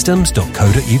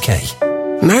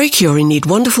tlsystems.co.uk. Marie Curie need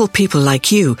wonderful people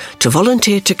like you to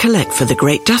volunteer to collect for the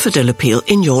Great Daffodil Appeal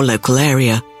in your local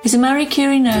area. Is a Marie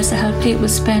Curie nurse to help people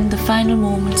spend the final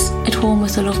moments at home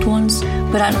with their loved ones,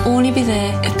 but I'll only be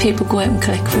there if people go out and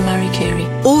collect for Marie Curie.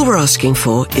 All we're asking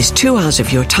for is 2 hours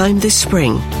of your time this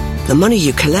spring. The money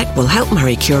you collect will help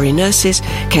Marie Curie nurses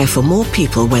care for more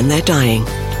people when they're dying.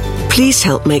 Please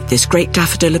help make this Great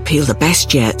Daffodil Appeal the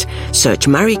best yet. Search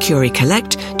Marie Curie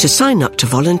Collect to sign up to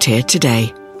volunteer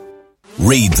today.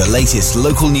 Read the latest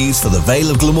local news for the Vale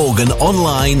of Glamorgan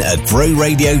online at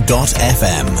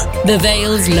broradio.fm. The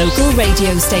Vale's local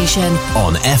radio station.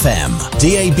 On FM,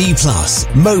 DAB+,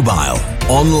 mobile,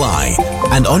 online,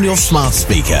 and on your smart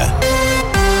speaker.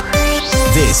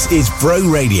 This is Bro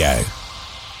Radio.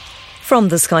 from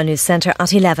the Sky News Centre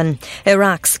at 11.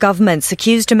 Iraq's government's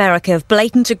accused America of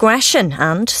blatant aggression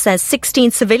and says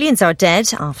 16 civilians are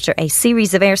dead after a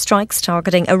series of airstrikes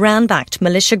targeting Iran-backed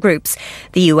militia groups.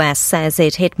 The US says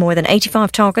it hit more than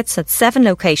 85 targets at 7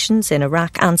 locations in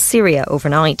Iraq and Syria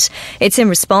overnight. It's in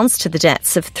response to the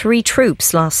deaths of 3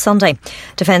 troops last Sunday.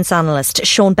 Defence analyst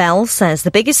Sean Bell says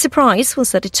the biggest surprise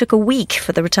was that it took a week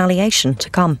for the retaliation to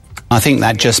come. I think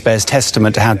that just bears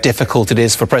testament to how difficult it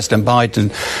is for President Biden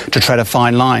to tread a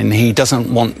fine line. He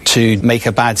doesn't want to make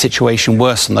a bad situation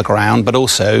worse on the ground, but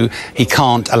also he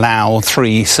can't allow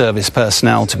 3 service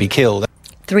personnel to be killed.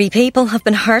 3 people have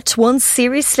been hurt, one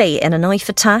seriously, in a knife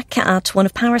attack at one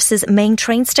of Paris's main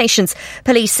train stations.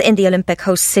 Police in the Olympic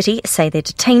host city say they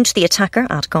detained the attacker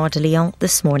at Gare de Lyon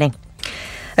this morning.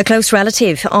 A close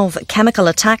relative of chemical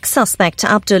attack suspect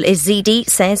Abdul Izidi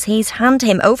says he's hand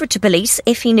him over to police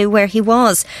if he knew where he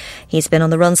was. He's been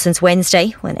on the run since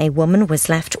Wednesday when a woman was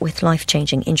left with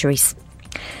life-changing injuries.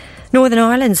 Northern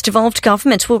Ireland's devolved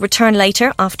government will return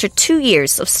later after 2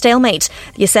 years of stalemate.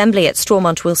 The Assembly at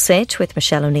Stormont will sit, with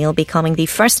Michelle O'Neill becoming the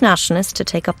first nationalist to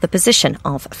take up the position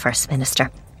of First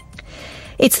Minister.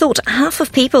 It's thought half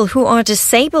of people who are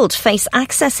disabled face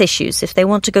access issues if they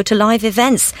want to go to live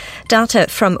events, data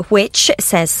from which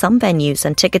says some venues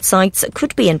and ticket sites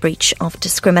could be in breach of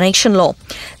discrimination law.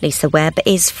 Lisa Webb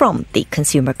is from the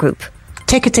Consumer Group.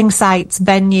 Ticketing sites,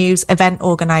 venues, event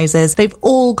organisers, they've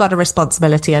all got a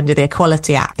responsibility under the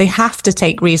Equality Act. They have to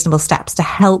take reasonable steps to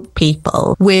help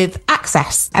people with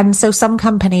access. And so some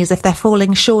companies, if they're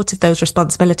falling short of those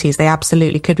responsibilities, they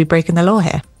absolutely could be breaking the law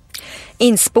here.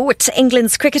 In sport,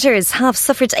 England's cricketers have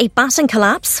suffered a batting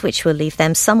collapse, which will leave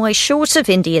them some way short of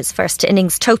India's first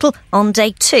innings total on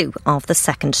day 2 of the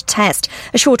second test.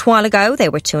 A short while ago, they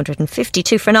were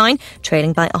 252 for 9,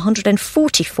 trailing by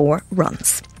 144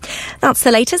 runs. That's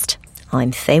the latest.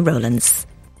 I'm Faye Rowlands.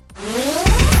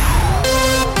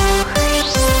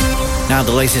 Now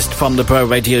the latest from the Bro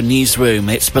Radio newsroom.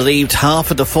 It's believed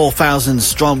half of the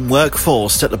 4,000-strong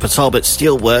workforce at the Talbot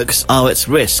Steelworks are at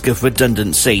risk of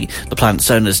redundancy. The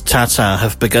plant's owners, Tata,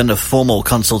 have begun a formal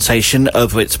consultation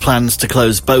over its plans to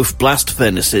close both blast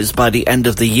furnaces by the end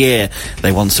of the year.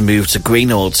 They want to move to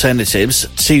greener alternatives.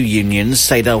 2 unions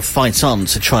say they'll fight on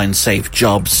to try and save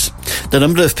jobs. The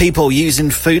number of people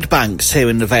using food banks here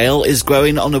in the Vale is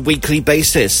growing on a weekly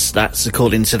basis. That's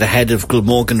according to the head of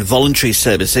Glamorgan Voluntary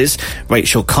Services,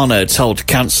 Rachel Connor, told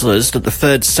councillors that the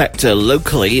third sector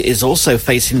locally is also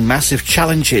facing massive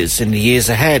challenges in the years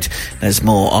ahead. There's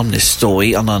more on this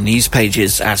story on our news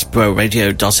pages at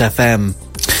broradio.fm.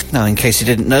 Now, in case you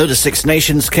didn't know, the Six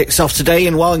Nations kicks off today,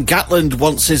 and Warren Gatland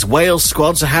wants his Wales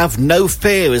squad to have no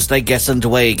fear as they get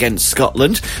underway against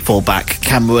Scotland. Fullback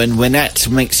Cameron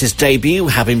Winnett makes his debut,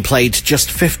 having played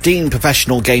just 15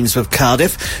 professional games with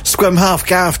Cardiff. Scrum half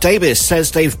Gareth Davis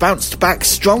says they've bounced back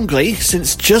strongly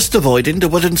since just avoiding the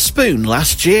wooden spoon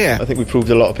last year. I think we proved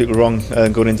a lot of people wrong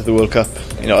going into the World Cup.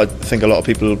 You know, I think a lot of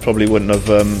people probably wouldn't have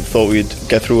thought we'd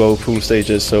get through our pool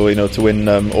stages. So, you know, to win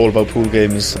all of our pool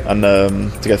games and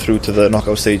to get through to the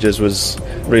knockout stages was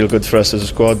real good for us as a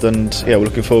squad, and yeah, we're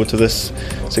looking forward to this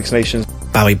Six Nations.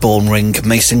 Barry-born ring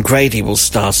Mason Grady will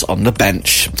start on the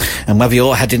bench. And whether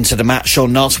you're heading to the match or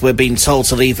not, we're being told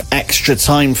to leave extra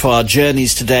time for our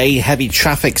journeys today. Heavy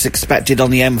traffic's expected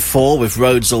on the M4, with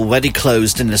roads already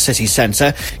closed in the city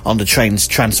centre. On the trains,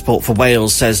 Transport for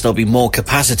Wales says there'll be more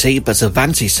capacity, but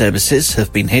Avanti services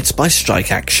have been hit by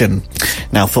strike action.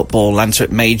 Now football,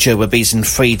 Lantrip Major were beaten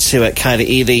 3-2 at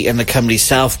Caerphilly in the Cymru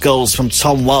South. Goals from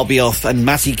Tom Walbioff and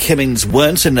Matty Kimmins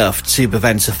weren't enough to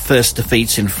prevent a first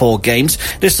defeat in 4 games.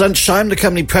 This lunchtime, the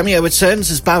Cymru Premier returns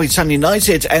as Barrytown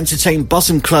United entertain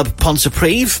bottom club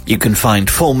Pontypridd. You can find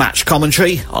full match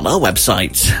commentary on our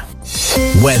website.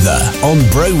 Weather on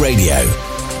Bro Radio.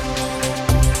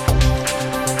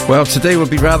 Well, today will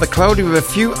be rather cloudy with a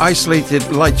few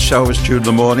isolated light showers during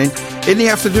the morning. In the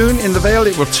afternoon, in the Vale,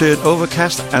 it will turn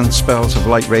overcast and spells of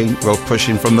light rain will push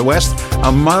in from the west.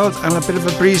 A mild and a bit of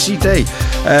a breezy day.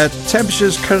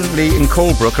 Temperatures currently in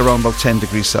Colebrook around about 10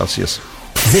 degrees Celsius.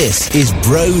 This is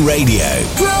Bro Radio.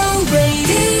 Bro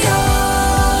Radio.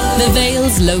 The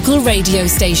Vale's local radio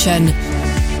station.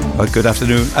 Good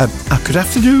afternoon. Good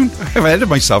afternoon. I'm ahead of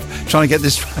myself. I'm trying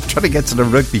to get to the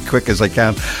rugby quick as I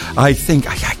can. I think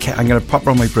I'm going to pop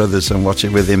round my brother's and watch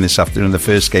it with him this afternoon, the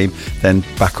first game, then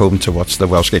back home to watch the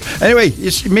Welsh game. Anyway,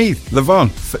 it's me, Levon,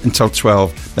 until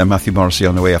 12. Then Matthew Morrissey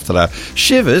on the way after that.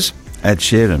 Shivers, Ed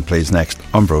Sheeran plays next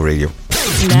on Bro Radio.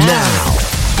 Now.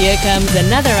 Here comes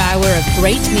another hour of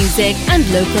great music and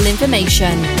local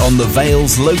information. On the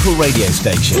Vale's local radio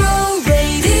station. Bro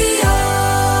Radio.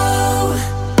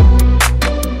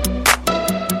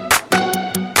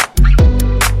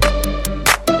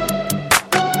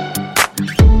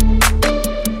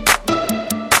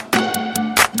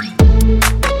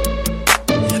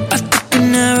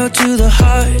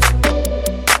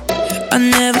 I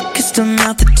never kissed a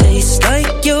mouth that tastes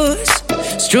like yours.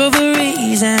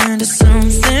 Strawberries and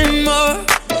something more.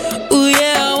 Ooh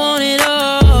yeah, I want it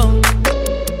all.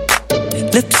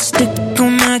 Lipstick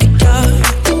on my guitar.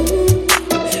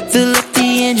 Fill up the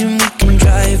engine, we can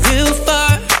drive real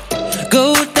far.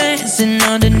 Go dancing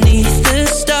underneath the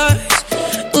stars.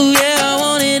 Ooh yeah, I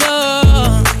want it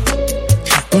all.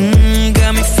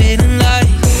 Got me feeling like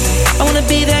I wanna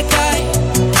be that guy.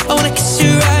 I wanna kiss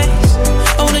your eyes.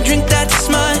 I wanna drink that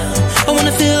smile. I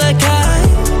wanna feel like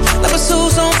my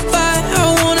soul's on fire.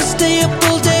 I wanna stay up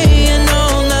all day and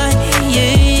all night.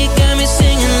 Yeah, you got me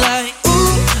singing like,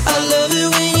 ooh, I love it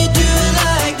when you do it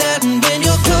like that. And when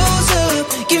you're close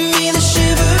up, give me the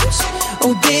shivers.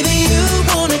 Oh baby, you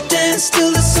wanna dance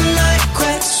till the sunlight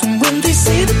cracks. And when they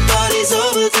say the party's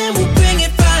over, then we'll bring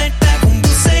it right back. And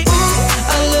we'll say, ooh,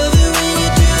 I love it when you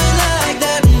do it like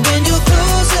that. And when you're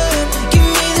close up, give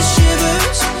me the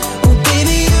shivers. Oh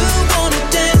baby, you wanna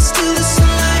dance till the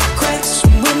sunlight cracks.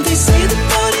 And when they say the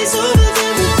party's over,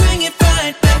 then we'll bring it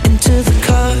right back into the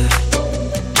car.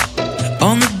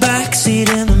 On the backseat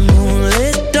in the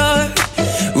moonlit dark.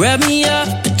 Wrap me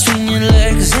up between your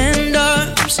legs and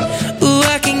arms. Ooh,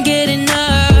 I can get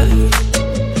enough.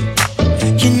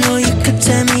 You know you could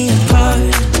tear me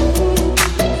apart.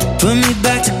 Put me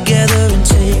back together and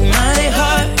take my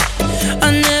heart.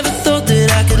 I never thought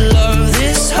that I could love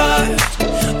this hard.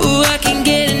 Ooh, I can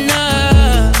get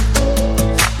enough.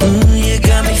 Ooh, you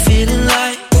got me feeling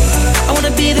like I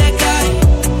wanna be that guy.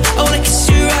 I wanna kiss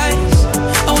your eyes.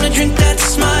 I wanna drink that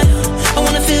smile. I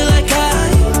wanna feel like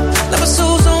my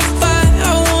soul's on fire.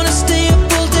 I wanna stay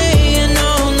up all day and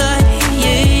all night.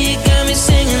 Yeah, you got me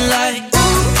singing like,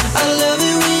 ooh, I love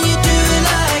it when you do it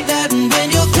like that. And when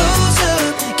you're close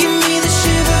up, give me the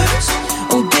shivers.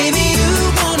 Oh baby, you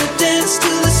wanna dance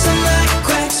till the sunlight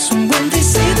cracks. And when they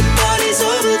say the party's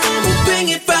over, then we'll bring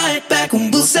it right back. And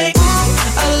we'll say, ooh,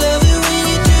 I love it when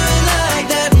you do it like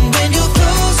that. And when you're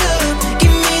close up,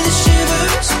 give me the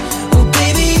shivers. Oh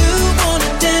baby, you wanna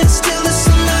dance till the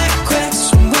sunlight cracks.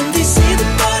 And when they say the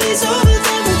party's over,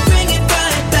 then we'll bring it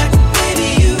right back. Baby,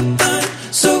 you burn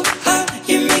so hot,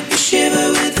 you make me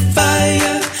shiver with the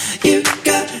fire. You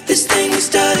got this thing we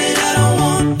started, I don't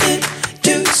want it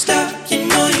to stop. You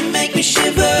know you make me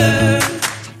shiver.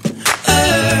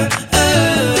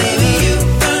 Baby, you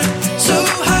burn so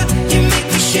hot, you make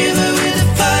me shiver with the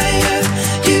fire.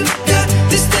 You got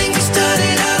this thing we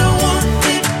started, I don't want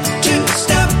it to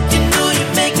stop. You know you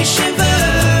make me shiver.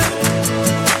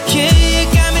 Yeah, you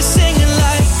got me singing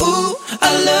like, ooh, I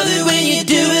love it when you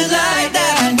do it like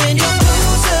that. And when you're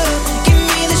close up, give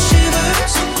me the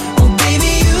shivers. Oh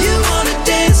baby, you wanna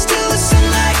dance till the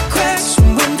sunlight cracks.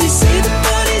 And when they say the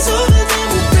party's over, then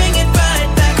we'll bring it right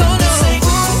back. Gonna say,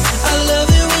 ooh, I love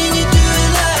it when you do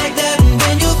it like that. And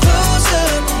when you're close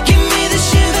up, give me the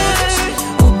shivers.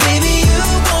 Oh baby, you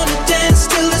wanna dance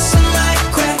till the sunlight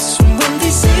cracks. And when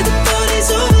they say the party's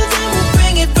over, then we'll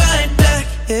bring it right back.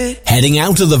 Yeah. Heading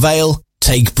out of the Vale?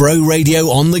 Take Bro Radio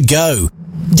on the go.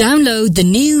 Download the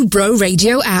new Bro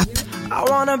Radio app. I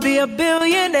wanna be a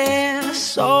billionaire,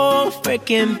 so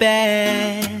freaking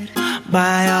bad.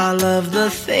 Buy all of the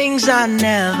things I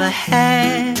never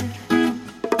had.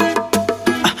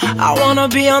 I wanna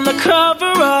be on the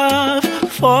cover of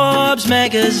Forbes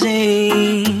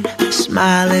magazine,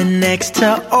 smiling next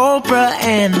to Oprah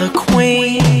and the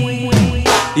Queen.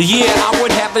 Yeah, I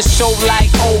would have a show like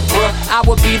Oprah. I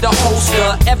would be the host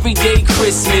of Everyday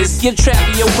Christmas. Give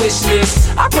Travi a wish list.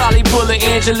 I'd probably pull a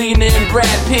Angelina and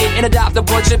Brad Pitt and adopt a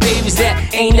bunch of babies that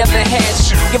ain't never had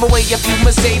shit. Give away a few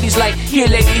Mercedes like, here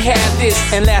lady, have this.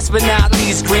 And last but not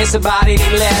least, grant somebody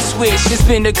their last wish. It's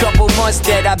been a couple months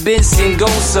that I've been single,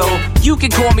 so you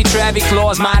can call me Travis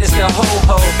Claus minus the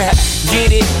ho-ho.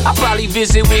 Get it? I'll probably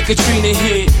visit where Katrina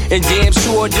hit, and damn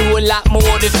sure do a lot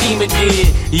more than FEMA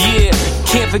did. Yeah,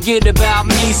 can't forget about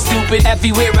me, stupid.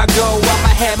 Everywhere I go,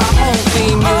 I'ma have my own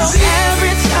theme music. Oh,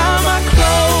 every time I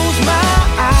close my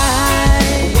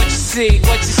eyes, what you see,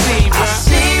 bro? I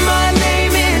see my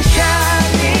name in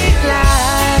shining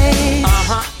lights.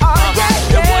 Oh yeah,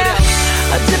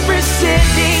 yeah. A different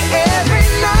city every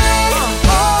night.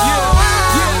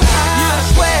 I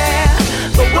swear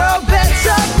the world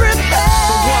better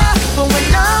prepare for when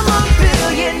I'm a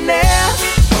billionaire.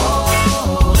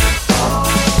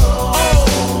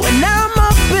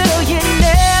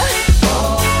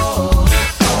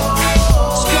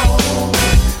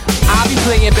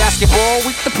 Playing basketball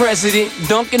with the president,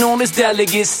 dunking on his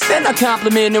delegates. Then I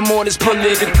compliment him on his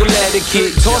political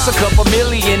etiquette. Toss a couple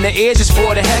million in the air just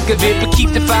for the heck of it, but keep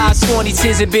the 5s, 20s,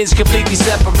 10s, and bins completely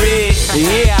separate.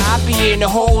 Yeah, I be in a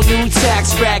whole new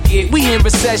tax bracket. We in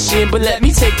recession, but let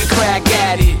me take a crack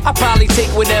at it. I probably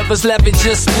take whatever's left and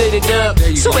just split it up,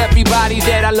 so everybody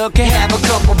that I love can have a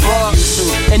couple bucks.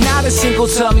 And not a single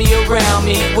tummy around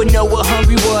me would know what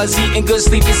hungry was, eating good,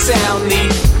 sleeping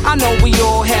soundly. I know we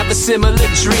all have a similar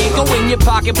dream. Go in your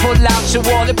pocket, pull out your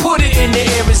wallet, put it in the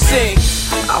air and sing.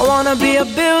 I wanna be a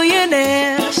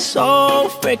billionaire, so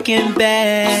freaking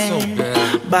bad. So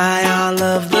bad. Buy all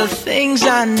of the things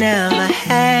I never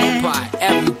had. Buy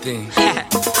everything.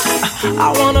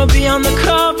 I wanna be on the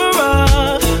cover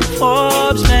of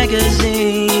Forbes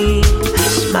magazine,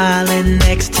 smiling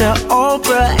next to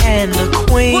Oprah and the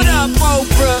Queen. What up,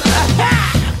 Oprah?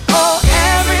 Oh,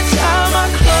 every time I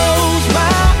close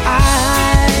my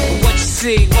eyes, What you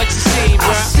see, bro? I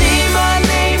see my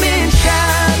name in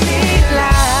shining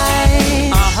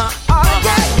lights. Oh,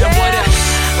 yeah, What up?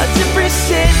 a different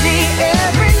city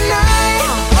every night.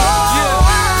 Oh,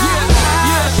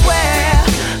 I swear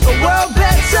the world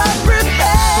better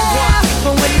prepare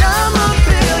for when I'm a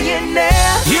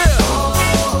billionaire. Yeah.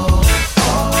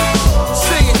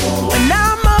 Sing it. When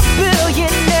I'm a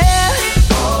billionaire.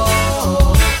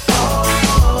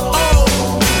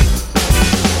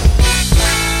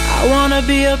 I wanna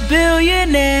be a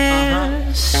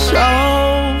billionaire, so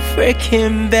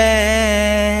freaking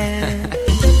bad.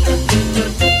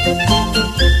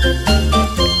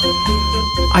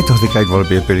 I don't think I'd want to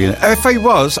be a billionaire. If I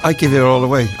was, I'd give it all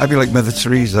away. I'd be like Mother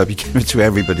Teresa. I'd be giving it to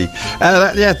everybody.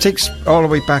 It takes all the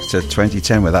way back to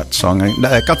 2010 with that song.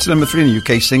 Got to number 3 in the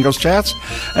UK singles charts.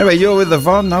 Anyway, you're with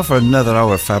Yvonne now for another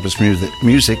hour of fabulous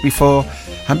music before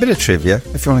a bit of trivia.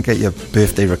 If you want to get your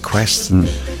birthday requests and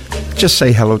just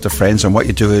say hello to friends and what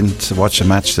you're doing to watch the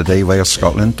match today,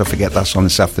 Wales-Scotland. Don't forget that's on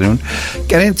this afternoon.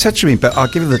 Get in touch with me, but I'll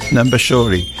give you the number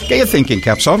shortly. Get your thinking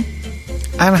caps on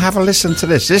and have a listen to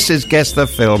this. This is Guess the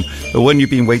Film, the one you've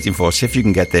been waiting for. See if you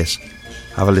can get this.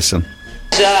 Have a listen.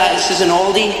 This is an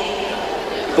oldie,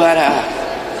 but,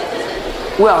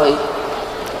 well,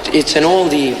 it's an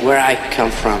oldie where I come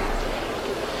from.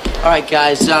 All right,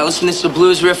 guys, listen, this is the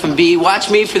blues riff and B. Watch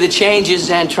me for the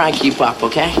changes and try and keep up,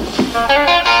 okay?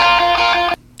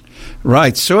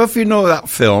 Right, so if you know that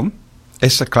film,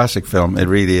 it's a classic film, it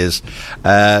really is.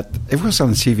 It was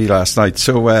on TV last night,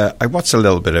 so I watched a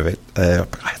little bit of it. I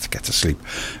had to get to sleep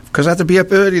because I had to be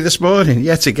up early this morning,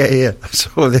 to get here.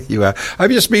 So there you are.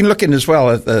 I've just been looking as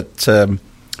well at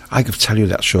I can tell you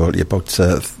that shortly about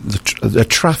the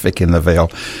traffic in the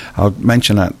Vale. I'll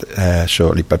mention that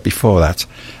shortly, but before that,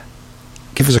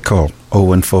 give us a call,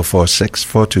 01446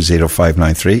 420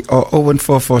 593 or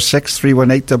 01446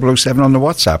 318 007 on the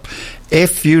WhatsApp.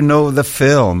 If you know the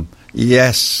film,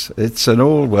 yes, it's an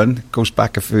old one, it goes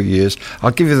back a few years.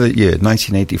 I'll give you the year,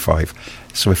 1985.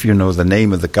 So if you know the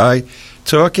name of the guy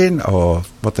talking or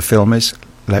what the film is,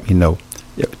 let me know.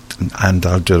 And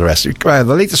I'll do the rest. The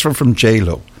latest one from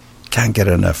J-Lo, Can't Get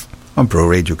Enough, on Bro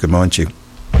Radio. Good morning to you.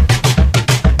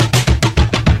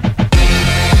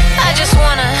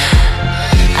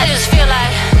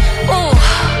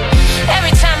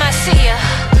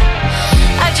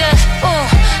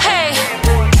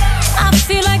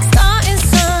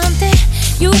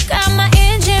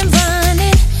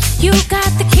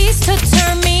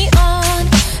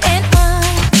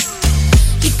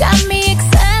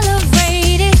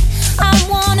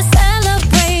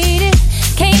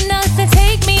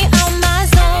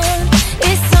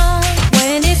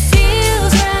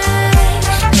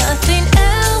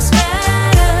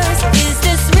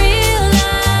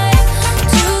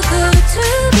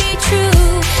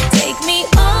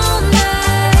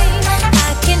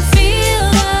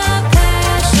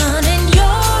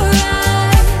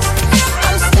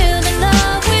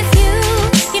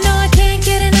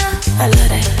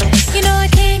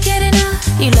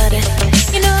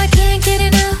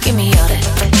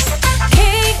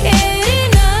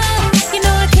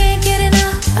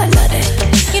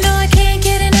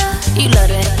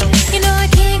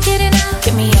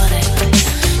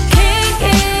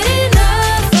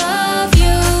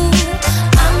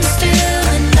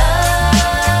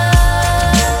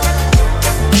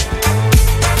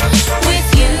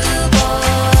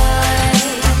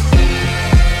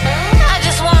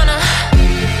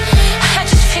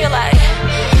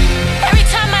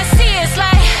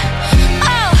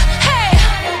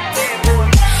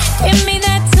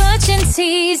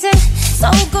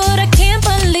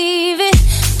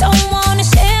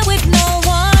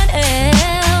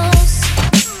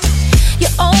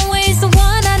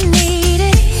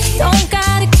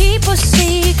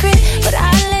 Secret.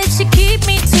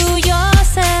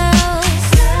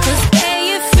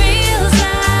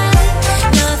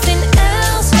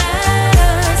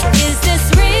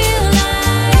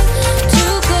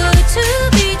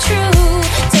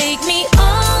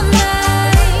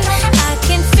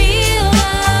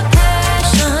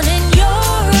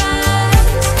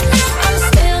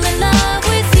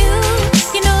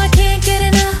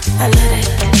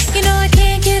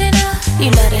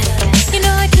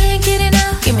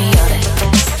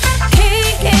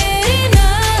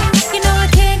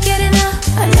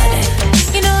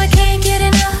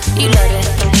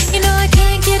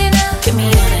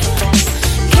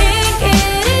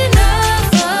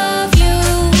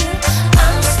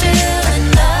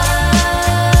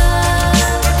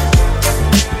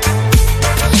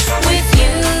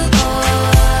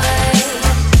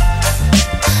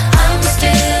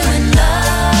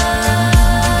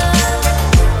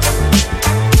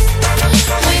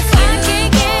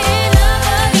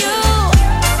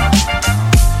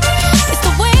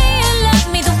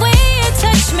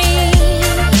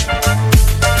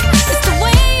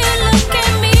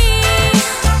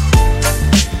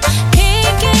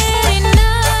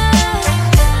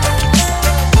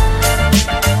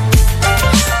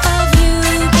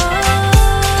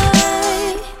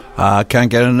 I can't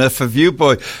get enough of you,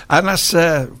 boy. And that's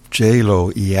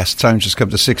J-Lo. Yes, time just come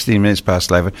to 16 minutes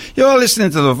past 11. You're listening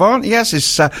to Love On. Yes,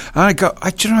 it's. Do you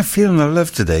know, I'm feeling the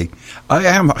love today. I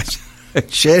am. I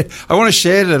want to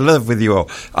share the love with you all.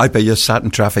 I bet you're sat in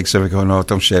traffic, so we're going, oh,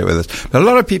 don't share it with us. But a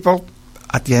lot of people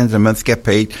at the end of the month get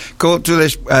paid, go do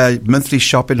this monthly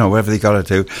shopping or whatever they got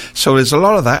to do. So there's a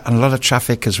lot of that and a lot of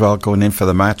traffic as well going in for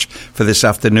the match for this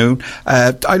afternoon.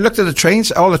 I looked at the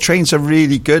trains. All the trains are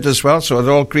really good as well, so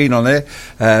they're all green on there.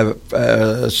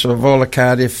 Sort of all of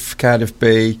Cardiff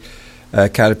Bay,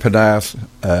 Cardiff Penarth,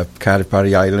 Cardiff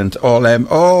Barry Island,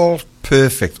 all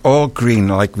perfect, all green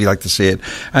like we like to see it.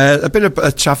 A bit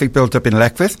of traffic built up in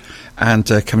Leckwith and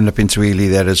coming up into Ely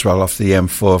there as well off the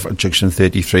M4 at junction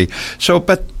 33. So,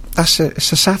 but it's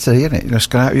a Saturday, isn't it?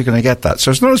 You're going to get that.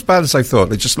 So it's not as bad as I thought.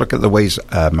 They just look at the Waze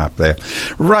map there.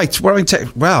 Right,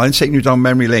 I'm taking you down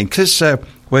memory lane because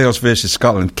Wales versus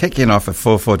Scotland kicking off at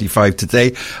 4:45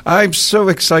 today. I'm so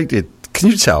excited. Can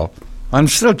you tell? I'm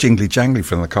still jingly-jangly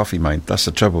from the coffee, mind. That's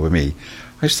the trouble with me.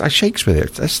 I shakes with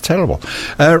it. That's terrible.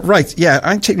 Right, yeah,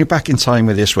 I'm taking you back in time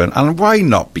with this one. And why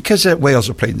not? Because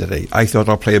Wales are playing today, I thought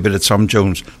I'll play a bit of Tom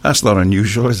Jones. That's not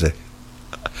unusual, is it?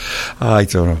 I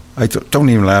don't know. I don't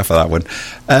even laugh at that one.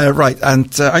 Right,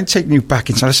 and I'm taking you back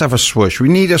in time. Let's have a swoosh. We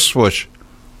need a swoosh.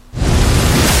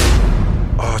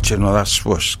 Oh, do you know, that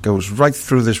swoosh goes right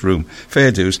through this room.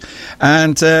 Fair dues.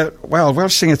 And,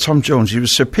 Welsh singer Tom Jones, he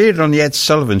was appeared on the Ed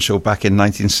Sullivan Show back in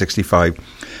 1965.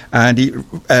 And he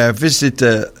visited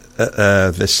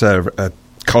this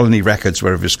Colony Records,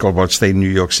 wherever it's called, while staying in New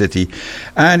York City.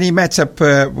 And he met up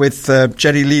with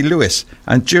Jerry Lee Lewis.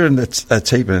 And during the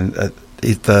taping,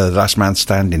 the Last Man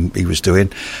Standing he was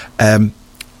doing,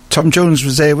 Tom Jones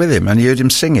was there with him, and he heard him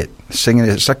singing it.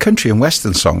 It's a country and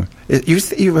western song.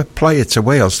 You apply it to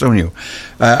Wales, don't you?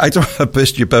 I don't want to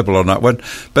burst your bubble on that one,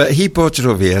 but he brought it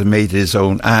over here and made it his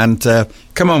own. And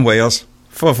come on, Wales,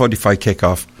 4:45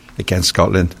 kick-off against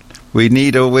Scotland. We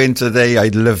need a win today.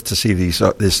 I'd love to see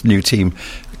this new team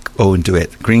go and do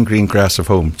it. Green grass of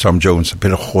home. Tom Jones, a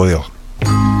bit of Hoyle.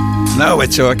 Now we're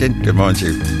talking. Good morning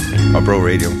to you on Bro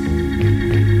Radio.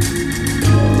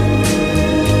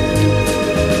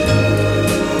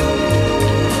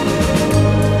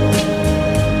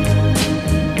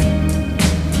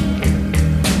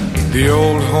 The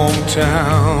old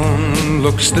hometown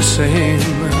looks the same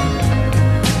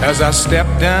as I step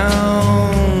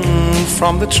down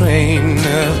from the train,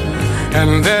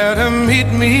 and there to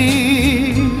meet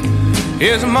me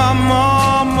is my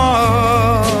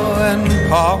mama and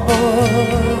papa.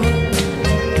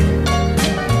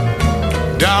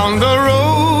 Down the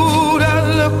road I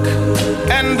look,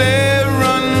 and there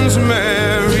runs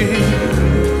Mary,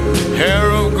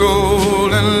 hair of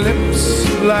gold and lips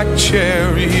like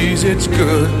cherries. It's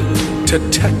good to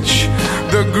touch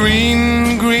the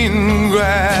green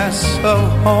grass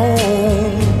of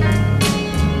home.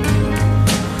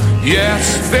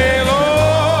 Yes, they'll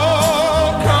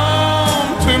all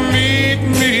come to meet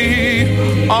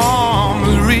me,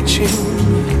 arms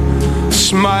reaching,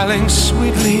 smiling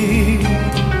sweetly.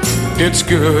 It's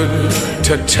good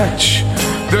to touch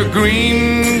the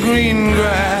green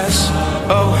grass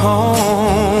of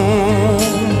home.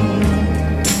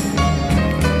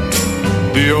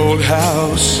 The old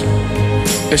house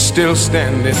is still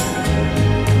standing,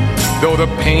 though the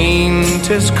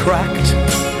paint is cracked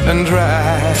and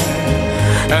dry.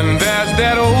 And there's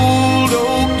that old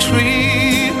oak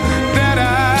tree that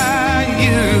I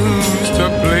used to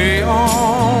play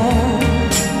on.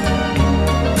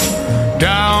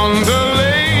 Down the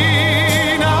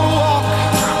lane I walk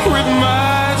with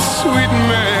my sweet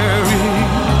Mary,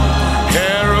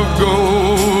 hair of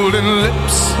gold and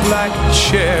lips like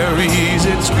cherries.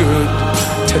 It's good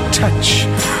to touch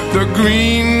the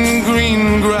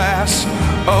green grass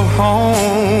of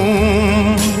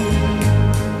home.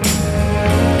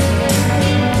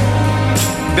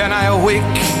 Then I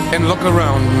awake and look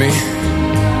around me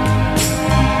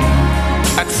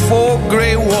at 4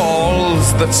 gray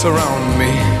walls that surround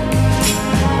me,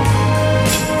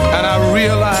 and I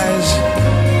realize,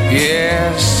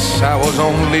 yes, I was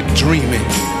only dreaming.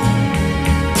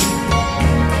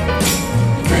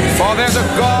 For there's a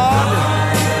God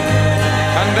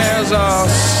and there's a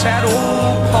sad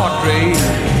old portrait.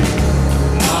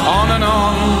 On and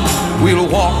on we'll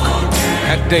walk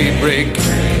at daybreak.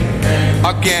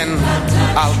 Again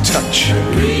I'll touch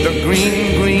the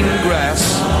green grass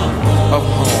of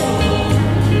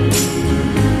home.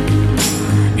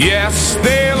 Yes,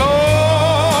 they'll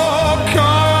all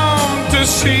come to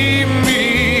see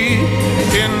me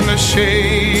in the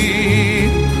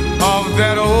shade of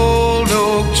that old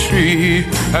oak tree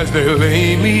as they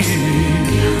lay me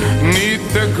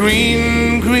 'neath the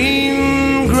green,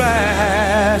 green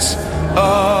grass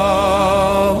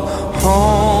of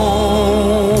home.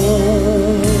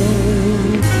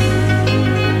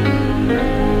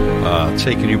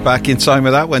 Taking you back in time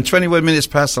with that one. 21 minutes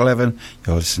past 11.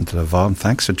 You're listening to Levon.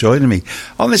 Thanks for joining me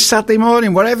on this Saturday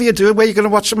morning. Whatever you're doing, where you're going to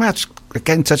watch the match, get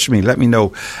in touch with me. Let me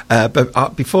know.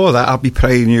 But before that, I'll be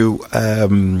playing you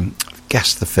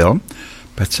Guess the Film.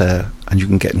 And you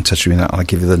can get in touch with me, and I'll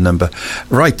give you the number.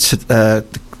 Right, the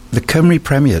Cymru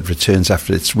Premier returns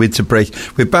after its winter break,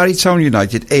 with Barrytown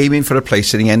United aiming for a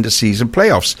place in the end-of-season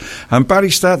playoffs. And Barry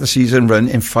start the season run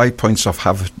in 5 points off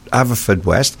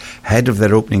Haverfordwest, ahead of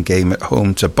their opening game at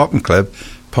home to bottom club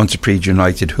Pontypridd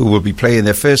United, who will be playing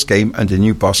their first game under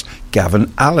new boss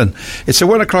Gavin Allen. It's a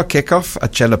 1 o'clock kickoff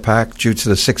at Jenner Park due to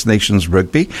the Six Nations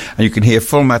Rugby, and you can hear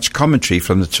full match commentary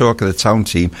from the Talk of the Town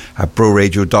team at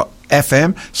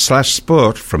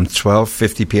broradio.fm/sport from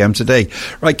 12:50pm today.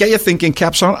 Right, get your thinking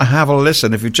caps on and have a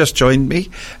listen. If you've just joined me,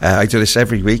 I do this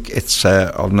every week. It's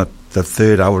on the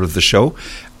third hour of the show.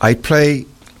 I play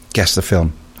Guess the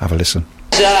Film. Have a listen.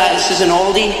 This is an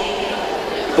oldie,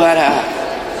 but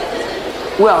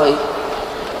well,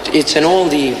 it's an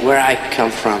oldie where I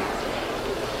come from.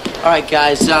 All right,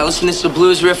 guys, listen, this is a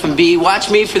blues riff and B. Watch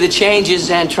me for the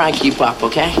changes and try and keep up,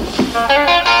 okay?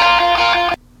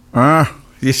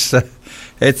 Yes,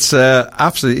 it's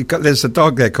absolutely. There's a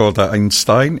dog there called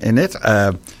Einstein in it,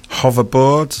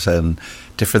 hoverboards and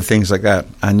different things like that.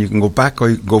 And you can go back or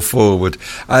you can go forward.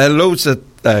 Loads of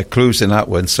clues in that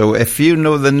one. So if you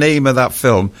know the name of that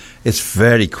film, it's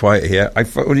very quiet here.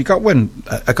 I've only got one.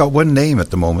 I got one name at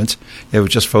the moment. It was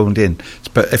just phoned in.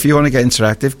 But if you want to get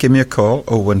interactive, give me a call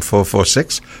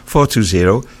 01446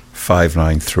 420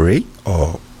 593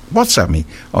 or WhatsApp me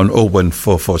on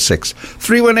 01446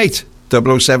 318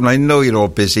 007. I know you're all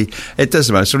busy. It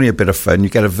doesn't matter. It's only a bit of fun. You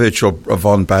get a virtual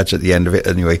Avon badge at the end of it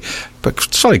anyway.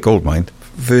 But sorry, Goldmine,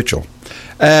 virtual.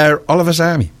 Oliver's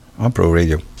Army on Pro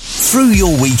Radio. Through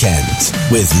your weekend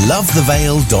with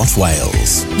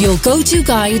lovethevale.wales. Your go-to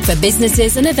guide for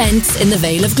businesses and events in the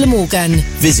Vale of Glamorgan.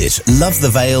 Visit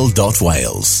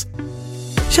lovethevale.wales.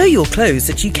 Show your clothes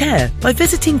that you care by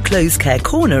visiting Clothes Care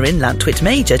Corner in Lantwit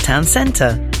Major Town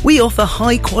Centre. We offer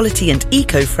high quality and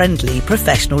eco-friendly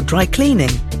professional dry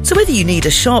cleaning. So whether you need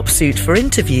a sharp suit for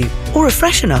interview or a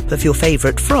freshen up of your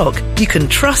favourite frog, you can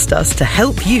trust us to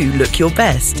help you look your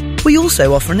best. We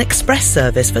also offer an express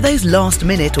service for those last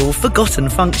minute or forgotten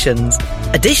functions.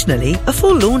 Additionally, a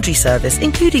full laundry service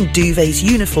including duvets,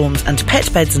 uniforms and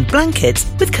pet beds and blankets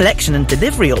with collection and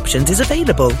delivery options is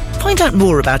available. Find out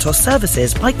more about our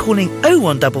services by calling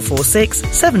 01446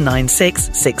 796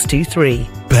 623.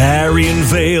 Barry and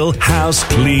Vale House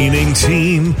Cleaning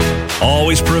Team.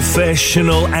 Always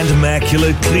professional and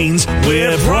immaculate cleans.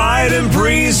 We're bright and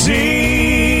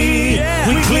breezy. Yeah.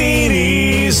 We clean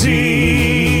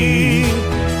easy.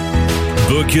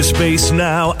 Book your space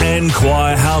now,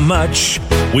 enquire how much.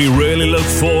 We really look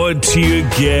forward to you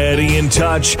getting in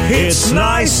touch. It's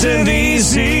nice and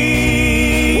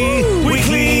easy. Woo. We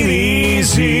clean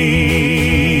easy.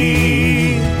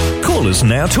 Call us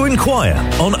now to inquire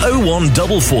on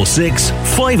 01446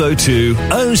 502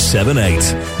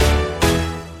 078.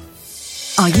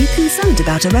 Are you concerned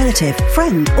about a relative,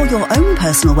 friend or your own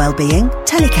personal well-being?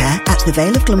 Telecare at the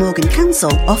Vale of Glamorgan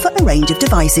Council offer a range of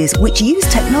devices which use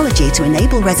technology to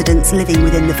enable residents living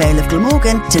within the Vale of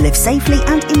Glamorgan to live safely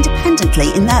and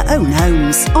independently in their own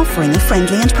homes. Offering a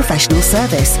friendly and professional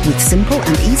service with simple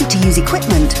and easy-to-use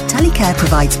equipment, Telecare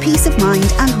provides peace of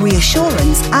mind and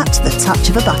reassurance at the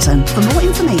touch of a button. For more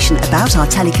information about our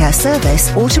Telecare service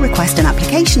or to request an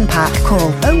application pack, call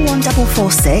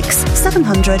 01446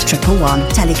 700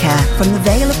 111. Telecare from the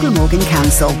Vale of Glamorgan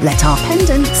Council. Let our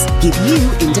pendants give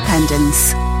you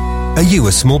independence. Are you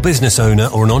a small business owner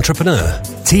or an entrepreneur?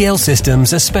 TL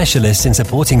Systems are specialists in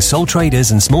supporting sole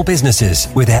traders and small businesses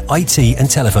with their IT and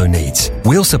telephone needs.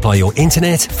 We'll supply your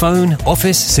internet, phone,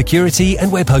 office, security and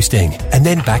web hosting, and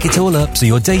then back it all up so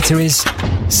your data is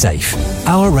safe.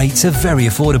 Our rates are very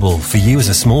affordable for you as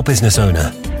a small business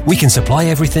owner. We can supply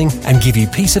everything and give you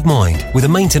peace of mind with a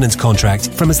maintenance contract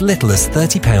from as little as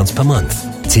 £30 per month.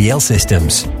 TL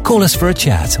Systems. Call us for a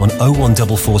chat on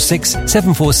 01446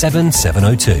 747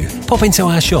 702. Pop into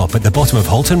our shop at the bottom of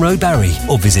Holton Road, Barry,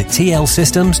 or visit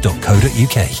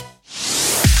tlsystems.co.uk.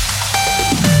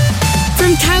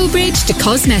 From Cowbridge to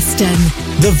Cosneston,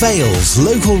 The Vale's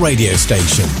local radio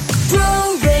station.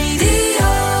 Pro Radio.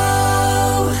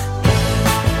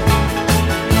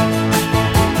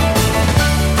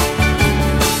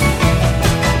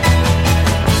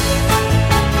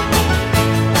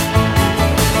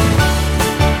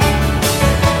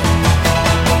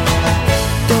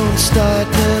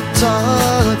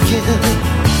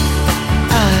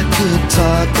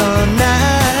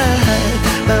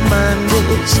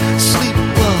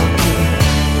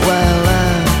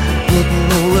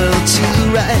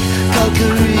 like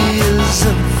Calgary's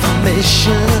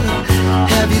information.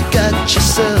 Have you got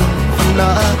yourself an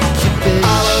occupation?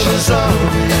 Oliver's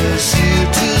always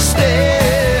here to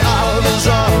stay. Oliver's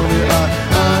always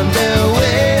on their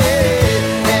way,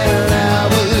 and I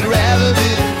would rather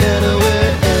be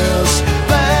anywhere else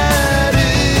but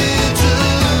here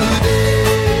today.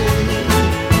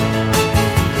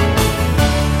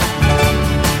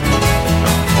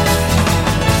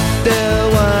 There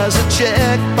was a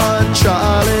checkpoint,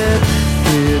 Charlie.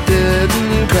 He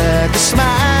didn't crack a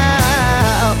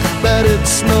smile, but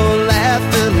it's no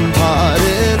laughing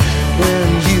party when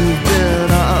you've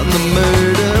been on the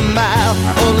murder mile.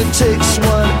 Only takes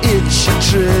one itch to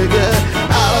trigger.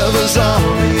 Oliver's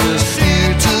always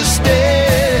here to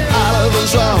stay.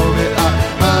 Oliver's always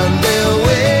on their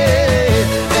way,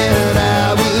 and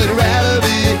I would rather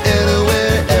be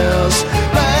anywhere else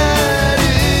but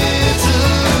here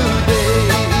today.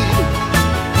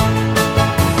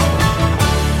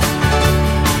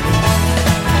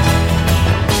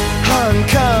 Hong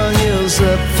Kong is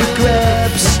up for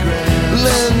grabs.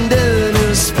 London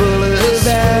is full of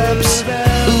apps.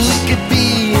 We could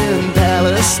be in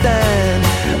Palestine,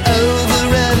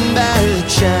 overrun by a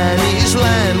Chinese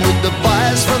line, with the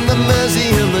boys from the Mersey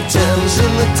and the Thames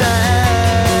and the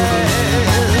Tyne.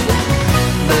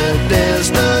 But there's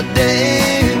no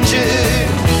danger.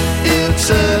 It's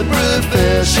a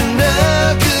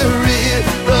professional career,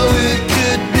 but it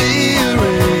could be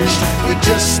arranged with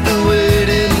just the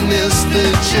waiting list. The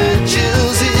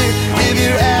Churchill's here. If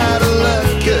you're out of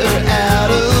luck or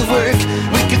out of work,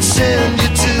 we could send you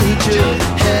to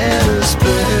Johannesburg.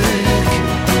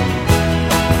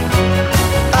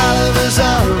 Oliver's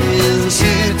always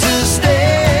here to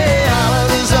stay.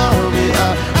 Oliver's always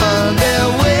on their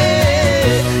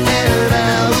way, and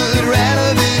I would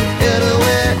rather be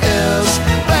anywhere else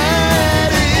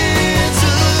but here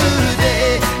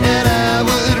today. And I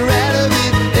would rather be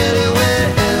anywhere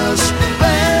else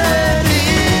but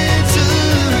here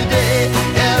today.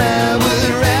 And I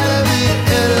would rather be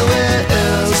anywhere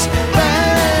else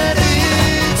but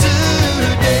here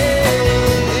today.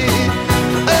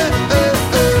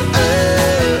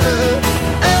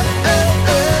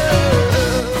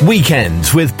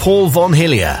 Weekends with Paul Von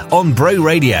Hillier on Bro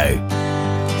Radio.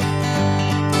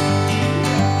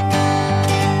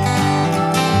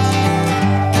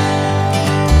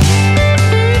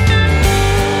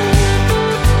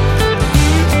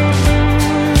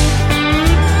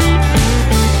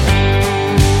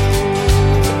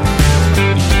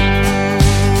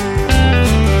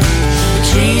 The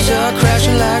trees are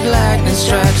crashing like lightning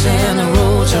strikes, and the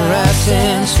roads are ice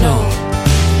and snow.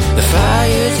 The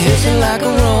fire's hissing like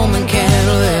a Roman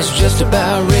candle that's just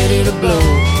about ready to blow.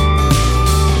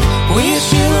 We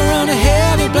shiver under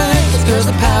heavy blankets 'cause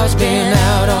the power's been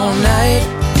out all night,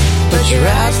 but your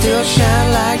eyes still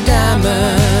shine like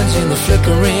diamonds in the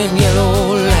flickering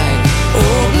yellow light.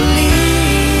 Oh,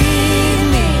 believe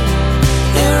me,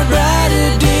 there are brighter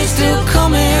days still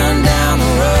coming down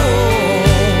the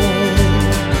road,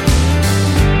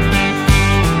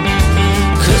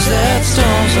 'cause that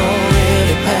storm's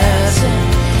already passing,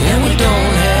 and we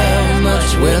don't have much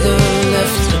weather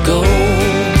left to go.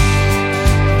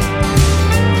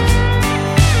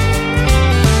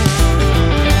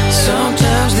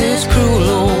 Sometimes this cruel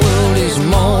old world is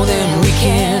more than we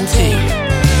can take,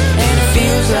 and it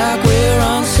feels like we're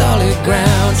on solid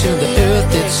ground till the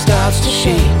earth it starts to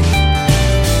shake.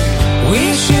 We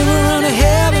shiver under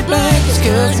heavy blankets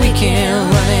 'cause we can't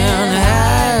run and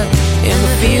hide, and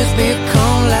the fears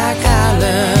become like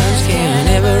islands, can't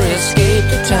ever escape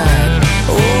the tide.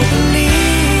 Oh,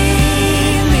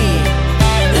 believe me,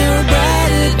 there are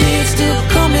brighter days still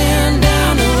coming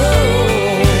down the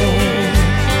road,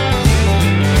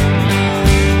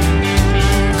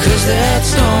 'cause that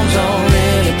storm's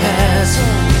already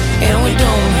passing, and we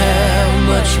don't have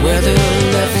much weather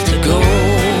left to go.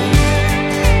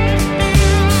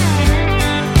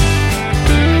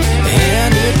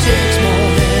 And it takes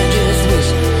more than just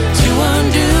wishing to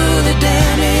undo the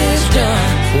damage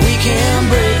done. We can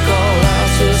break all our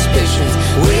suspicions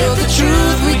with the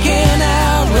truth we can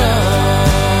outrun.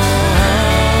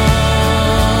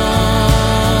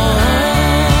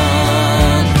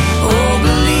 Oh,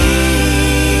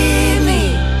 believe me,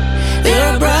 there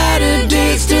are brighter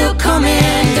days still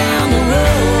coming down the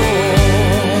road.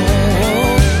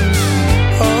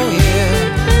 Oh yeah,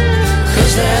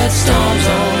 'cause that storm's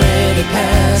already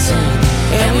passing,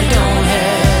 and we don't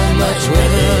have much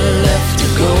weather left to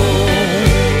go.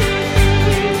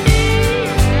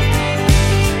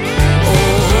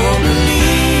 Oh,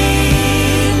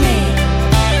 believe me,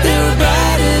 there are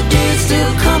brighter days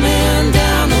still coming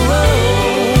down the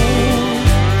road.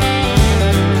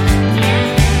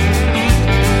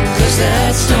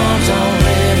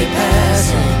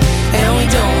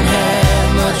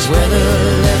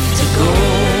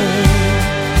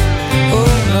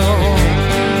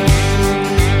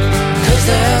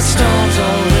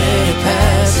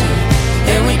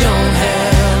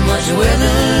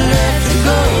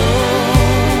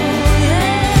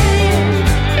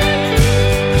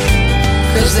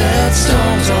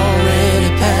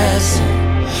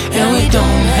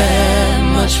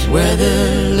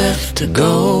 have to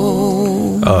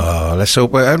go. Oh, let's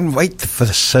hope. I didn't wait for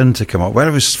the sun to come up. Well,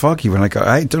 it was foggy when I got.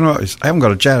 I don't know. I haven't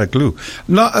got a jar of glue.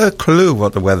 Not a clue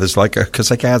what the weather's like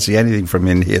because I can't see anything from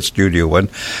in here, Studio One.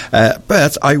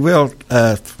 But I will.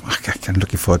 I'm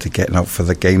looking forward to getting out for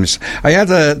the games. I had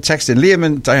a text in Liam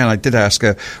and Diane. I did ask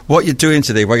her what you're doing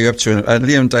today. What are you up to? And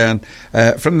Liam and Diane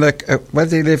from the where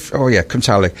do they live? Oh yeah,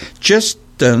 Cumtally. Just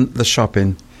done the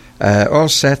shopping. All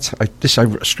set. I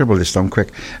scribbled this down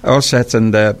quick. All set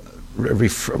and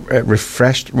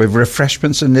refreshed with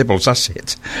refreshments and nibbles. That's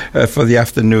it for the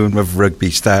afternoon of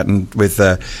rugby. Starting with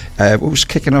who's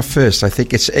kicking off first? I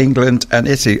think it's England and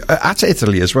Italy. At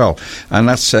Italy as well, and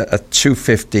that's at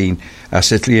 2:15.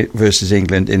 That's Italy versus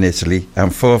England in Italy,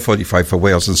 and 4:45 for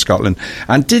Wales and Scotland.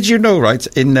 And did you know? Right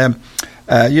in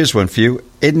here's one for you.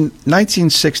 In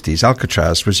 1960s,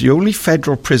 Alcatraz was the only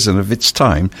federal prison of its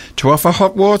time to offer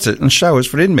hot water and showers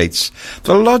for inmates.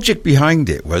 The logic behind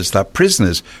it was that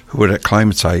prisoners who were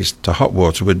acclimatized to hot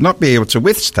water would not be able to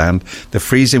withstand the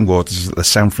freezing waters of the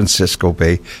San Francisco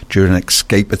Bay during an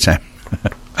escape attempt.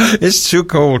 It's too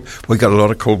cold. We got a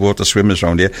lot of cold water swimmers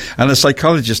around here. And a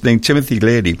psychologist named Timothy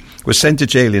Leary was sent to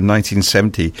jail in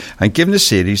 1970 and given a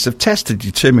series of tests to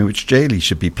determine which jail he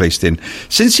should be placed in.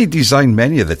 Since he designed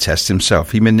many of the tests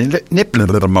himself, he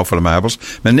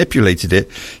manipulated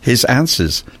his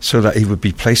answers so that he would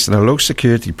be placed in a low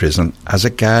security prison as a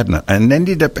gardener and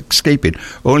ended up escaping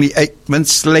only 8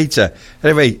 months later.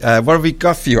 Anyway, what have we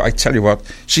got for you? I tell you what,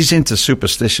 she's into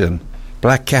superstition.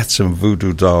 Black cats and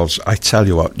voodoo dolls. I tell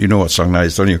you what, you know what song that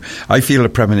is, don't you? I feel a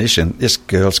premonition. This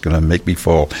girl's going to make me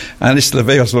fall. And it's the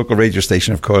Vale's local radio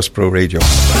station, of course, Pro Radio.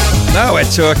 Now we're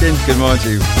talking. Good morning to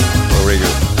you, Pro Radio.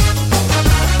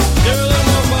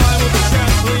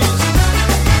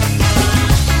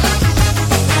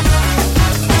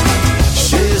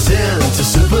 She's into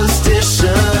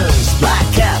superstitions, black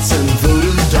cats and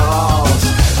voodoo dolls.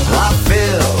 I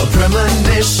feel a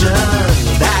premonition.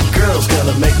 That girl's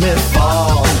gonna make me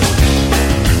fall.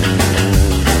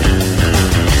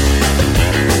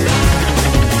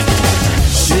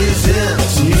 She's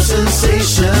into new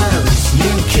sensations,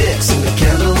 new kicks in the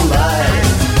candlelight.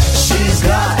 She's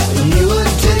got new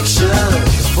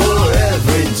addictions for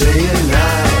every day and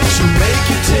night. She'll make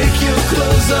you take your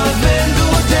clothes off and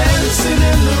go dancing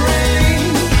in the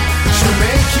rain. She'll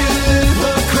make you live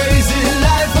a crazy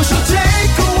life, or she'll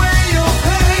take away your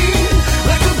pain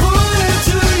like a bullet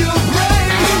to your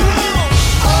brain.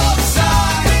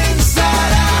 Upside,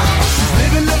 inside out, she's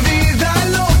living la vida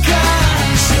loca.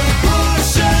 She'll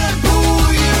push and pull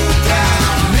you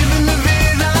down, living la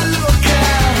vida loca.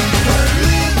 Her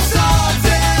lips are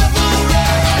devil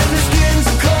red and her skin's a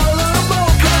color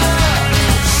mocha.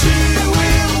 She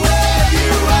will wear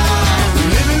you out,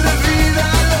 living la vida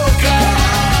loca,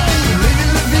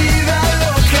 living la vida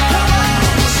loca.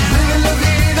 She's living la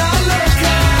vida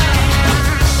loca.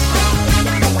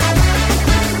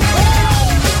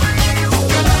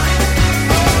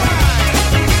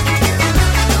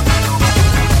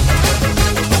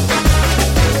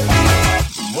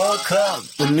 Woke up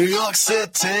in New York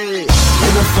City in a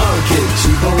funky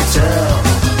cheap hotel.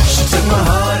 She took my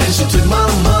heart and she took my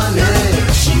money.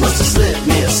 She must have slipped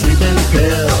me a sleeping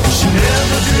pill. She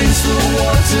never drinks the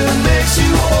water, makes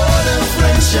you order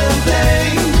French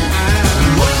champagne.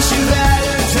 And once you've had a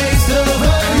taste of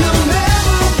her, you'll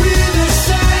never be the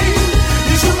same.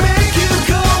 It should make you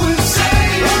go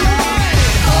insane.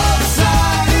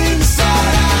 Upside,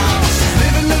 inside out, she's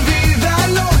living la vida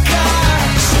loca.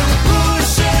 She'll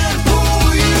push and pull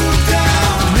you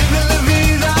down, living la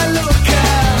vida loca.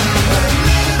 Her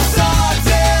lips are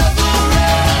devil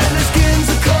red and her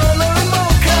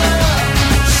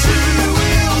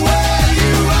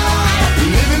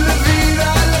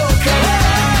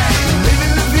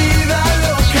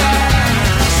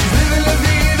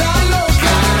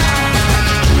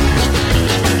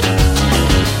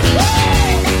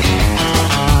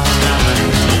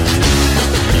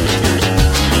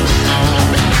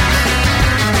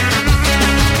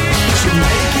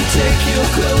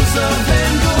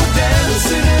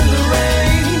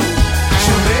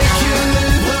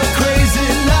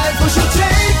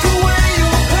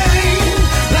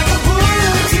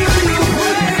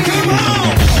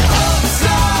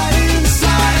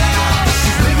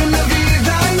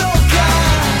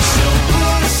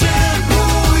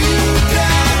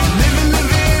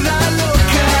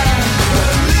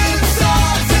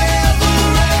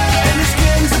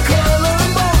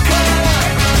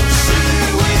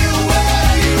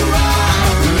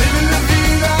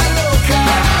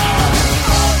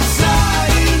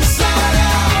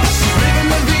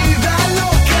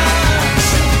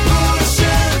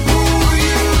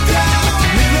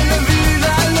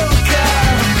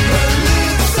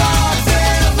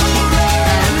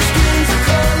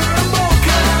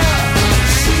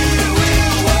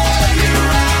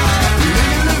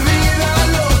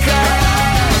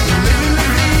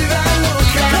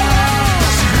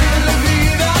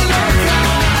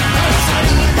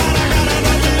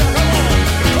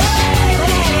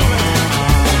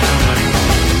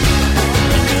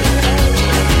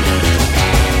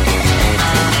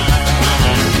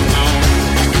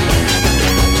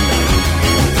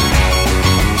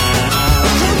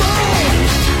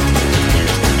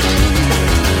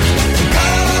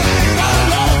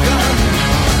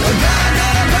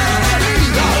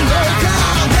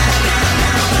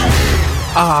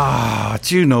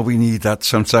Do you know we need that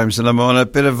sometimes in the morning? A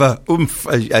bit of a oomph,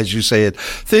 as you say it.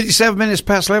 37 minutes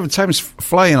past 11, time's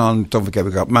flying on. Don't forget,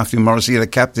 we've got Matthew Morrissey, the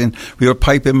captain. We will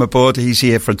pipe him aboard. He's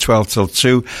here from 12 till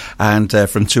 2. And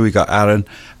from 2, we got Aaron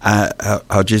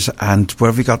Hodges. And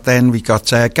where have we got then? We got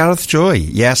Gareth Joy,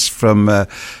 yes, from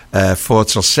 4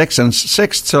 till 6. And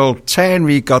 6 till 10,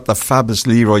 we got the fabulous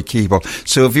Leroy Keeble.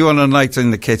 So if you want a night in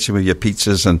the kitchen with your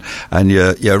pizzas and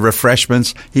your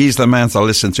refreshments, he's the man to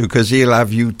listen to, because he'll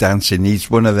have you dancing. He's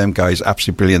one of them guys,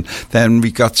 absolutely brilliant. Then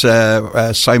we got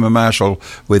Simon Marshall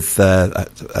with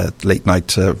late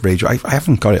night radio. I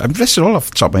haven't got it. I'm listening all off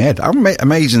the top of my head. How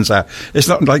amazing is that? It's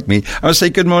not like me. I want to say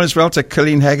good morning as well to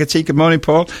Colleen Hegarty. Good morning,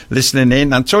 Paul, listening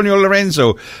in. Antonio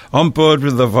Lorenzo on board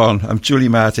with the Von. I'm Julie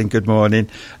Martin. Good morning.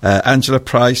 Angela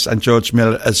Price and George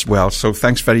Miller as well. So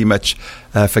thanks very much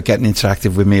for getting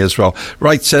interactive with me as well.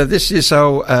 Right, this is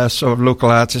our sort of local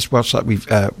artist watch that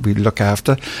we look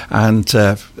after. And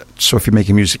so if you're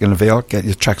making music in the Vale, get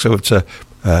your tracks over to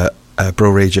Bro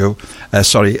Radio.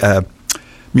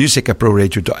 Music at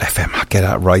broradio.fm. I'll get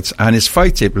that right. And it's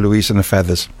Fight Tip, Louise and the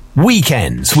Feathers.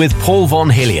 Weekends with Paul Von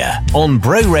Hillier on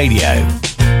Bro Radio.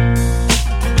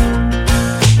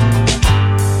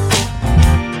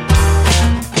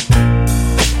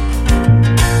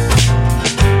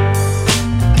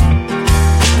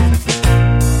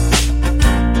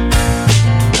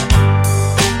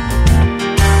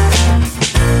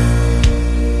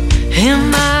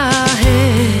 In my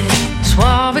head,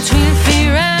 swore between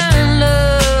fear and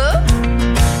love,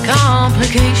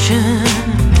 complication,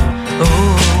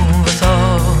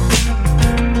 overthought.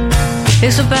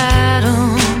 It's a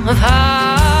battle of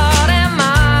heart and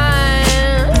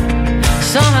mind.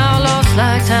 Somehow lost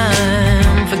like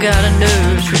time, forgotten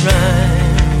nursery rhyme.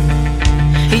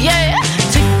 Yeah,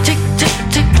 tick, tick, tick,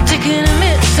 tick, ticking and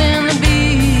missing the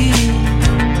beat.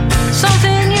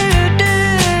 Something you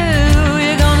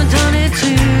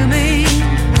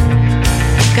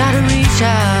gotta reach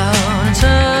out and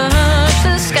touch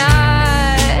the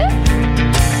sky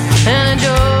and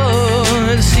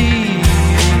enjoy the sea.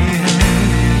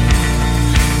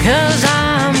 'Cause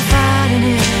I'm fighting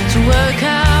it to work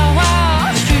out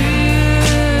what's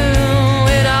true.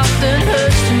 It often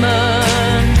hurts too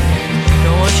much.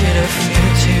 Don't want you to feel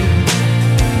it too.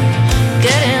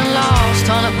 Getting lost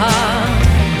on a path,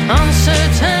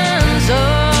 uncertain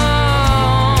zone.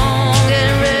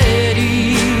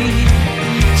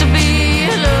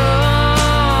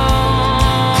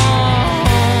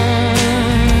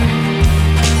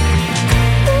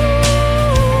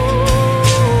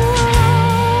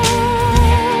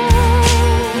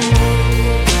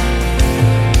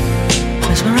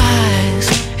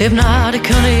 Hypnotic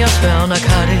under your spell,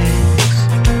 narcotics.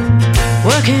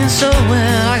 Working so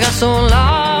well, I got so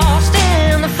lost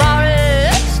in the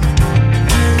forest.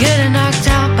 Getting knocked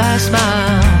out by a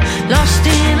smile, lost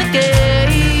in the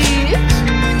gaze.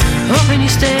 Hoping you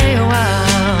stay a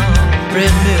while,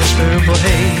 red mist, purple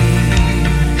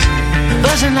haze.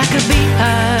 Buzzing like a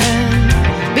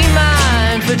beehive, be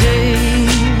mine for days.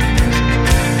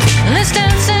 Let's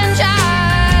dance and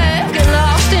jive, get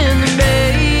lost in the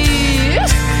maze.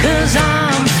 'Cause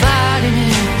I'm fighting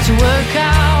it to work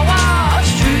out what's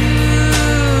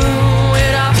true.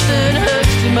 It often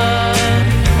hurts too much.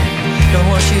 Don't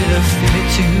want you to feel it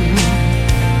too.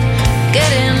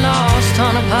 Getting lost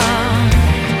on a path,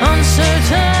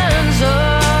 uncertain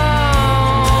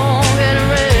zone. Getting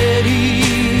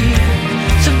ready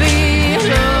to be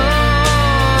alone.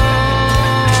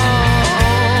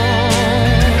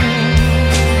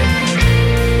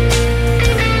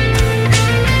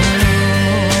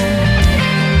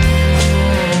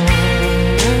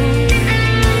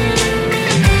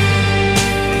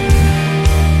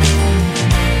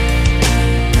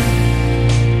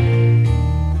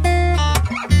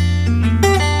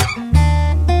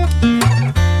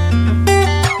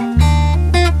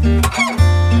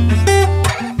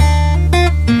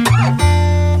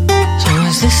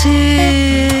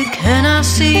 Can I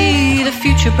see the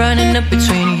future brightening up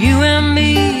between you and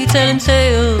me, telling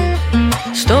tales,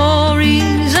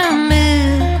 stories and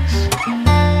myths,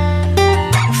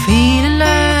 feeling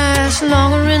last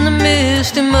longer in the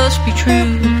mist. It must be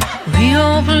true. We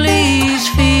all please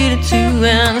feel it too,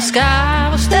 and the sky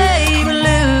will stay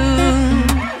blue.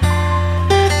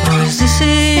 Or is this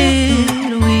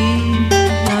it? We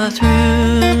are through.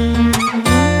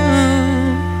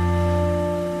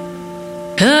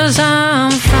 'Cause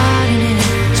I'm fighting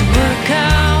it to work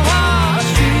out what's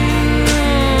true.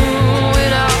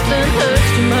 It often hurts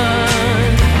too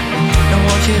much. Don't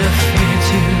want you to feel it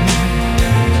too.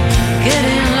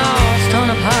 Getting lost on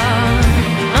a path,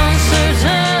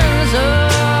 uncertain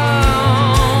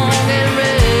zone. Get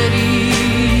ready.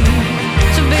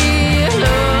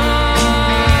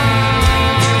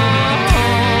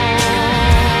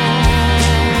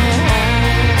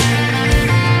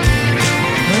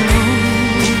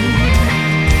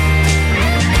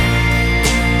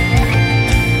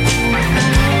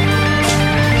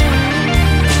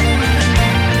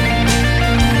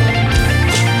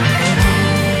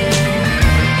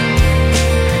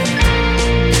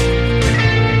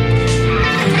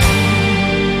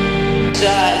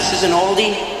 is an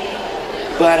oldie,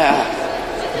 but,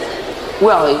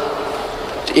 well,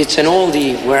 it's an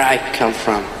oldie where I come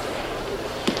from.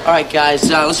 All right, guys,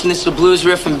 listen, this is the blues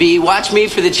riff and B. Watch me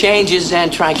for the changes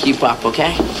and try and keep up,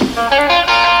 okay?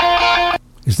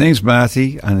 His name's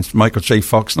Marty, and it's Michael J.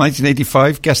 Fox,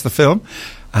 1985. Guess the film.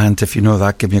 And if you know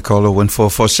that, give me a call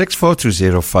 01446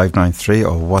 420 593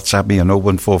 or WhatsApp me on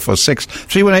 01446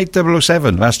 318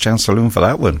 007. Last chance saloon for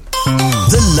that one.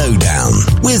 The Lowdown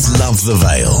with Love the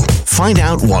Vale. Find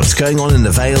out what's going on in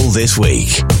the Vale this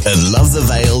week at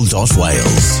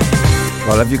lovethevale.wales.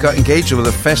 Well, have you got engaged with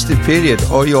a festive period,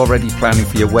 or are you already planning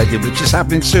for your wedding, which is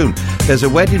happening soon? There's a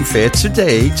wedding fair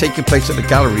today taking place at the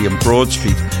Gallery in Broad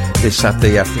Street this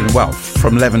Saturday afternoon. Well,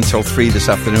 from 11 till 3 this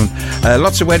afternoon.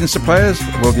 Lots of wedding suppliers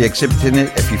will be exhibiting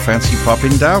it if you fancy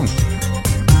popping down.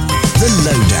 The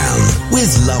Lowdown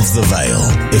with Love the Vale.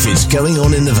 If it's going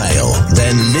on in the Vale,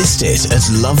 then list it at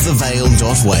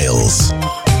lovethevale.wales.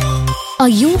 Are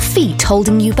your feet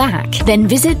holding you back? Then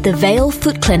visit the Vale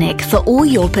Foot Clinic for all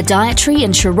your podiatry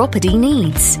and chiropody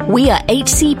needs. We are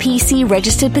HCPC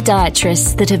registered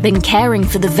podiatrists that have been caring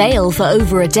for the Vale for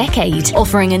over a decade,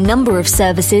 offering a number of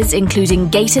services including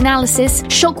gait analysis,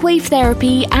 shockwave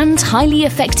therapy and highly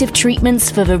effective treatments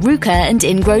for verruca and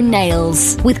ingrown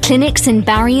nails. With clinics in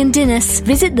Barry and Dinas,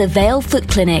 visit the Vale Foot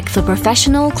Clinic for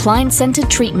professional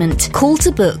client-centred treatment. Call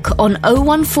to book on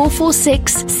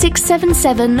 01446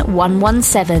 677 117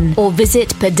 or visit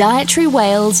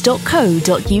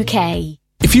podiatrywales.co.uk.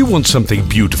 If you want something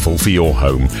beautiful for your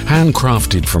home,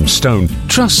 handcrafted from stone,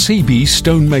 trust CB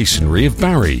Stonemasonry of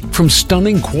Barry. From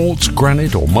stunning quartz,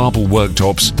 granite or marble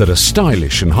worktops that are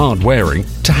stylish and hard-wearing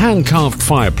to hand-carved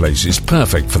fireplaces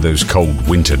perfect for those cold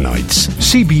winter nights.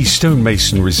 CB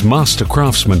Stonemasonry's master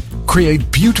craftsmen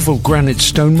create beautiful granite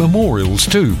stone memorials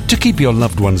too, to keep your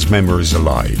loved ones' memories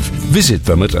alive. Visit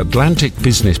them at Atlantic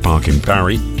Business Park in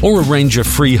Barry or arrange a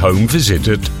free home visit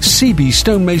at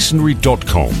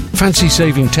cbstonemasonry.com. Fancy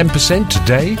saving 10%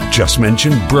 today? Just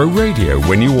mention Bro Radio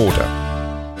when you order.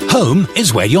 Home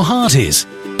is where your heart is.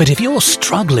 But if you're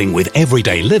struggling with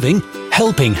everyday living,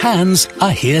 Helping Hands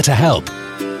are here to help.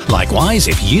 Likewise,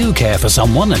 if you care for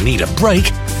someone and need a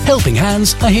break, Helping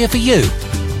Hands are here for you.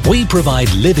 We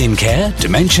provide live-in care,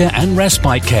 dementia and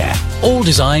respite care, all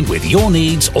designed with your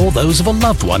needs or those of a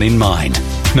loved one in mind.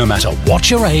 No matter what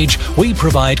your age, we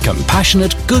provide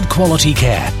compassionate, good quality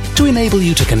care to enable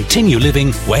you to continue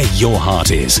living where your heart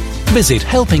is. Visit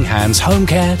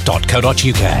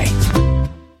helpinghandshomecare.co.uk.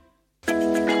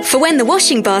 For when the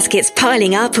washing basket's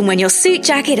piling up and when your suit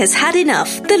jacket has had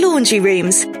enough, the laundry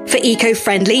rooms. For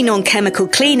eco-friendly, non-chemical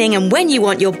cleaning and when you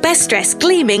want your best dress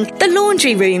gleaming, the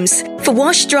laundry rooms. For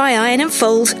wash, dry, iron and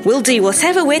fold, we'll do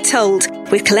whatever we're told.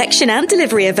 With collection and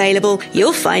delivery available,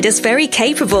 you'll find us very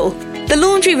capable. The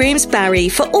Laundry Rooms Barry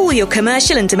for all your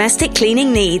commercial and domestic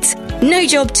cleaning needs. No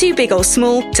job too big or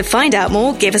small. To find out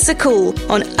more, give us a call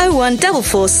on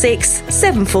 01446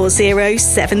 740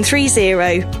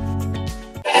 730.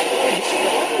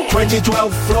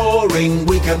 2012 flooring,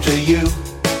 we come to you.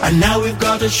 And now we've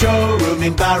got a showroom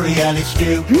in Barry and it's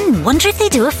new. Wonder if they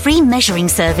do a free measuring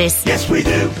service. Yes, we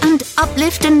do. And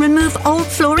uplift and remove old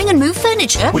flooring and move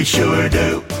furniture. We sure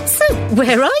do. So,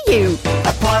 where are you?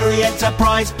 At Priory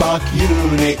Enterprise Park,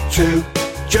 Unit 2.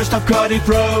 Just off Cardiff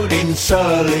Road in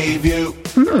Surrey View.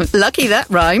 Lucky that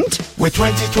rhymed. With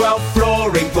 2012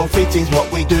 flooring, floor fittings what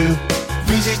we do.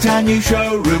 Visit our new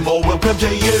showroom or welcome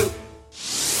to you.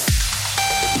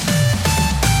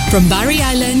 From Barry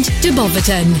Island to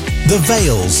Boverton. The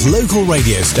Vale's local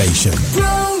radio station.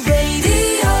 Bro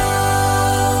Radio.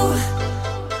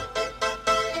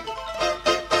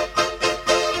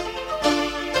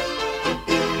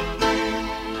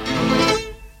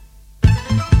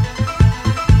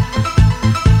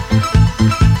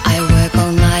 I work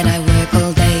all night, I work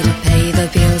all day to pay the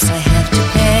bills I have to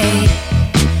pay.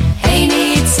 Ain't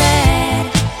it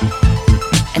sad?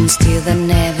 And still there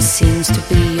never seems to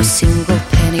be a single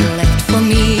penny left for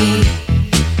me.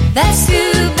 That's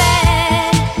too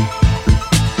bad.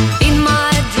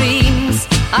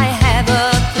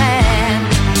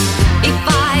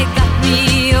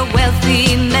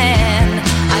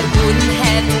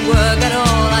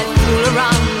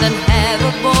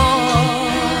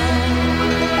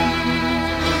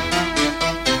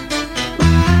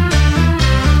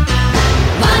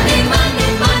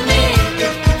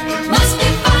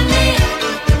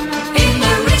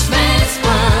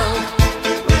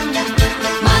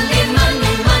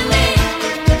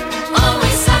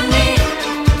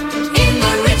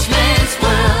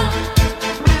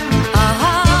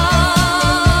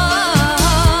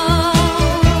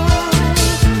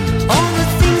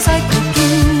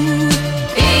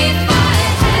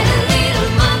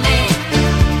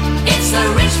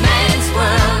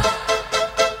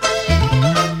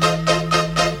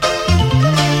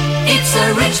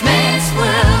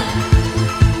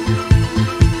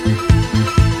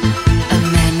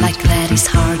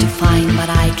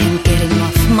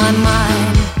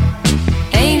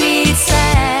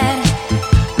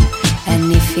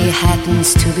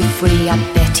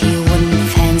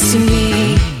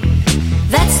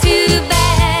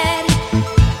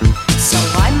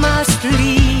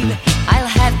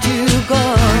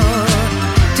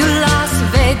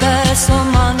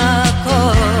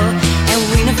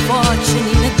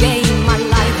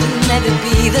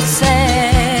 would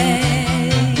say.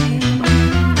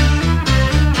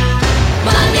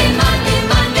 Monday, Monday,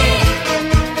 Monday,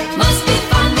 must be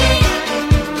funny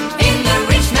in the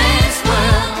rich man's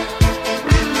world.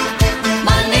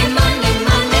 Monday, Monday,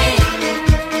 Monday,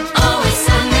 always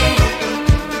Sunday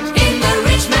in the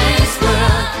rich man's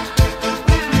world.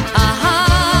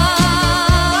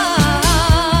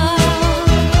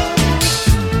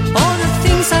 All the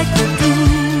things I could do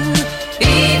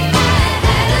if I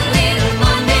had a little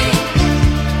money.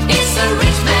 It's a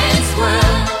rich man's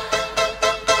world.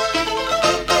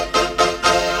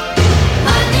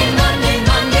 Monday, Monday,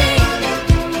 Monday,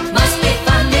 must be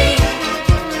funny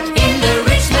in the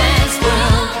rich man's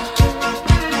world.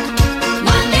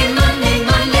 Monday, Monday,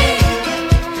 Monday,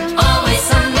 always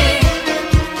Sunday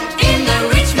in the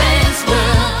rich man's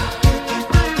world.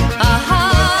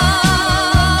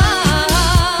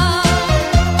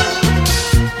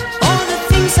 All the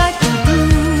things I could do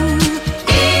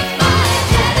if I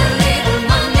had a little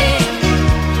money.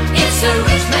 It's a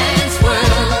rich man's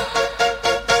world.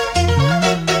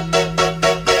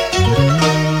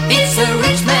 It's a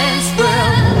rich man's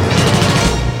world.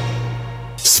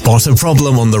 Spot a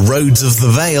problem on the roads of the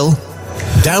Vale?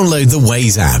 Download the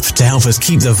Waze app to help us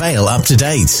keep the Vale up to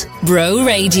date. Bro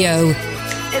Radio.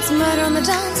 It's murder on the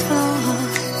dance floor.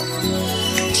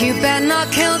 You better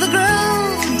not kill the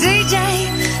groove, DJ.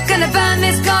 Gonna burn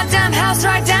this goddamn house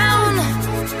right down.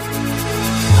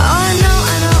 Oh, I know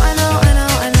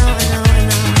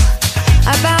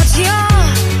about your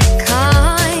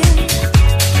kind.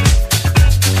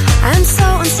 And so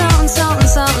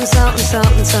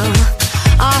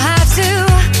I'll have to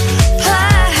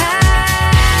play.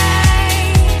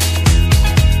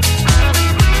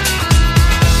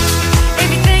 If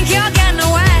you think you're getting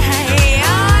away,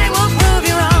 I will prove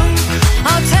you wrong.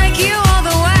 I'll take you all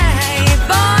the way.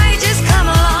 Boy, just come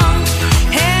along.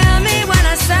 Hear me when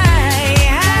I say,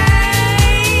 hey.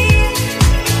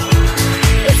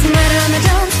 It's murder on the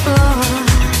dance floor,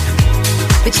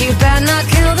 but you better not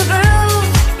kill the groove.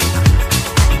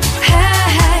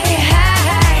 Hey,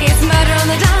 it's murder on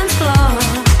the dance floor,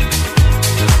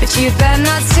 but you better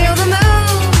not steal the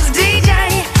moves, DJ.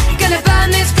 Gonna burn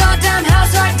this goddamn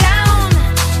house right down.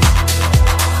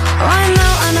 Oh, I know.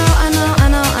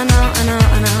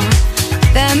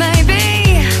 There may be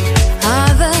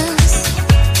others,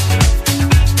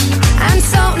 and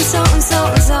so.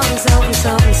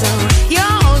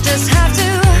 You'll just have to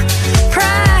pray.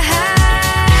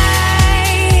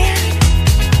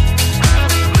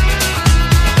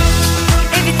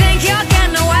 If you think you're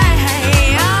getting away,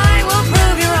 I will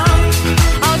prove you wrong.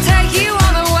 I'll take you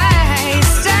all the way.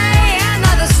 Stay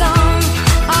another song.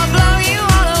 I'll blow you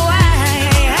all away.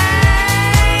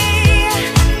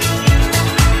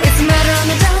 It's murder on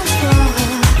the dance floor,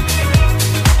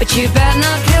 but you better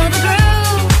not kill the groove.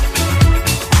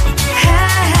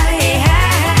 Hey,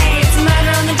 it's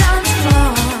murder on the dance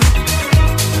floor,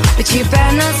 but you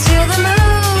better not steal the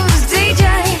moves, DJ.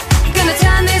 Gonna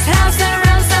turn this house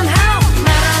around somehow.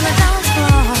 Murder on the dance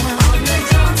floor,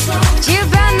 but you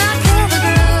better not kill the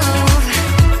groove.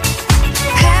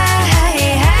 Hey,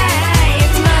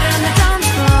 it's murder on the dance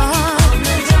floor,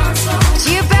 but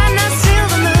you better not steal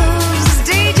the moves,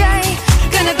 DJ.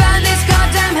 Gonna burn this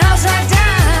goddamn house right down.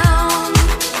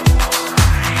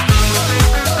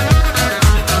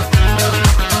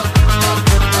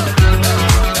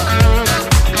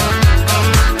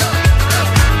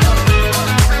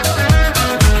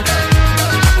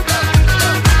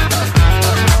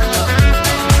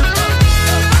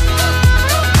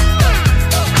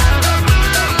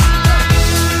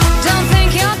 Don't think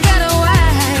you'll get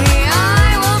away.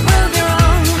 I will prove you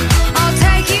wrong. I'll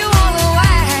take you all the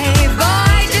way.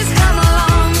 Boy, just come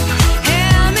along.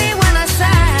 Hear me when I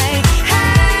say,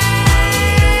 hey.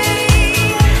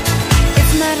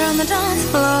 It's murder on the dance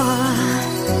floor,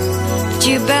 but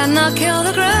you better not kill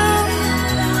the groove.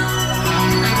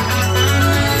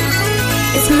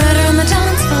 It's murder on the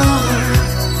dance floor,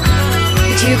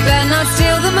 but you better not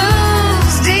steal the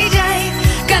moves, DJ.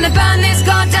 Gonna burn this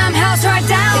goddamn house right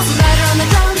down. It's murder on the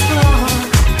dance floor,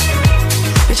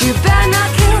 but you better not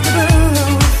kill the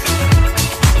groove.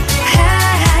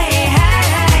 Hey,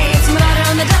 it's murder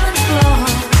on the dance floor,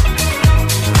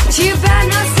 but you better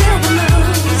not steal the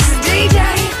moves, DJ.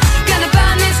 Gonna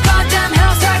burn this goddamn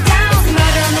house right down. It's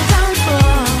murder on the dance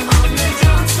floor,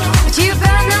 but you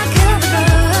better not kill the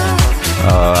groove.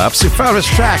 Oh, absolute fabulous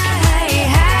track.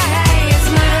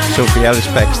 Sophie Ellis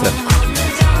Baxter.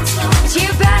 But you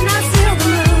better not steal the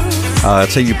moves. Oh, I'll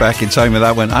take you back in time with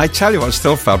that one. I tell you what's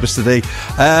still fabulous today.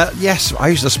 Yes, I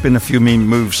used to spin a few mean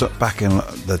moves back in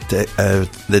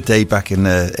the day back in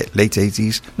the late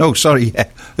 80s. No, sorry,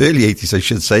 early 80s, I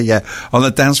should say, on the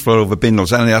dance floor over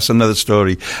Bindles. And that's another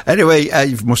story. Anyway,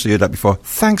 you must have heard that before.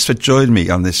 Thanks for joining me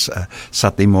on this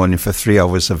Saturday morning for 3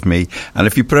 hours of me. And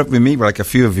if you put up with me, like a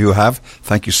few of you have,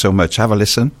 thank you so much. Have a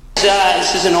listen.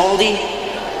 This is an oldie,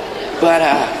 but,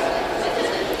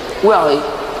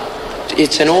 well,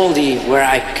 it's an oldie where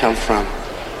I come from.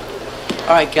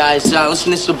 All right, guys, listen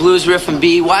to this blues riff and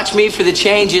B. Watch me for the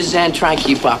changes and try and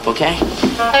keep up, okay?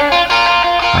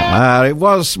 It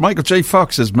was Michael J.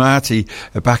 Fox as Marty,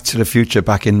 Back to the Future,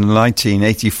 back in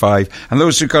 1985. And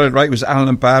those who got it right was Alan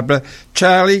and Barbara,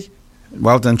 Charlie,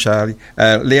 well done, Charlie,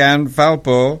 Leanne, Val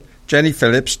Ball, Jenny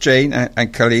Phillips, Jane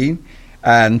and Colleen,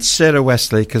 and Sarah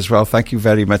Westlake as well. Thank you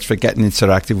very much for getting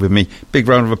interactive with me. Big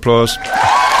round of applause.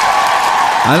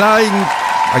 And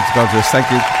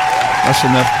thank you. That's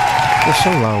enough. They're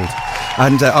so loud.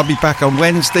 And I'll be back on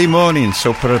Wednesday morning,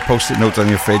 so put a post-it note on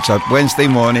your fridge. Wednesday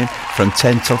morning from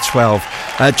 10 till 12.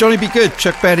 Johnny Be Good,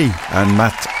 Chuck Berry and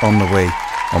Matt on the way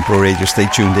on Pro Radio. Stay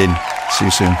tuned in. See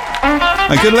you soon.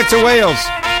 And good luck to Wales.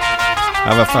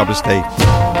 Have a fabulous day.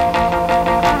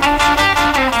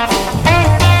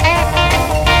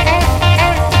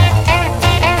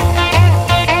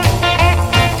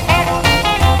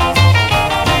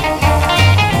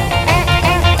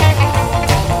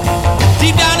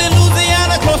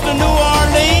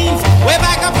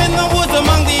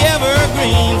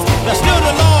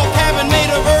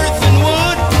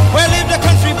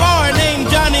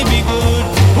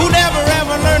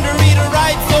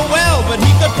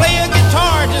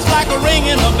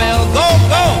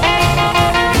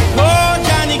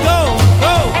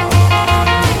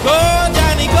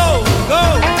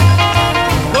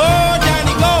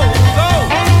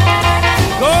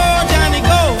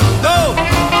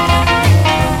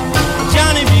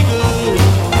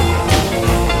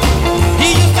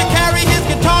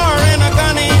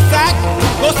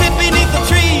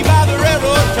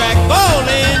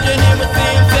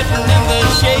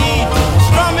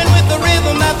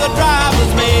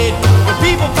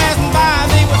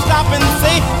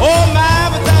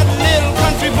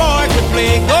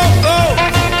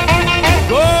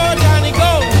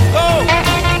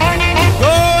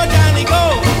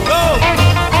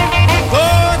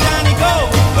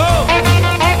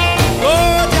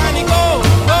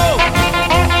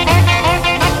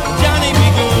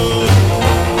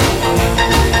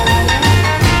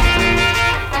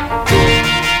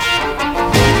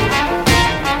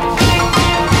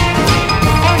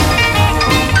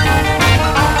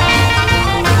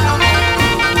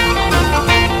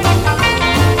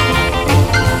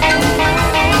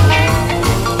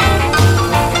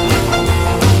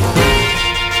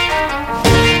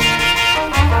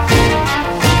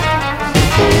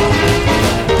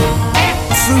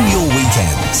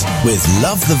 with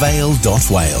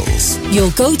lovethevale.wales.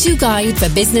 Your go-to guide for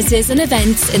businesses and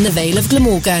events in the Vale of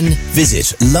Glamorgan.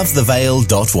 Visit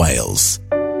lovethevale.wales.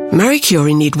 Marie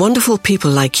Curie need wonderful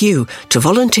people like you to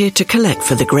volunteer to collect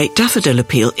for the Great Daffodil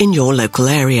Appeal in your local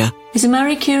area. As a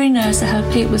Marie Curie nurse, I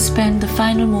help people spend the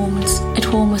final moments at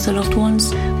home with their loved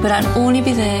ones, but I'd only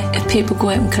be there if people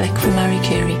go out and collect for Marie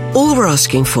Curie. All we're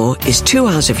asking for is 2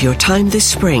 hours of your time this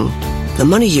spring. The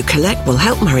money you collect will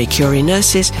help Marie Curie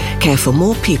nurses care for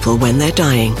more people when they're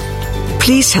dying.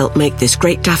 Please help make this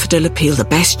Great Daffodil Appeal the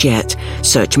best yet.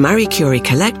 Search Marie Curie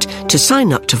Collect to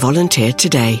sign up to volunteer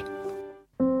today.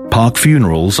 Park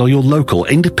Funerals are your local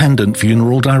independent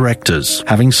funeral directors,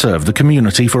 having served the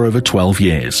community for over 12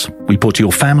 years. We put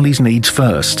your family's needs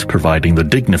first, providing the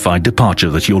dignified departure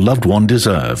that your loved one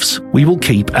deserves. We will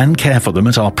keep and care for them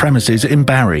at our premises in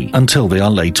Barry until they are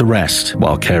laid to rest,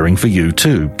 while caring for you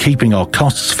too, keeping our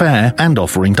costs fair and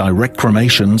offering direct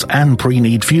cremations and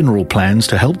pre-need funeral plans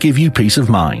to help give you peace of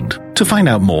mind. To find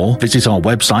out more, visit our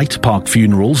website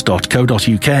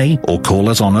parkfunerals.co.uk or call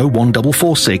us on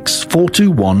 01446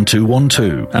 421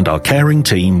 212 and our caring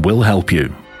team will help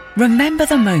you. Remember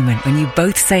the moment when you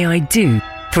both say I do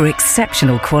for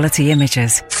exceptional quality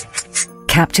images.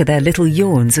 Capture their little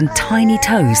yawns and tiny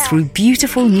toes through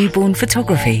beautiful newborn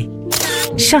photography.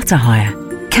 Shutter Hire,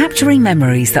 capturing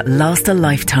memories that last a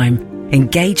lifetime.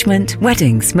 Engagement,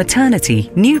 weddings,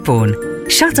 maternity, newborn.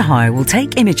 Shutter Hire will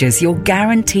take images you're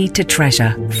guaranteed to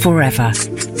treasure forever.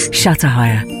 Shutter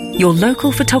Hire, your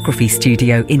local photography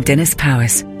studio in Dinas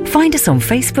Powys. Find us on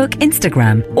Facebook,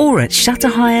 Instagram, or at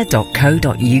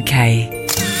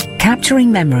shutterhire.co.uk.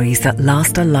 Capturing memories that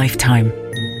last a lifetime.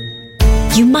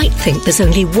 You might think there's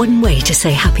only one way to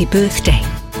say happy birthday.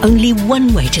 Only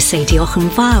one way to say Diolch yn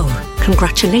fawr.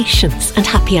 congratulations and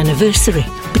happy anniversary.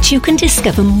 But you can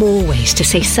discover more ways to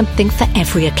say something for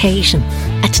every occasion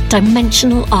at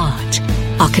Dimensional Art.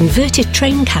 Our converted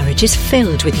train carriage is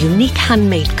filled with unique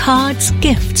handmade cards,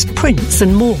 gifts, prints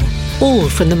and more, all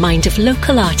from the mind of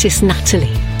local artist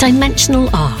Natalie. Dimensional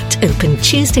Art, open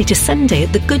Tuesday to Sunday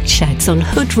at the Good Sheds on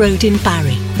Hood Road in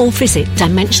Barry, or visit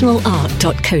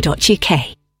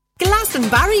dimensionalart.co.uk.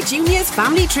 Glastonbury Juniors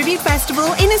Family Tribute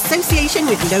Festival in association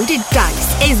with Loaded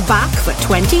Dice is back for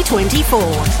 2024,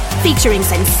 featuring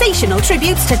sensational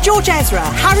tributes to George Ezra,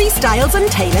 Harry Styles and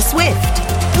Taylor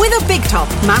Swift. With a big top,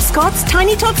 mascots,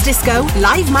 Tiny Tots Disco,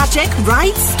 live magic,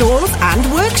 rides, stalls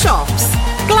and workshops.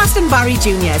 Glastonbury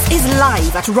Juniors is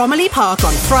live at Romilly Park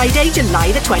on Friday,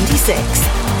 July the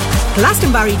 26th.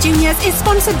 Glastonbury Juniors is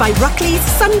sponsored by Ruckley's,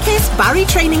 Sunkiss, Barry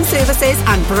Training Services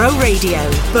and Bro Radio.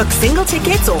 Book single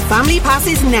tickets or family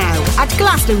passes now at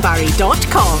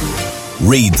glastonbury.com.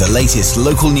 Read the latest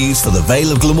local news for the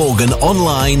Vale of Glamorgan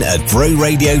online at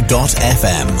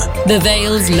broradio.fm. The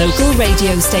Vale's local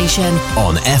radio station.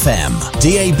 On FM,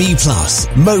 DAB+,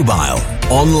 mobile,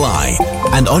 online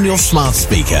and on your smart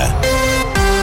speaker.